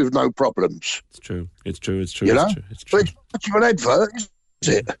there with no problems. It's true. It's true. It's true. But it's an advert, is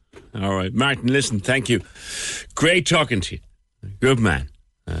it? All right, Martin. Listen, thank you. Great talking to you. Good man.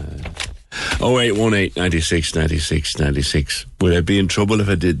 0818 96 96 96. Would I be in trouble if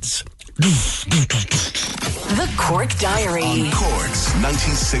I did? The Cork Diary. On Cork's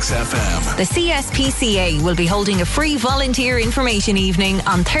 96 FM. The CSPCA will be holding a free volunteer information evening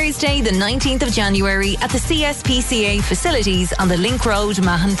on Thursday, the 19th of January at the CSPCA facilities on the Link Road,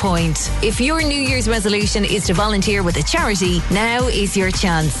 Mahon Point. If your New Year's resolution is to volunteer with a charity, now is your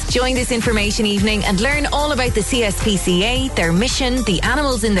chance. Join this information evening and learn all about the CSPCA, their mission, the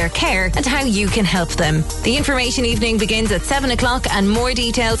animals in their care, and how you can help them. The information evening begins at 7 o'clock and more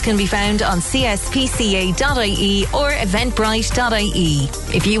details can be found on cspca.ie or eventbrite.ie.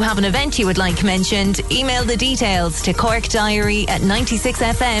 If you have an event you would like mentioned, email the details to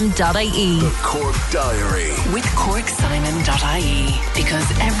corkdiary@96fm.ie. The Cork Diary. With corksimon.ie. Because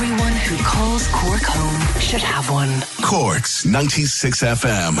everyone who calls Cork home should have one. Cork's 96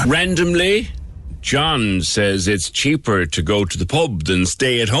 FM. Randomly, John says it's cheaper to go to the pub than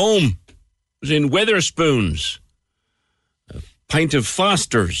stay at home. It was in Wetherspoons. Pint of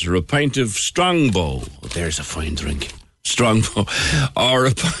Foster's or a pint of Strongbow. Oh, there's a fine drink. Strongbow. Or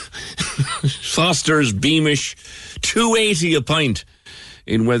a Foster's Beamish, $2.80 a pint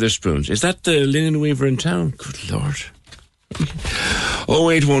in Wetherspoons. Is that the Linen Weaver in town? Good Lord.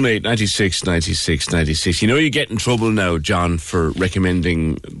 0818 96 96 96. You get in trouble now, John, for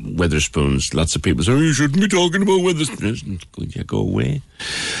recommending Wetherspoons. Lots of people say, you shouldn't be talking about Wetherspoons. Yeah, go away.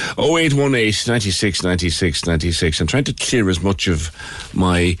 0818 96 96 96. I'm trying to clear as much of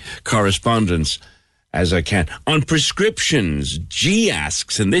my correspondence as I can. On prescriptions, G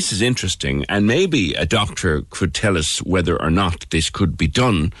asks, and this is interesting, and maybe a doctor could tell us whether or not this could be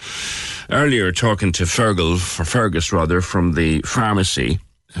done. Earlier, talking to Fergus from the pharmacy,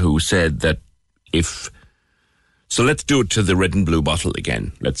 who said that so let's do it to the red and blue bottle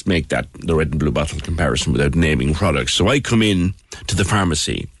again. Let's make that the red and blue bottle comparison without naming products. So I come in to the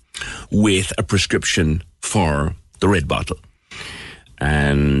pharmacy with a prescription for the red bottle.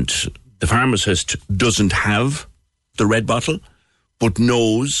 And the pharmacist doesn't have the red bottle, but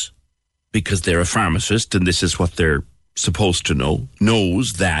knows, because they're a pharmacist, and this is what they're supposed to know,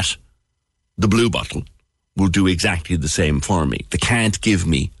 knows that the blue bottle will do exactly the same for me. They can't give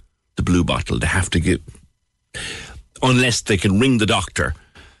me the blue bottle. They have to give, unless they can ring the doctor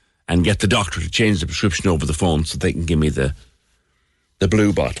and get the doctor to change the prescription over the phone so they can give me the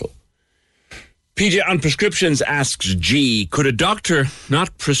blue bottle. PJ on prescriptions asks G, could a doctor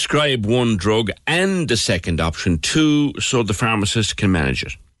not prescribe one drug and a second option too so the pharmacist can manage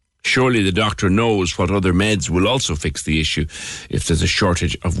it? Surely the doctor knows what other meds will also fix the issue if there's a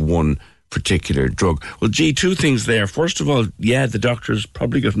shortage of one particular drug. Well, G, two things there. First of all, yeah, the doctor's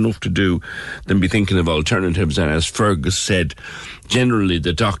probably got enough to do than be thinking of alternatives. And as Fergus said, generally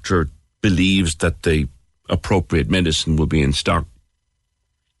the doctor believes that the appropriate medicine will be in stock.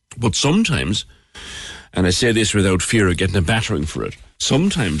 But sometimes, and I say this without fear of getting a battering for it,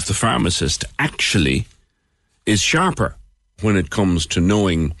 sometimes the pharmacist actually is sharper when it comes to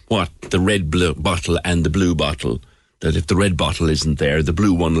knowing what the red bottle and the blue bottle, that if the red bottle isn't there, the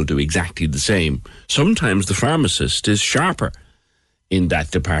blue one will do exactly the same. Sometimes the pharmacist is sharper in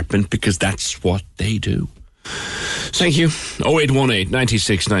that department because that's what they do. Thank you. 0818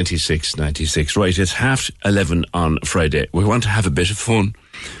 96 96 96. Right, it's 11:30 on Friday. We want to have a bit of fun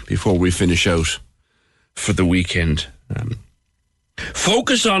before we finish out for the weekend.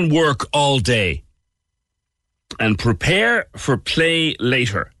 Focus on work all day and prepare for play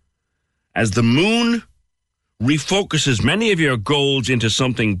later as the moon refocuses many of your goals into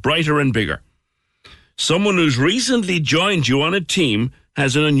something brighter and bigger. Someone who's recently joined you on a team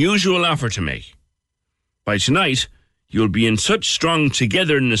has an unusual offer to make. By tonight, you'll be in such strong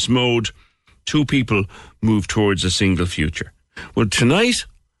togetherness mode, two people move towards a single future. Well, tonight,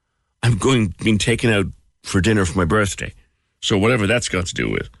 I'm being taken out for dinner for my birthday. So whatever that's got to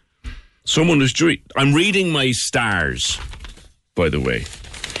do with. Someone who's I'm reading my stars, by the way.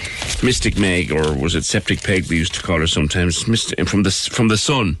 Mystic Meg, or was it Septic Peg we used to call her sometimes, from the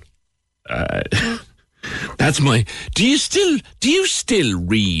sun. That's my... Do you still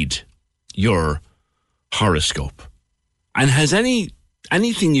read your horoscope? And has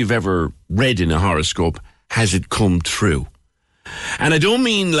anything you've ever read in a horoscope, has it come true? And I don't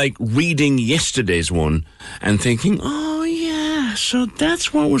mean like reading yesterday's one and thinking, oh yeah, so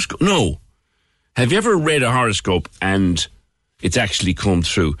that's what was... No. Have you ever read a horoscope and it's actually come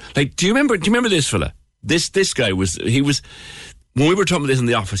true? Like, do you remember this fella? This guy was when we were talking about this in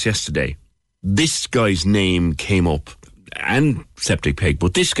the office yesterday, this guy's name came up, and Septic Peg,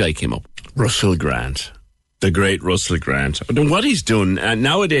 but this guy came up. Russell Grant. The great Russell Grant. And what he's done,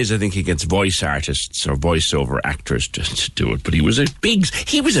 nowadays I think he gets voice artists or voiceover actors to do it, but he was a big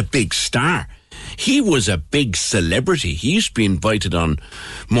star. He was a big celebrity. He used to be invited on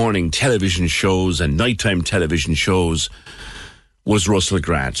morning television shows and nighttime television shows, was Russell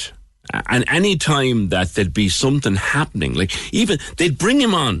Grant. And any time that there'd be something happening, like even they'd bring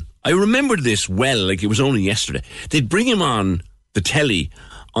him on. I remember this well, like it was only yesterday. They'd bring him on the telly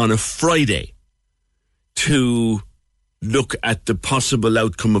on a Friday to look at the possible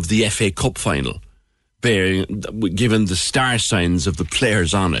outcome of the FA Cup final, given the star signs of the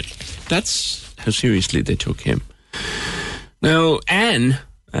players on it. That's how seriously they took him. Now, Anne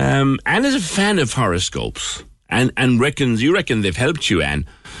is a fan of horoscopes and you reckon they've helped you, Anne.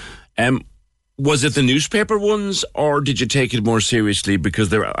 Was it the newspaper ones, or did you take it more seriously?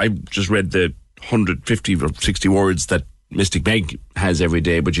 Because I just read the 150 or 60 words that Mystic Meg has every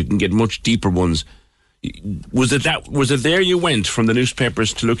day, but you can get much deeper ones. Was it there you went from the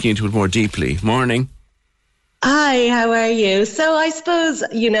newspapers to looking into it more deeply? Morning. Hi, how are you? So I suppose,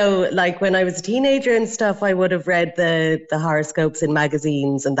 like when I was a teenager and stuff, I would have read the horoscopes in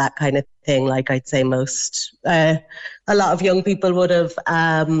magazines and that kind of thing, like I'd say a lot of young people would have.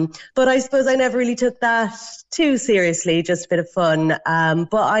 But I suppose I never really took that too seriously, just a bit of fun.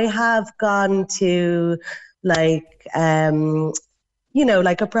 But I have gone to like a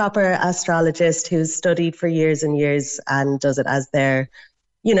proper astrologist who's studied for years and years and does it as their...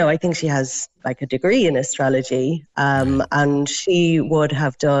 I think she has like a degree in astrology, and she would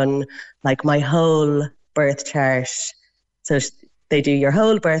have done like my whole birth chart. So they do your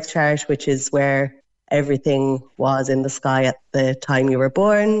whole birth chart, which is where everything was in the sky at the time you were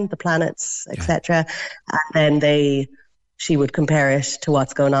born, the planets, etc. And then she would compare it to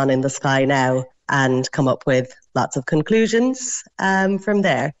what's going on in the sky now and come up with lots of conclusions from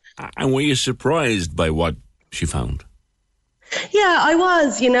there. And were you surprised by what she found? Yeah, I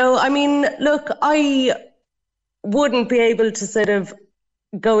was, I mean, look, I wouldn't be able to sort of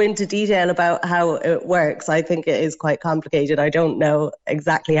go into detail about how it works. I think it is quite complicated. I don't know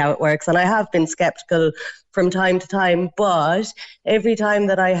exactly how it works. And I have been skeptical from time to time, but every time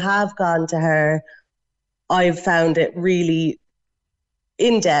that I have gone to her, I've found it really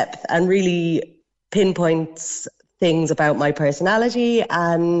in depth and really pinpoints things about my personality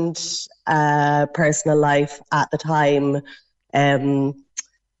and personal life at the time. So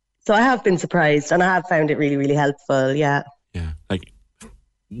I have been surprised and I have found it really, really helpful. Yeah. Yeah. Like,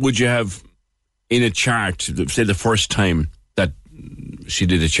 would you have in a chart, say the first time that she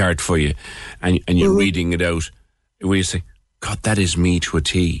did a chart for you and you're reading it out, where you say, God, that is me to a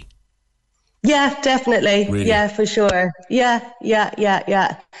T? Yeah, definitely. Really? Yeah, for sure. Yeah.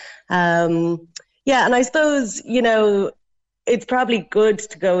 And I suppose, it's probably good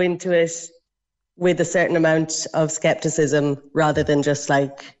to go into it with a certain amount of skepticism rather than just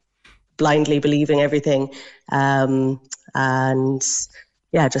like blindly believing everything. And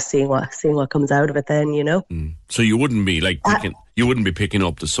yeah, just seeing what comes out of it then, So you wouldn't be like picking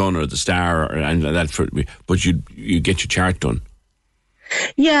up the sun or the star and that, but you get your chart done.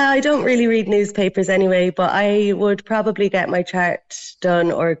 Yeah, I don't really read newspapers anyway, but I would probably get my chart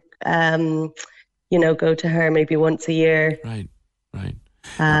done or, go to her maybe once a year. Right.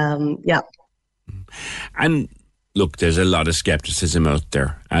 Yeah. And look, there's a lot of skepticism out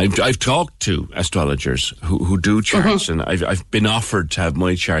there. I've talked to astrologers who do charts, and I've been offered to have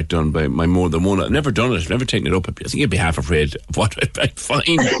my chart done by my more than one. I've never done it. I've never taken it up. I think I'd be half afraid of what I'd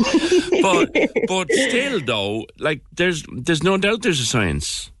find. but still, though, like there's no doubt there's a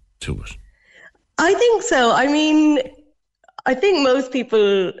science to it. I think so. I mean, I think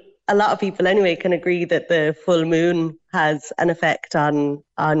a lot of people anyway can agree that the full moon has an effect on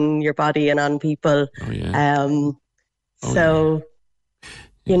your body and on people. Oh, yeah.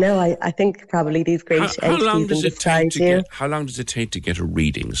 I think probably these great entities in disguise you. How long does it take to get a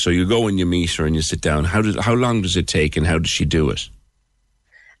reading? So you go and you meet her and you sit down. How long does it take and how does she do it?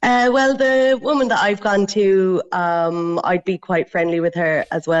 Well, the woman that I've gone to, I'd be quite friendly with her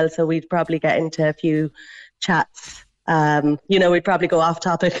as well, so we'd probably get into a few chats. We'd probably go off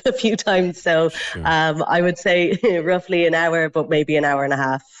topic a few times, so sure. I would say roughly an hour, but maybe an hour and a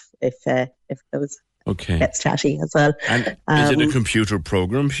half if those gets chatty as well. And is it a computer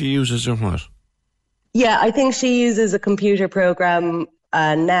program she uses or what? Yeah, I think she uses a computer program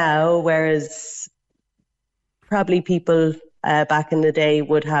now, whereas probably people back in the day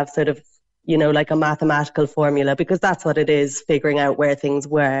would have sort of, like a mathematical formula, because that's what it is, figuring out where things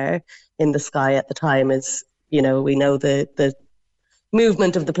were in the sky at the time is, we know the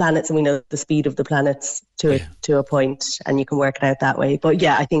movement of the planets and we know the speed of the planets to a point, and you can work it out that way. But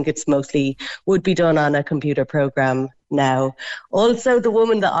yeah, I think it's mostly would be done on a computer program now. Also, the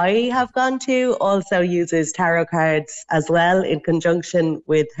woman that I have gone to also uses tarot cards as well in conjunction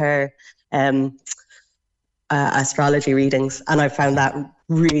with her astrology readings, and I found that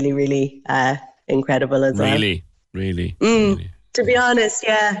really, really incredible as well. Really. To be honest,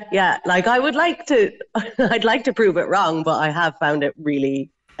 yeah. Like I'd like to prove it wrong, but I have found it really.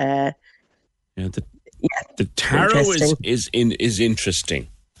 The tarot is interesting.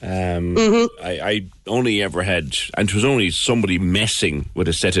 I only ever had, and it was only somebody messing with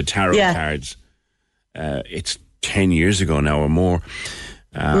a set of tarot cards. It's 10 years ago now or more.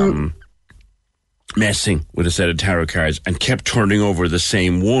 Messing with a set of tarot cards and kept turning over the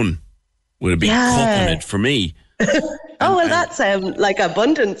same one with a big cup on it for me. That's like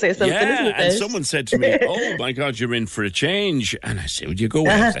abundance or something, isn't it? And someone said to me, "Oh my God, you're in for a change." And I said, "Would you go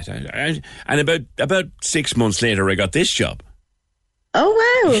with it?" And about 6 months later, I got this job. Oh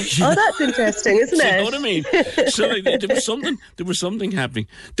wow! Oh, that's interesting, isn't it? You know what I mean? So there was something happening.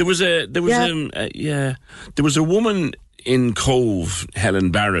 There was a woman in Cove,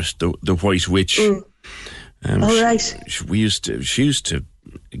 Helen Barrett, the White Witch. Right. She used to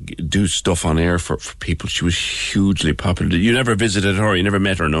do stuff on air for people. She was hugely popular. You never visited her? You never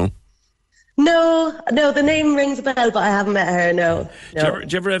met her, no? No, the name rings a bell, but I haven't met her, no. Do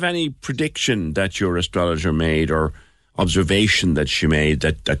you ever have any prediction that your astrologer made or observation that she made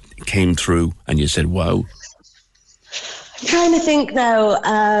that came through and you said, wow? I'm trying to think now,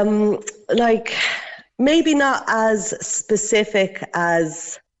 maybe not as specific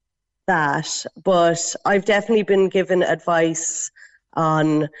as that, but I've definitely been given advice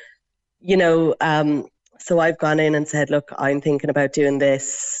on, so I've gone in and said, look, I'm thinking about doing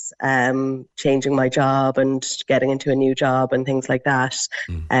this, changing my job and getting into a new job and things like that.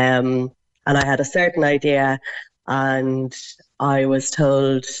 And I had a certain idea, and I was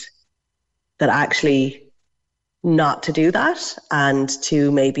told that actually not to do that and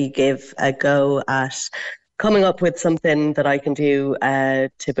to maybe give a go at coming up with something that I can do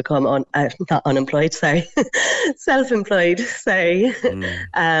to become not unemployed, sorry, self-employed, sorry,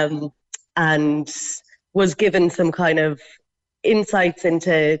 and was given some kind of insights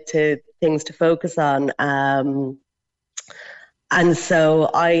into things to focus on. And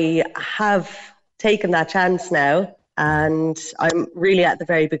so I have taken that chance now, and I'm really at the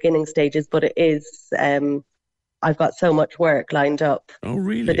very beginning stages, but it is, I've got so much work lined up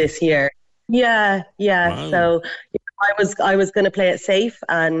for this year. Yeah. Wow. So I was going to play it safe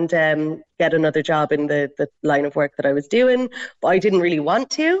and get another job in the line of work that I was doing, but I didn't really want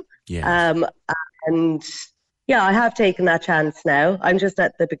to. Yeah. And yeah, I have taken that chance now. I'm just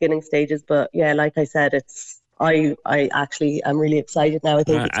at the beginning stages, but yeah, like I said, I actually am really excited now. I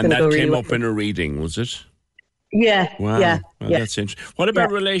think it's going to go really well. And that came up in a reading, was it? Yeah. Wow. Yeah. Well, that's interesting. What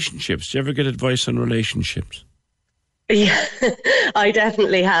about relationships? Do you ever get advice on relationships? Yeah, I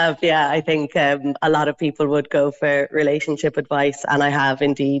definitely have. Yeah, I think a lot of people would go for relationship advice, and I have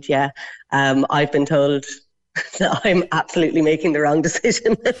indeed. Yeah, I've been told that I'm absolutely making the wrong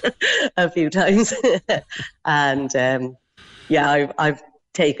decision a few times, and I've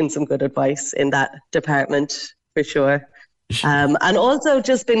taken some good advice in that department for sure, and also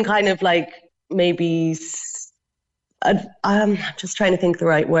just been kind of like maybe. I'm just trying to think the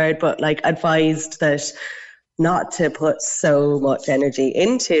right word, but like advised that not to put so much energy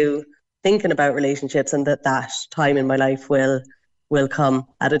into thinking about relationships, and that time in my life will come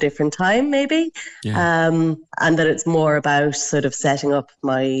at a different time, maybe. Yeah. And that it's more about sort of setting up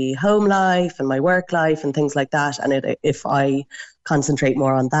my home life and my work life and things like that. And if I concentrate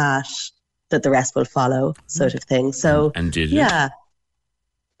more on that the rest will follow, sort of thing. So, and did yeah.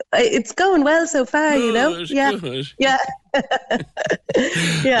 It's going well so far, you know? Yeah. Good. Yeah.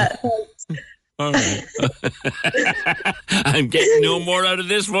 Yeah. All right. I'm getting no more out of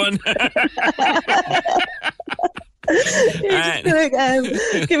this one. You're just going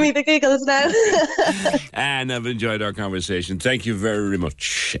to give me the giggles now. Anne, I've enjoyed our conversation. Thank you very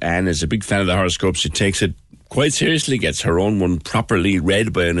much. Anne is a big fan of the horoscope. She takes it quite seriously, gets her own one properly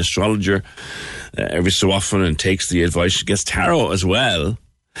read by an astrologer every so often and takes the advice. She gets tarot as well.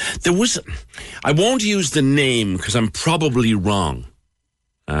 I won't use the name because I'm probably wrong.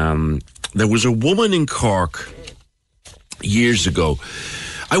 There was a woman in Cork years ago.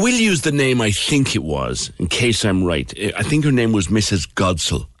 I will use the name I think it was, in case I'm right. I think her name was Mrs.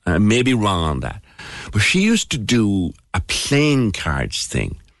 Godsall. I may be wrong on that. But she used to do a playing cards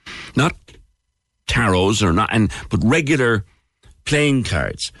thing. Not tarots but regular playing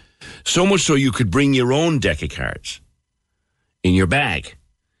cards. So much so you could bring your own deck of cards in your bag.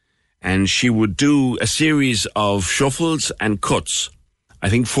 And she would do a series of shuffles and cuts. I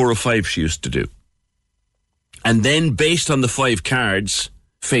think 4 or 5 she used to do. And then based on the 5 cards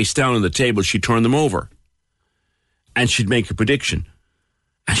face down on the table, she'd turn them over. And she'd make a prediction.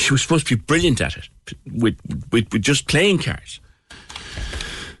 And she was supposed to be brilliant at it with just playing cards.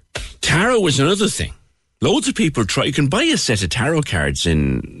 Tarot was another thing. Loads of people try. You can buy a set of tarot cards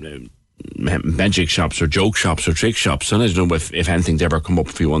in magic shops or joke shops or trick shops. And I don't know if anything's ever come up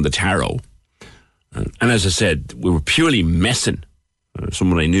for you on the tarot. And as I said, we were purely messing.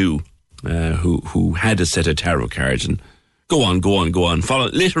 Someone I knew who had a set of tarot cards and go on.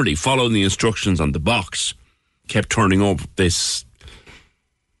 Literally following the instructions on the box. Kept turning up this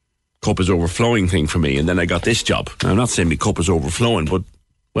cup is overflowing thing for me, and then I got this job. Now, I'm not saying my cup is overflowing, but,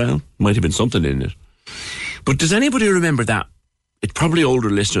 well, might have been something in it. But does anybody remember that? It probably older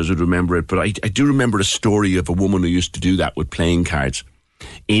listeners would remember it, but I do remember a story of a woman who used to do that with playing cards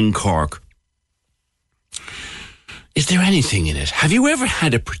in Cork. Is there anything in it? Have you ever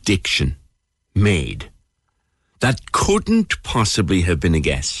had a prediction made that couldn't possibly have been a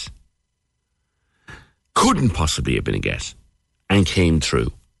guess? Couldn't possibly have been a guess and came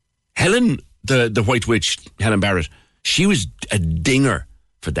true. Helen, the White Witch, Helen Barrett, she was a dinger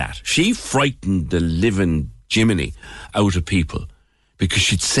for that. She frightened the living Jiminy out of people because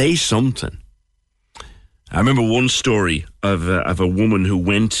she'd say something. I remember one story of a woman who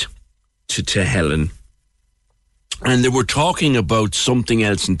went to Helen and they were talking about something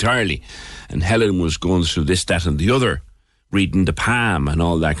else entirely. And Helen was going through this, that and the other, reading the palm and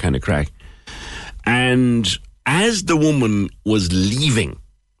all that kind of crack. And as the woman was leaving,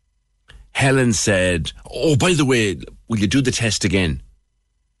 Helen said, "Oh, by the way, will you do the test again?"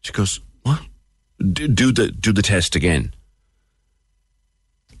 She goes, "What? Do the test again."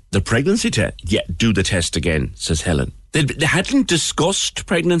 "The pregnancy test?" "Yeah, do the test again," says Helen. They hadn't discussed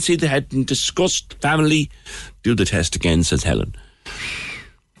pregnancy. They hadn't discussed family. "Do the test again," says Helen.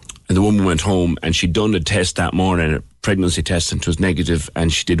 And the woman went home and she'd done a test that morning, a pregnancy test, and it was negative,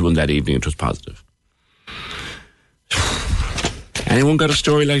 and she did one that evening, it was positive. Anyone got a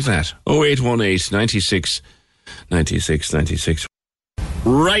story like that? 0818 96 96 96.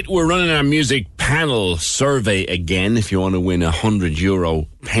 Right, we're running our music panel survey again. If you want to win €100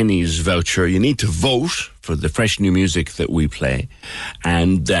 pennies voucher, you need to vote for the fresh new music that we play,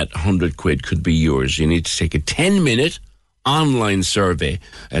 and that 100 quid could be yours. You need to take a 10-minute online survey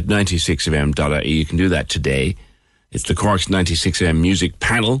at 96fm.ie. You can do that today. It's the Cork's 96FM music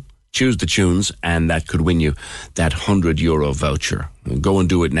panel. Choose the tunes, and that could win you that €100 voucher. Go and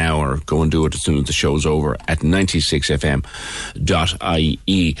do it now, or go and do it as soon as the show's over at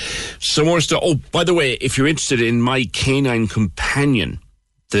 96fm.ie. Some more stuff. Oh, by the way, if you're interested in My Canine Companion,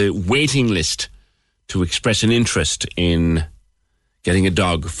 the waiting list to express an interest in getting a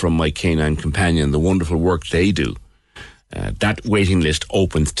dog from My Canine Companion, the wonderful work they do, that waiting list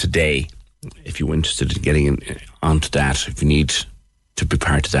opens today. If you're interested in getting onto that, if you need to be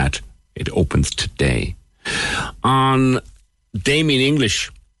part of that, it opens today. On Damien English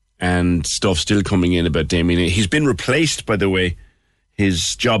and stuff still coming in about Damien. He's been replaced, by the way.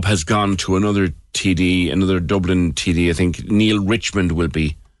 His job has gone to another TD, another Dublin TD. I think Neil Richmond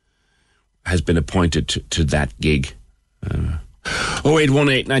has been appointed to that gig.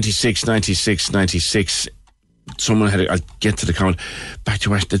 0818 96 96 96. Someone I'll get to the comment. Back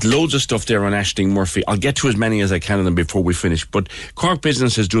to Ash. There's loads of stuff there on Aisling Murphy. I'll get to as many as I can of them before we finish. But Cork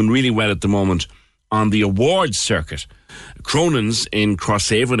Business is doing really well at the moment on the awards circuit. Cronin's in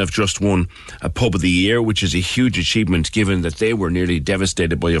Crosshaven have just won a Pub of the Year, which is a huge achievement given that they were nearly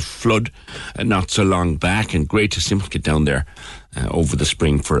devastated by a flood not so long back, and great to simply get down there over the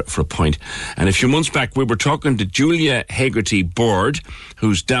spring for a point. And a few months back we were talking to Julia Hegarty-Bird,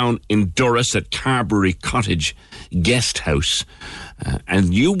 who's down in Durras at Carberry Cottage Guest House,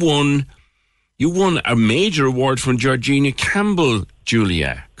 and you won a major award from Georgina Campbell.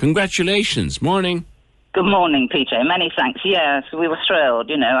 Julia, congratulations. Morning. Good morning, PJ. Many thanks. Yes, we were thrilled.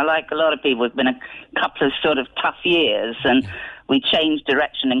 You know, like a lot of people, it's been a couple of sort of tough years, and we changed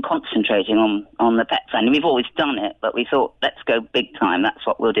direction and concentrating on the pet friendly. We've always done it, but we thought, let's go big time. That's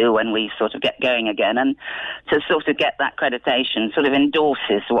what we'll do when we sort of get going again. And to sort of get that accreditation sort of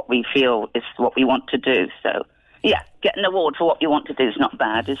endorses what we feel is what we want to do. So, yeah, get an award for what you want to do is not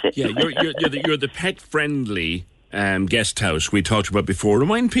bad, is it? Yeah, you're the pet-friendly guest house we talked about before.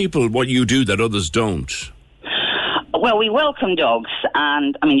 Remind people what you do that others don't. Well, we welcome dogs,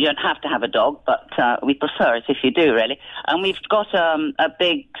 and, I mean, you don't have to have a dog, but we prefer it if you do, really. And we've got a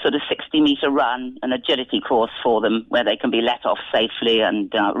big sort of 60-metre run, an agility course for them, where they can be let off safely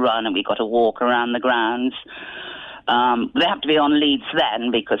and run, and we've got a walk around the grounds. They have to be on leads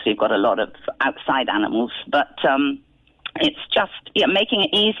then, because we've got a lot of outside animals, but it's just making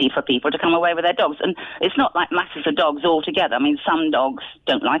it easy for people to come away with their dogs. And it's not like masses of dogs all together. I mean, some dogs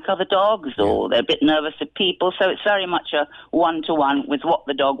don't like other dogs, or they're a bit nervous of people, so it's very much a one-to-one with what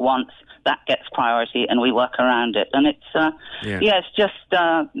the dog wants. That gets priority, and we work around it. And it's it's just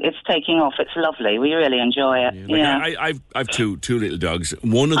it's taking off. It's lovely. We really enjoy it. I've two little dogs.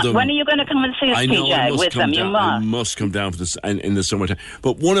 One of them. When are you going to come and see us, PJ? With them, you must. I must come down for this in the summertime.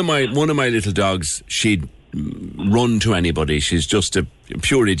 But one of my little dogs, she'd run to anybody. She's just a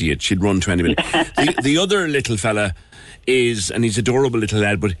pure idiot. She'd run to anybody. The other little fella and he's adorable little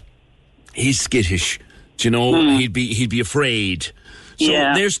lad, but he's skittish. Do you know? He'd be afraid. So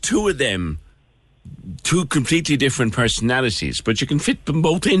there's two of them, two completely different personalities, but you can fit them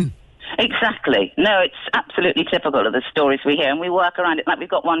both in. Exactly. No, it's absolutely typical of the stories we hear, and we work around it. Like we've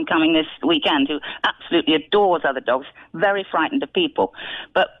got one coming this weekend who absolutely adores other dogs, very frightened of people.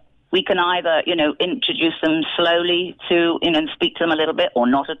 But we can either, introduce them slowly to, and speak to them a little bit, or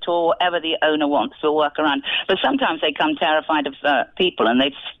not at all, whatever the owner wants. We'll work around. But sometimes they come terrified of people, and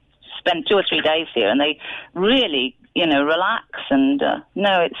they've spent 2 or 3 days here, and they really, relax. And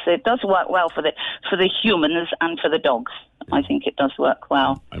it does work well for the humans and for the dogs. I think it does work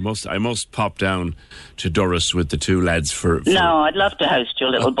well. I must pop down to Doris with the two lads for... No, I'd love to host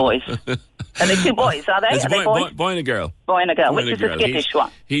your little boys. Are they two boys, are they? It's are they boys? Boy and a girl. Boy and a girl. Which is the skittish one?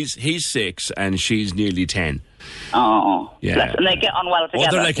 He's 6 and she's nearly 10. Oh, yeah. Bless. And they get on well together.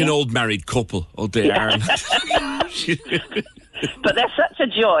 Oh, they're like an old married couple. Oh, they are. But they're such a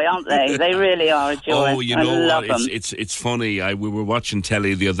joy, aren't they? They really are a joy. Oh, you know what? It's funny. We were watching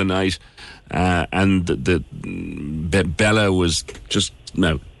telly the other night, and Bella was just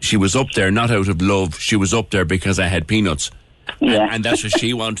she was up there not out of love. She was up there because I had peanuts. Yeah. And that's what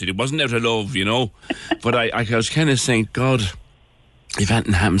she wanted. It wasn't out of love, But I was kind of saying, God, if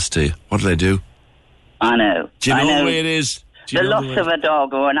anything happens to you, what'll I do? I know. Do you know the way it is? The loss of a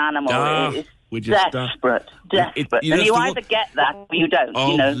dog or an animal is desperate. And you either get that or you don't.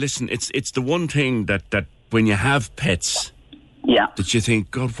 Oh, listen, it's the one thing that when you have pets, that you think,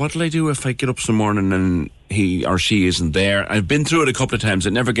 God, what'll I do if I get up some morning and he or she isn't there? I've been through it a couple of times.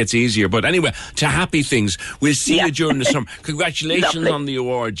 It never gets easier. But anyway, to happy things. We'll see you during the summer. Congratulations on the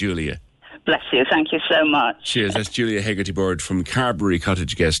award, Julia. Bless you. Thank you so much. Cheers. That's Julia Hegarty-Bird from Carberry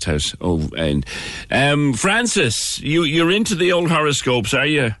Cottage Guest House. Oh, and Francis, you're into the old horoscopes, are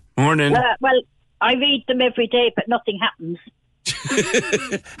you? Morning. Well, I read them every day, but nothing happens.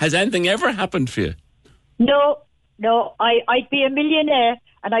 Has anything ever happened for you? No. I'd be a millionaire,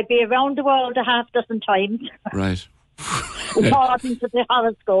 and I'd be around the world a half dozen times. Right. According to the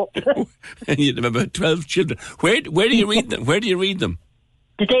horoscope. You'd have about 12 children. Where do you read them? Where do you read them?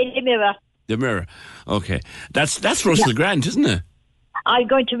 The Daily Mirror. The Mirror. Okay. That's Russell Grant, isn't it? I'm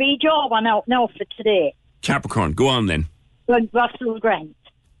going to read your one out now for today. Capricorn. Go on then. Russell Grant.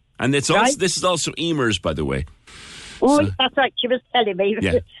 And it's also, this is also Emer's, by the way. Oh, that's right. She was telling me.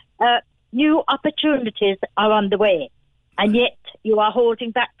 Yeah. New opportunities are on the way, and yet you are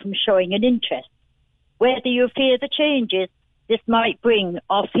holding back from showing an interest. Whether you fear the changes this might bring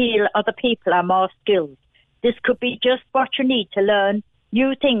or feel other people are more skilled, this could be just what you need to learn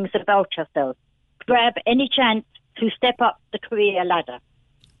new things about yourself. Grab any chance to step up the career ladder.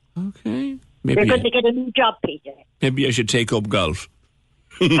 Okay. You're going to get a new job, Peter. Maybe I should take up golf.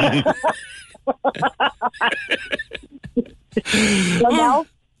 Well, now,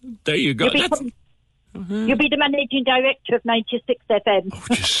 there you go. You'll be the managing director of 96 FM. Oh,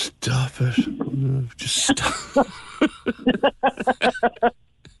 just stop it. Just stop.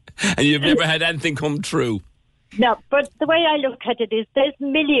 And you've never had anything come true? No, but the way I look at it is there's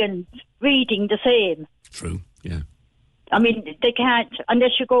millions reading the same. True, yeah. I mean, they can't,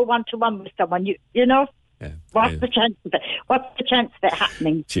 unless you go one-to-one with someone, you know? Yeah, What's the chance of it? What's the chance of it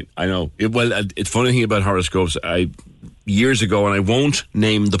happening? I know. Well, it's funny thing about horoscopes. years ago, and I won't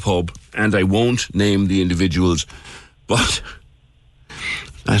name the pub and I won't name the individuals, but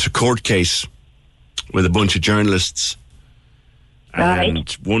at a court case with a bunch of journalists, and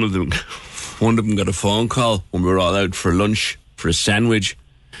one of them got a phone call when we were all out for lunch for a sandwich.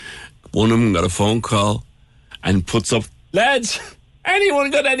 One of them got a phone call and puts up, lads,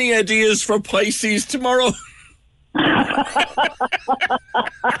 anyone got any ideas for Pisces tomorrow?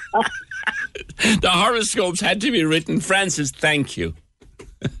 The horoscopes had to be written. Francis, thank you.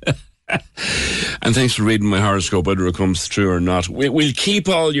 And thanks for reading my horoscope, whether it comes through or not. We'll keep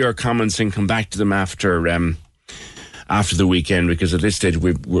all your comments and come back to them after the weekend, because at this stage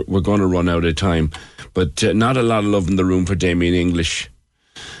we're going to run out of time. But not a lot of love in the room for Damien English.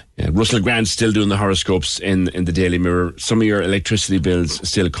 Russell Grant's still doing the horoscopes in the Daily Mirror. Some of your electricity bills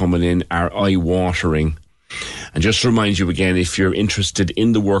still coming in are eye-watering. And just to remind you again, if you're interested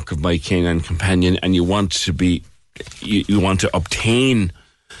in the work of My Canine Companion and you want to obtain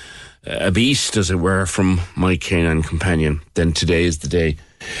a beast, as it were, from My Canine Companion, then today is the day.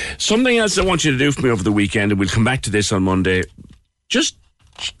 Something else I want you to do for me over the weekend, and we'll come back to this on Monday. Just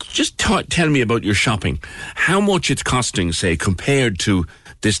tell me about your shopping. How much it's costing, say, compared to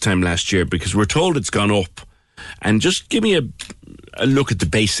this time last year, because we're told it's gone up. And just give me a look at the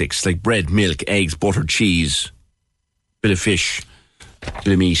basics, like bread, milk, eggs, butter, cheese, bit of fish,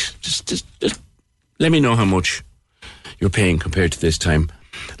 bit of meat. Just let me know how much you're paying compared to this time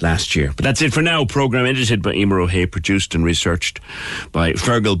last year. But that's it for now. Programme edited by Emer O'Hay, produced and researched by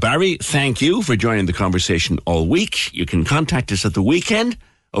Fergal Barry. Thank you for joining the conversation all week. You can contact us at the weekend,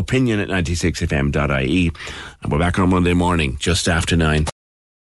 opinion@96fm.ie. And we're back on Monday morning, just after 9.